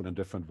rewarding people in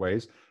different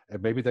ways?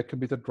 And maybe that can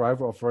be the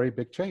driver of very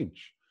big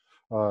change.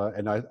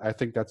 And I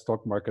think that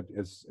stock market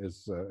is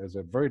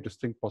a very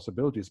distinct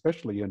possibility,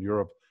 especially in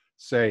Europe,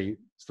 say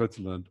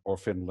Switzerland or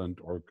Finland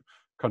or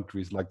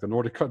countries like the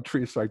Nordic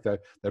countries like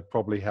that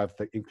probably have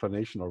the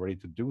inclination already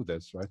to do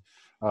this, right?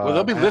 Well,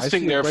 they'll be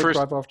listing their first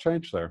driver of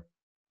change there.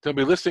 They'll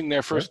be listing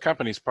their first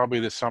companies probably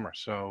this summer.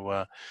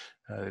 So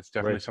it's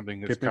definitely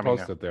something that's coming up. Keep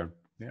me posted there.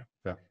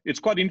 It's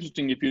quite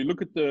interesting. If you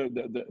look at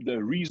the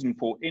reason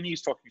for any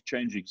stock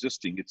exchange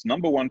existing, it's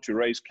number one, to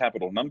raise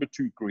capital, number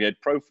two, create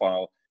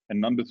profile, and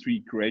number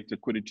three, create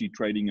liquidity,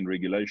 trading, and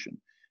regulation.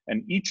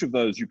 And each of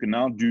those you can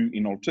now do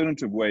in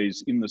alternative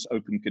ways in this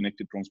open,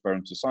 connected,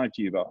 transparent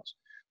society of ours.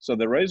 So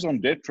the raison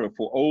d'etre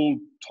for old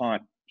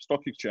type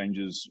stock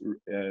exchanges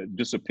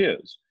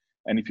disappears.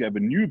 And if you have a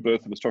new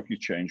birth of a stock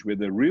exchange where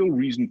the real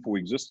reason for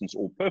existence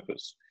or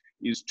purpose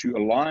is to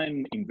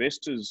align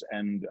investors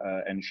and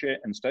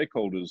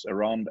stakeholders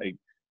around a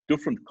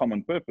different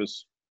common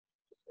purpose,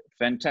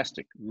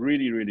 fantastic,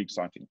 really, really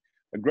exciting.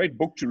 A great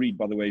book to read,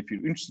 by the way, if you're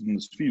interested in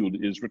this field,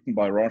 is written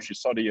by Rashi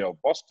Sadia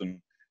of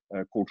Boston,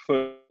 called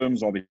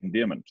Firms of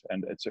Endearment.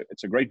 And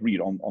it's a great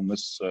read on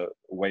this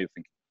way of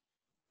thinking.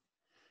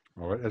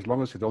 All right, as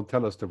long as you don't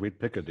tell us to read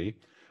Piketty,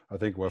 I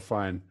think we're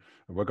fine.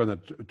 We're going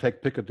to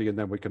take Piketty, and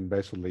then we can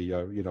basically,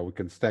 we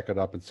can stack it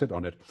up and sit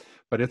on it.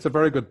 But it's a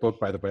very good book,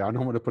 by the way. I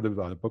don't want to put it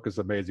on. The book is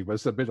amazing, but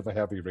it's a bit of a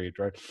heavy read,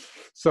 right?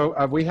 So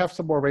we have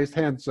some more raised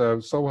hands.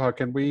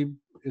 Soha,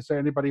 is there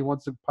anybody who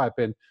wants to pipe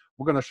in?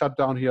 We're going to shut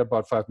down here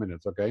about 5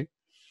 minutes, okay?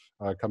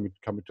 Coming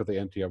to the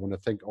end here. I want to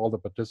thank all the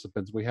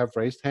participants. We have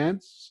raised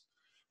hands.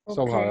 Okay.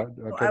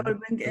 Soha, I will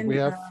bring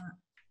in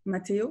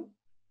Matteo.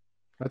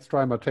 Let's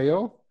try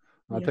Matteo.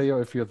 Yes.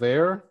 Matteo, if you're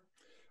there.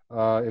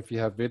 If you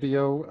have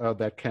video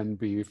that can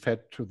be fed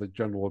to the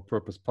general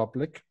purpose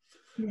public.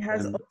 He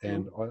has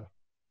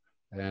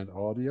and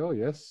audio,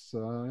 yes.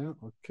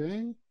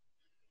 Okay.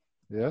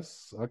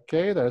 Yes,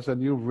 okay, there's a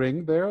new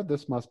ring there.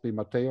 This must be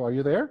Matteo. Are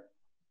you there?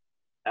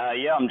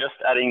 Yeah, I'm just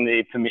adding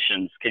the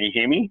permissions. Can you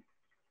hear me?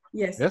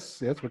 Yes.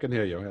 Yes, we can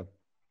hear you.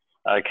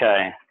 Yeah.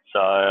 Okay, so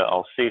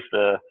I'll see if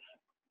the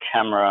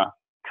camera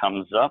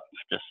comes up.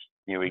 Just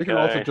here we go. You can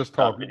also just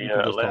talk. You can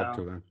just talk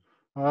to them.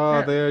 Oh,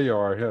 yeah. There you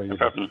are. Here you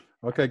go.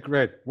 Okay,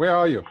 great. Where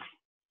are you?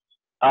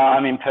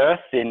 I'm in Perth,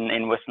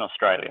 in Western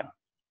Australia.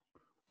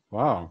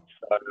 Wow.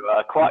 So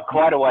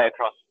quite a way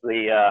across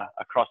the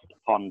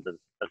pond,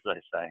 as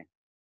they say.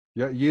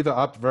 Yeah, you're either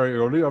up very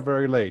early or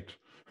very late.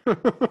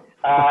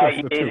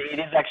 It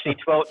is actually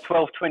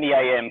 12:20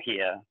 a.m.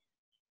 here.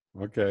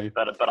 Okay.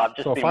 But I've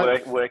just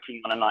been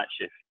working on a night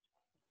shift.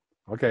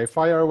 Okay,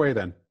 fire away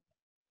then.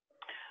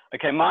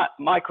 Okay,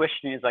 my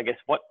question is, I guess,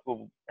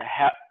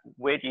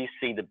 where do you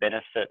see the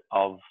benefit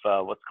of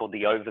what's called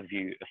the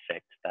overview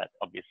effect that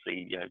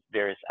obviously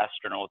various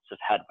astronauts have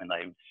had when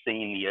they've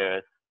seen the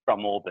Earth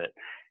from orbit?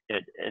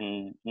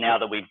 And now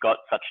that we've got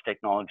such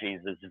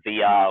technologies as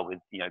VR, with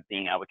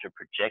being able to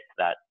project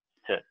that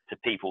to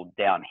people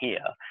down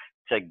here,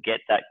 to get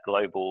that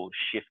global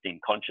shift in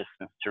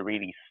consciousness to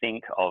really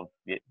think of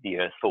the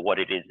Earth for what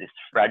it is, this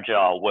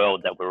fragile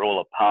world that we're all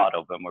a part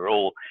of, and we're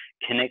all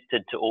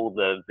connected to all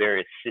the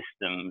various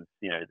systems,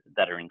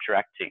 that are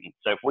interacting.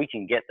 So if we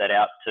can get that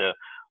out to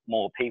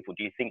more people,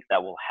 do you think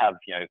that will have,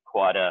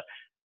 quite a,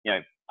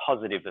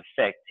 positive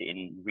effect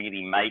in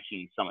really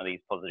making some of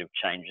these positive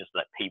changes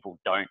that people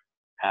don't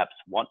perhaps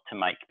want to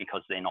make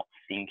because they're not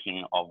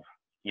thinking of,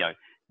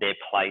 their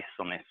place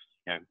on this,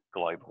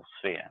 global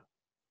sphere?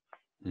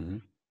 Mm-hmm.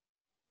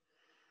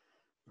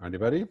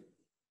 Anybody?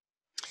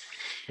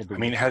 I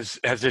mean, has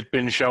it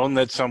been shown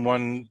that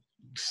someone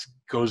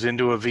goes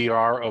into a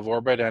VR of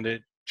orbit and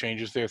it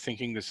changes their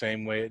thinking the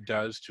same way it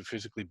does to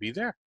physically be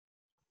there?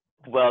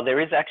 Well, there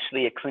is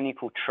actually a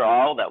clinical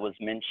trial that was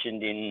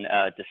mentioned in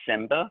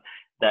December.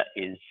 That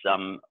is,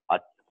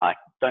 I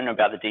don't know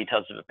about the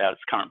details about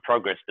its current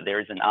progress, but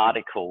there is an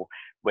article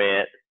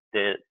where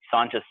the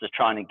scientists are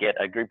trying to get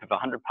a group of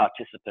 100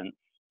 participants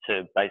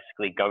to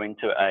basically go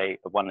into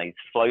one of these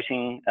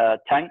floating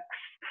tanks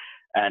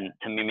and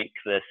to mimic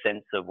the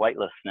sense of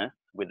weightlessness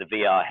with a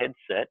VR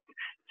headset,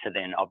 to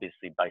then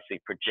obviously basically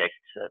project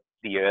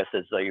the Earth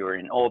as though you were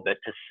in orbit,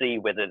 to see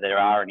whether there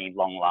are any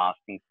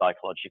long-lasting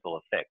psychological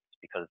effects,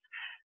 because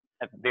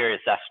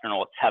various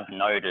astronauts have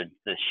noted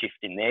the shift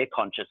in their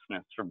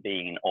consciousness from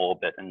being in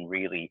orbit and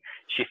really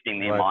shifting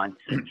their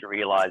mindset to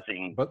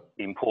realizing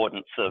the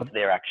importance of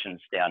their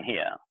actions down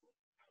here.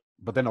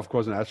 But then, of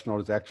course, an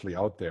astronaut is actually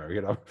out there,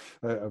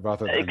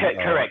 rather than...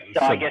 Correct.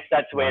 So I guess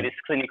that's where this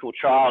clinical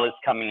trial is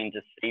coming in,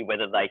 to see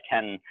whether they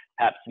can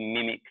perhaps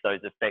mimic those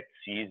effects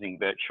using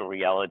virtual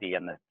reality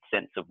and the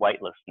sense of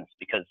weightlessness.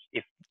 Because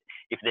if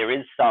there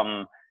is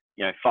some,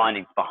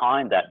 findings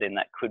behind that, then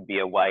that could be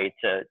a way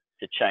to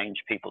change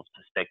people's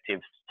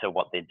perspectives to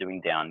what they're doing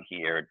down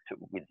here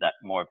with that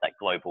more of that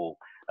global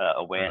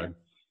awareness. Right.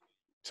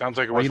 Sounds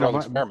like a worthwhile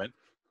experiment.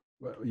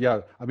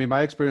 Yeah, I mean,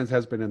 my experience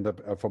has been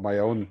for my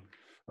own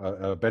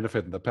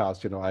benefit in the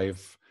past.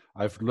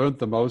 I've learned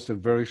the most in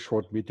very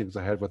short meetings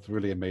I had with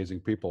really amazing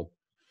people.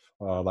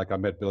 Like I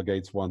met Bill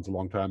Gates once a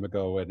long time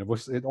ago, and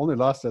it only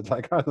lasted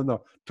like, I don't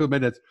know, 2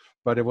 minutes,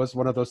 but it was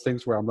one of those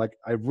things where I'm like,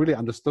 I really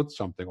understood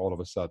something all of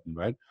a sudden,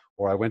 right?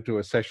 Or I went to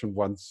a session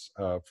once,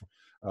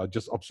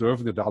 just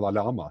observing the Dalai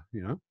Lama,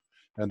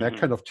 and that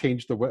kind of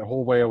changed the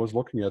whole way I was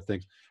looking at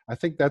things. I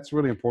think that's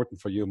really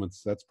important for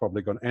humans. That's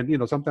probably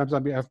and sometimes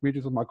I have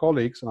meetings with my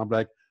colleagues, and I'm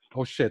like,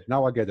 oh shit,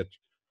 now I get it.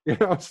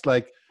 It's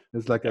like,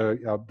 It's like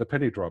the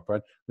penny drop,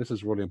 right? This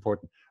is really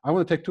important. I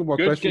want to take two more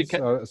Good. questions.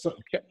 Can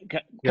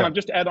I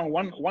just add on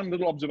one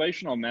little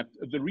observation on that?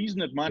 The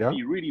reason it might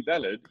be really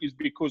valid is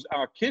because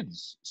our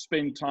kids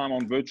spend time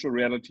on virtual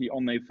reality,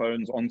 on their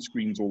phones, on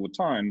screens all the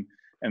time,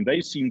 and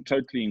they seem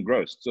totally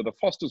engrossed. So the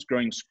fastest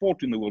growing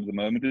sport in the world at the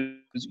moment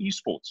is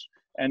esports.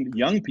 And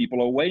young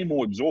people are way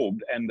more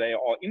absorbed, and they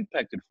are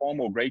impacted far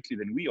more greatly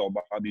than we are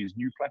by these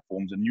new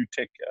platforms and new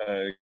tech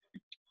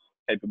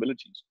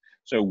capabilities.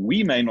 So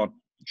we may not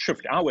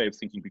shift our way of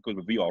thinking because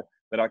of VR,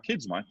 but our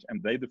kids might,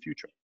 and they're the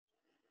future.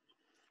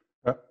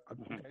 Okay.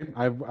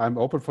 I'm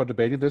open for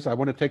debating this. I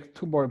want to take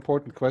two more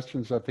important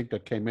questions I think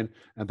that came in,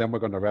 and then we're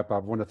going to wrap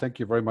up. I want to thank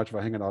you very much for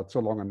hanging out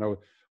so long. I know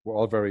we're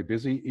all very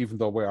busy. Even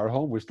though we are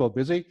home, we're still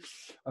busy.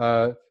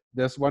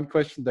 There's one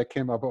question that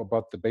came up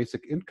about the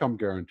basic income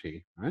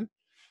guarantee, right?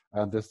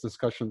 And this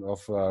discussion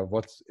of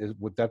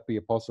would that be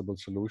a possible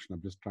solution?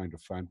 I'm just trying to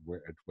find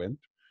where it went.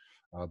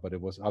 But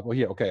it was up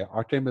here. Okay,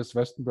 Artemis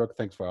Westenberg,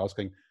 thanks for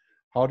asking.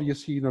 How do you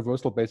see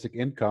universal basic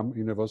income,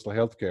 universal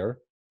healthcare,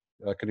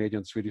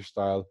 Canadian, Swedish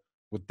style?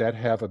 Would that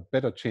have a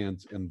better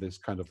chance in this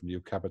kind of new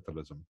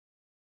capitalism?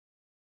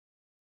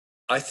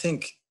 I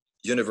think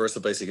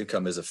universal basic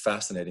income is a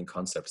fascinating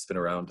concept. It's been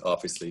around,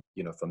 obviously,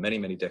 for many,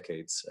 many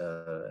decades,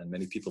 and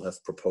many people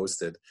have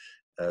proposed it.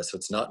 So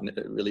it's not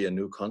really a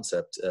new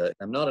concept.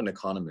 I'm not an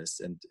economist,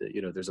 and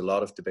there's a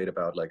lot of debate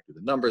about, like, do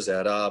the numbers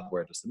add up?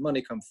 Where does the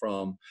money come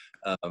from?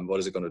 What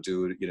is it going to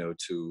do,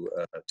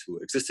 to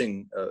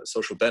existing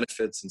social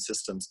benefits and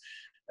systems?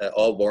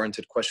 All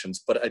warranted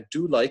questions, but I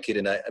do like it,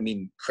 and I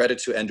mean, credit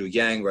to Andrew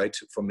Yang, right,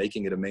 for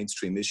making it a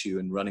mainstream issue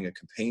and running a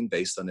campaign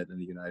based on it in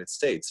the United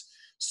States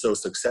so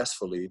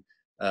successfully,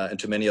 and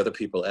to many other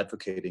people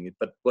advocating it.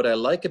 But what I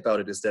like about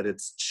it is that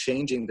it's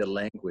changing the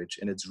language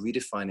and it's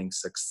redefining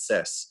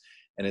success.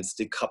 And it's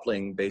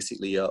decoupling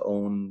basically our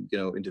own,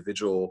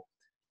 individual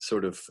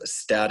sort of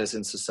status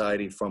in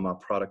society from our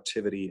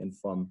productivity and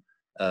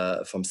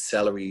from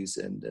salaries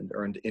and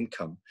earned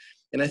income.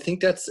 And I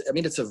think it's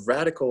a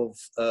radical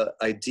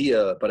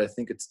idea, but I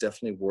think it's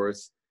definitely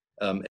worth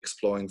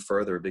exploring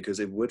further, because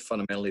it would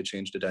fundamentally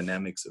change the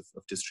dynamics of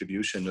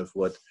distribution of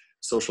what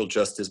social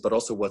justice, but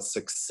also what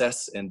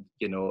success and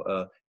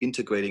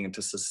integrating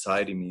into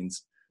society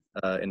means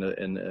in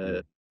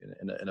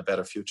a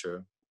better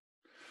future.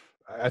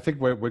 I think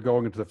we're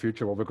going into the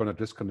future where we're going to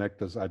disconnect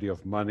this idea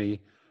of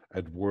money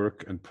at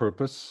work and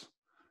purpose,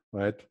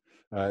 right?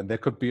 And there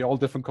could be all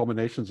different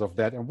combinations of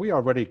that. And we are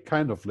already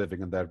kind of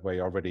living in that way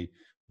already,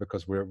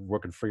 because we're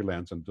working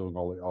freelance and doing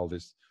all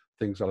these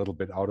things a little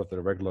bit out of the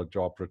regular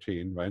job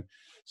routine, right?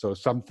 So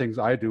some things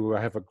I do,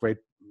 I have a great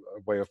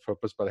way of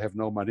purpose, but I have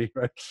no money,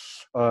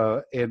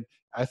 right? And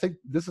I think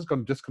this is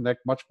going to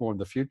disconnect much more in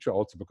the future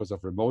also because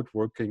of remote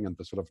working and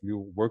the sort of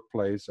new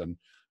workplace and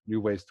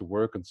new ways to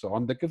work and so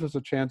on. That gives us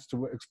a chance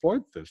to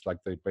exploit this, like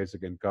the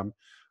basic income,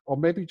 or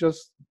maybe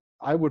just,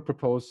 I would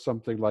propose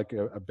something like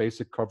a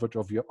basic coverage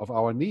of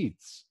our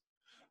needs.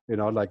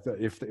 Like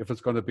if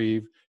it's going to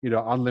be,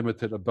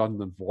 unlimited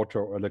abundant water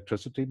or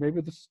electricity,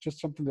 maybe this is just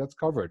something that's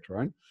covered,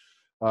 right?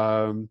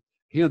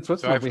 Here in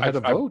Switzerland, we had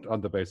a vote on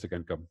the basic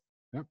income.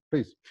 Yeah,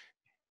 please.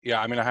 Yeah,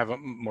 I mean, I have a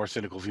more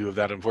cynical view of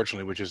that,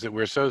 unfortunately, which is that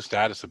we're so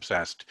status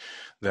obsessed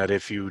that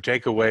if you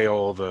take away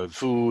all the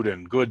food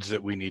and goods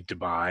that we need to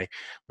buy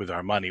with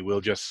our money,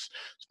 we'll just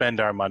spend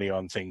our money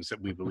on things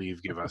that we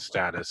believe give us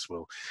status.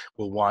 We'll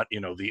want,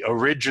 the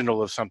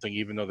original of something,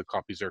 even though the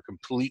copies are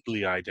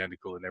completely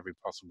identical in every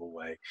possible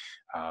way.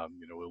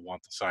 We'll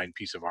want the signed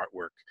piece of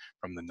artwork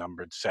from the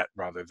numbered set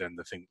rather than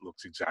the thing that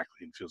looks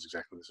exactly and feels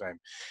exactly the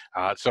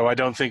same. So I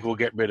don't think we'll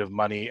get rid of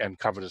money and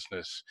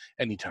covetousness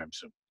anytime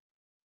soon.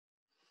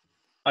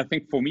 I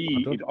think for me,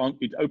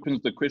 it opens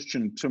the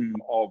question, Tim,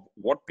 of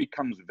what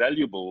becomes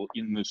valuable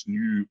in this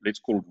new, let's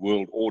call it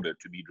world order,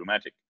 to be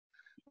dramatic.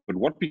 But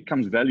what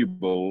becomes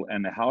valuable,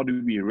 and how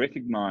do we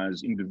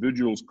recognize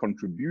individuals'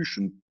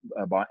 contribution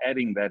by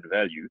adding that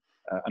value?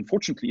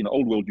 Unfortunately, in the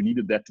old world, you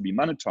needed that to be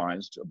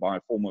monetized by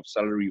a form of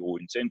salary or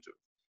incentive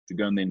to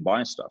go and then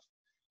buy stuff.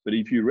 But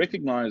if you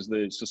recognize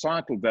the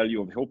societal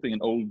value of helping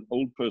an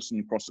old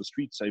person cross the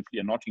street safely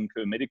and not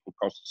incur medical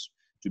costs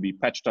to be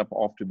patched up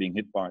after being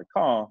hit by a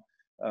car,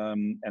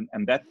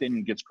 and that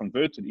then gets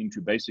converted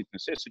into basic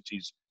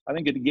necessities, I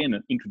think it again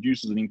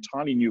introduces an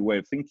entirely new way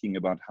of thinking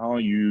about how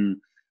you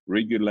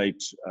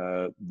regulate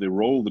the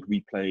role that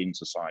we play in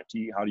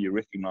society. How do you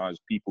recognize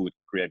people that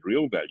create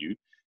real value?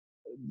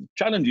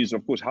 Challenge is,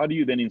 of course, how do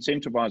you then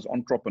incentivize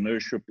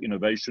entrepreneurship,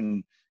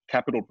 innovation,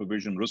 capital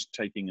provision,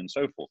 risk-taking, and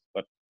so forth?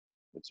 But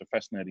it's a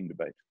fascinating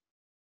debate.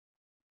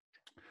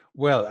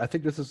 Well, I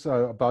think this is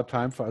about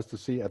time for us to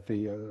be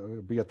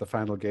at the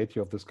final gate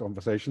here of this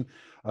conversation.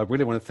 I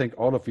really want to thank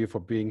all of you for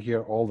being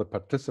here, all the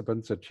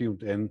participants that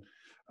tuned in,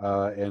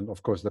 and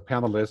of course the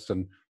panelists,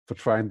 and for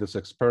trying this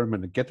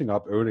experiment and getting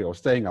up early or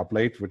staying up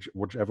late,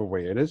 whichever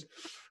way it is,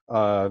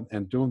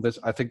 and doing this.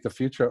 I think the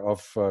future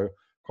of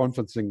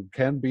conferencing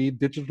can be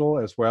digital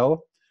as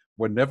well.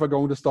 We're never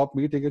going to stop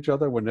meeting each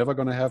other. We're never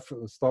going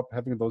to stop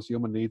having those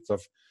human needs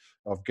of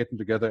of getting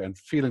together and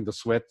feeling the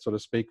sweat, so to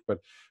speak.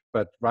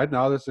 But right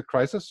now there's a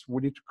crisis.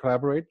 We need to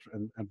collaborate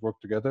and work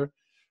together.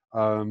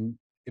 In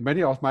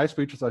many of my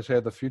speeches, I say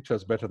the future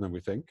is better than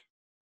we think.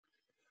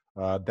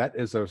 That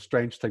is a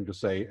strange thing to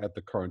say at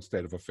the current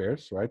state of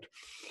affairs, right?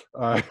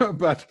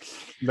 But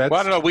let's... Well,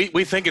 I don't know.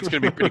 We think it's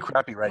going to be pretty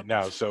crappy right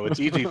now, so it's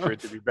easy for it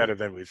to be better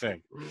than we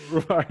think.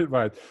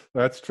 Right.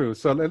 That's true.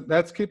 So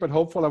let's keep it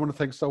hopeful. I want to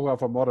thank Soha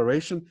for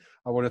moderation.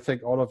 I want to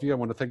thank all of you. I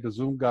want to thank the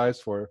Zoom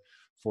guys for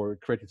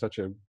creating such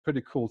a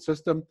pretty cool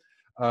system.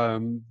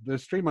 The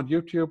stream on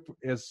YouTube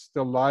is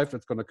still live.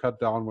 It's going to cut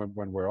down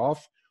when we're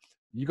off.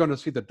 You're going to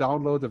see the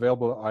download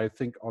available, I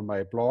think, on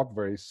my blog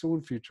very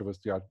soon,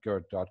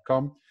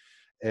 futurewithgerd.com.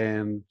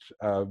 And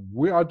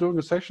we are doing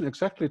a session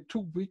exactly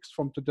 2 weeks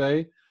from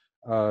today,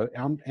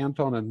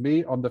 Anton and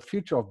me, on the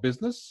future of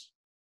business.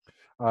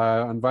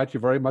 I invite you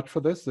very much for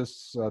this.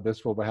 This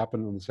will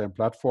happen on the same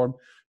platform.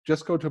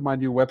 Just go to my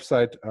new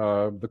website,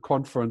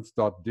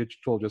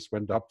 theconference.digital just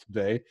went up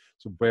today,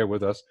 so bear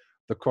with us.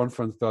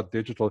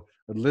 Theconference.digital.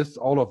 It lists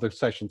all of the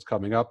sessions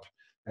coming up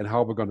and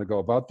how we're going to go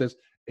about this.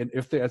 And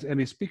if there's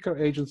any speaker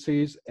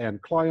agencies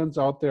and clients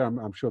out there,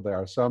 I'm sure there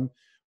are some,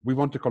 we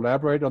want to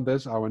collaborate on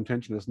this. Our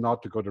intention is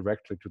not to go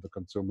directly to the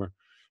consumer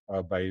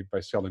by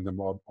selling them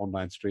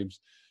online streams.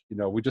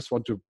 We just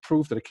want to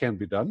prove that it can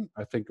be done.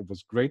 I think it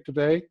was great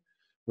today.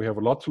 We have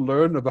a lot to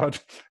learn about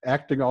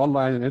acting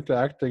online and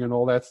interacting and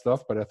all that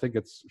stuff, but I think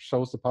it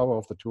shows the power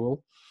of the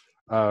tool.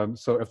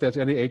 So if there's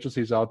any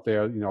agencies out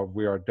there,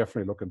 we are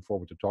definitely looking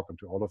forward to talking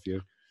to all of you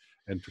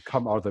and to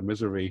come out of the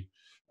misery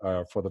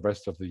for the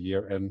rest of the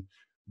year. And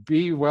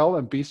be well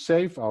and be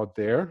safe out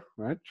there,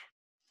 right?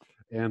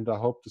 And I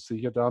hope to see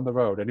you down the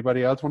road.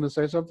 Anybody else want to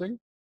say something?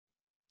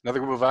 Another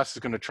group of us is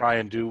going to try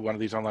and do one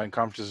of these online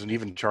conferences and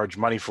even charge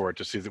money for it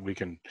to see if we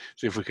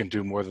can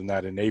do more than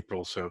that in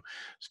April. So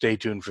stay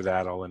tuned for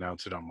that. I'll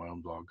announce it on my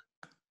own blog.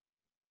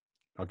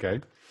 Okay,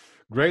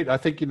 great. I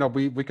think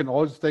we can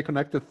always stay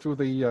connected through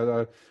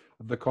the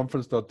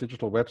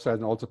conference.digital website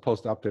and also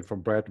post update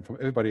from Brad and from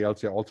everybody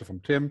else here, also from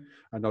Tim.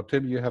 I know,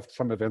 Tim, you have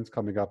some events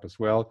coming up as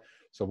well.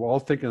 So we're all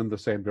thinking in the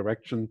same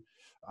direction.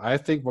 I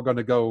think we're going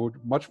to go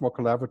much more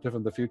collaborative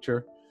in the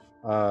future,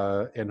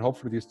 and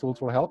hopefully these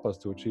tools will help us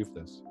to achieve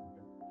this.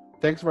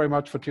 Thanks very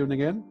much for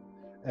tuning in,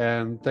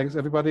 and thanks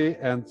everybody,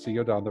 and see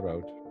you down the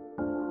road.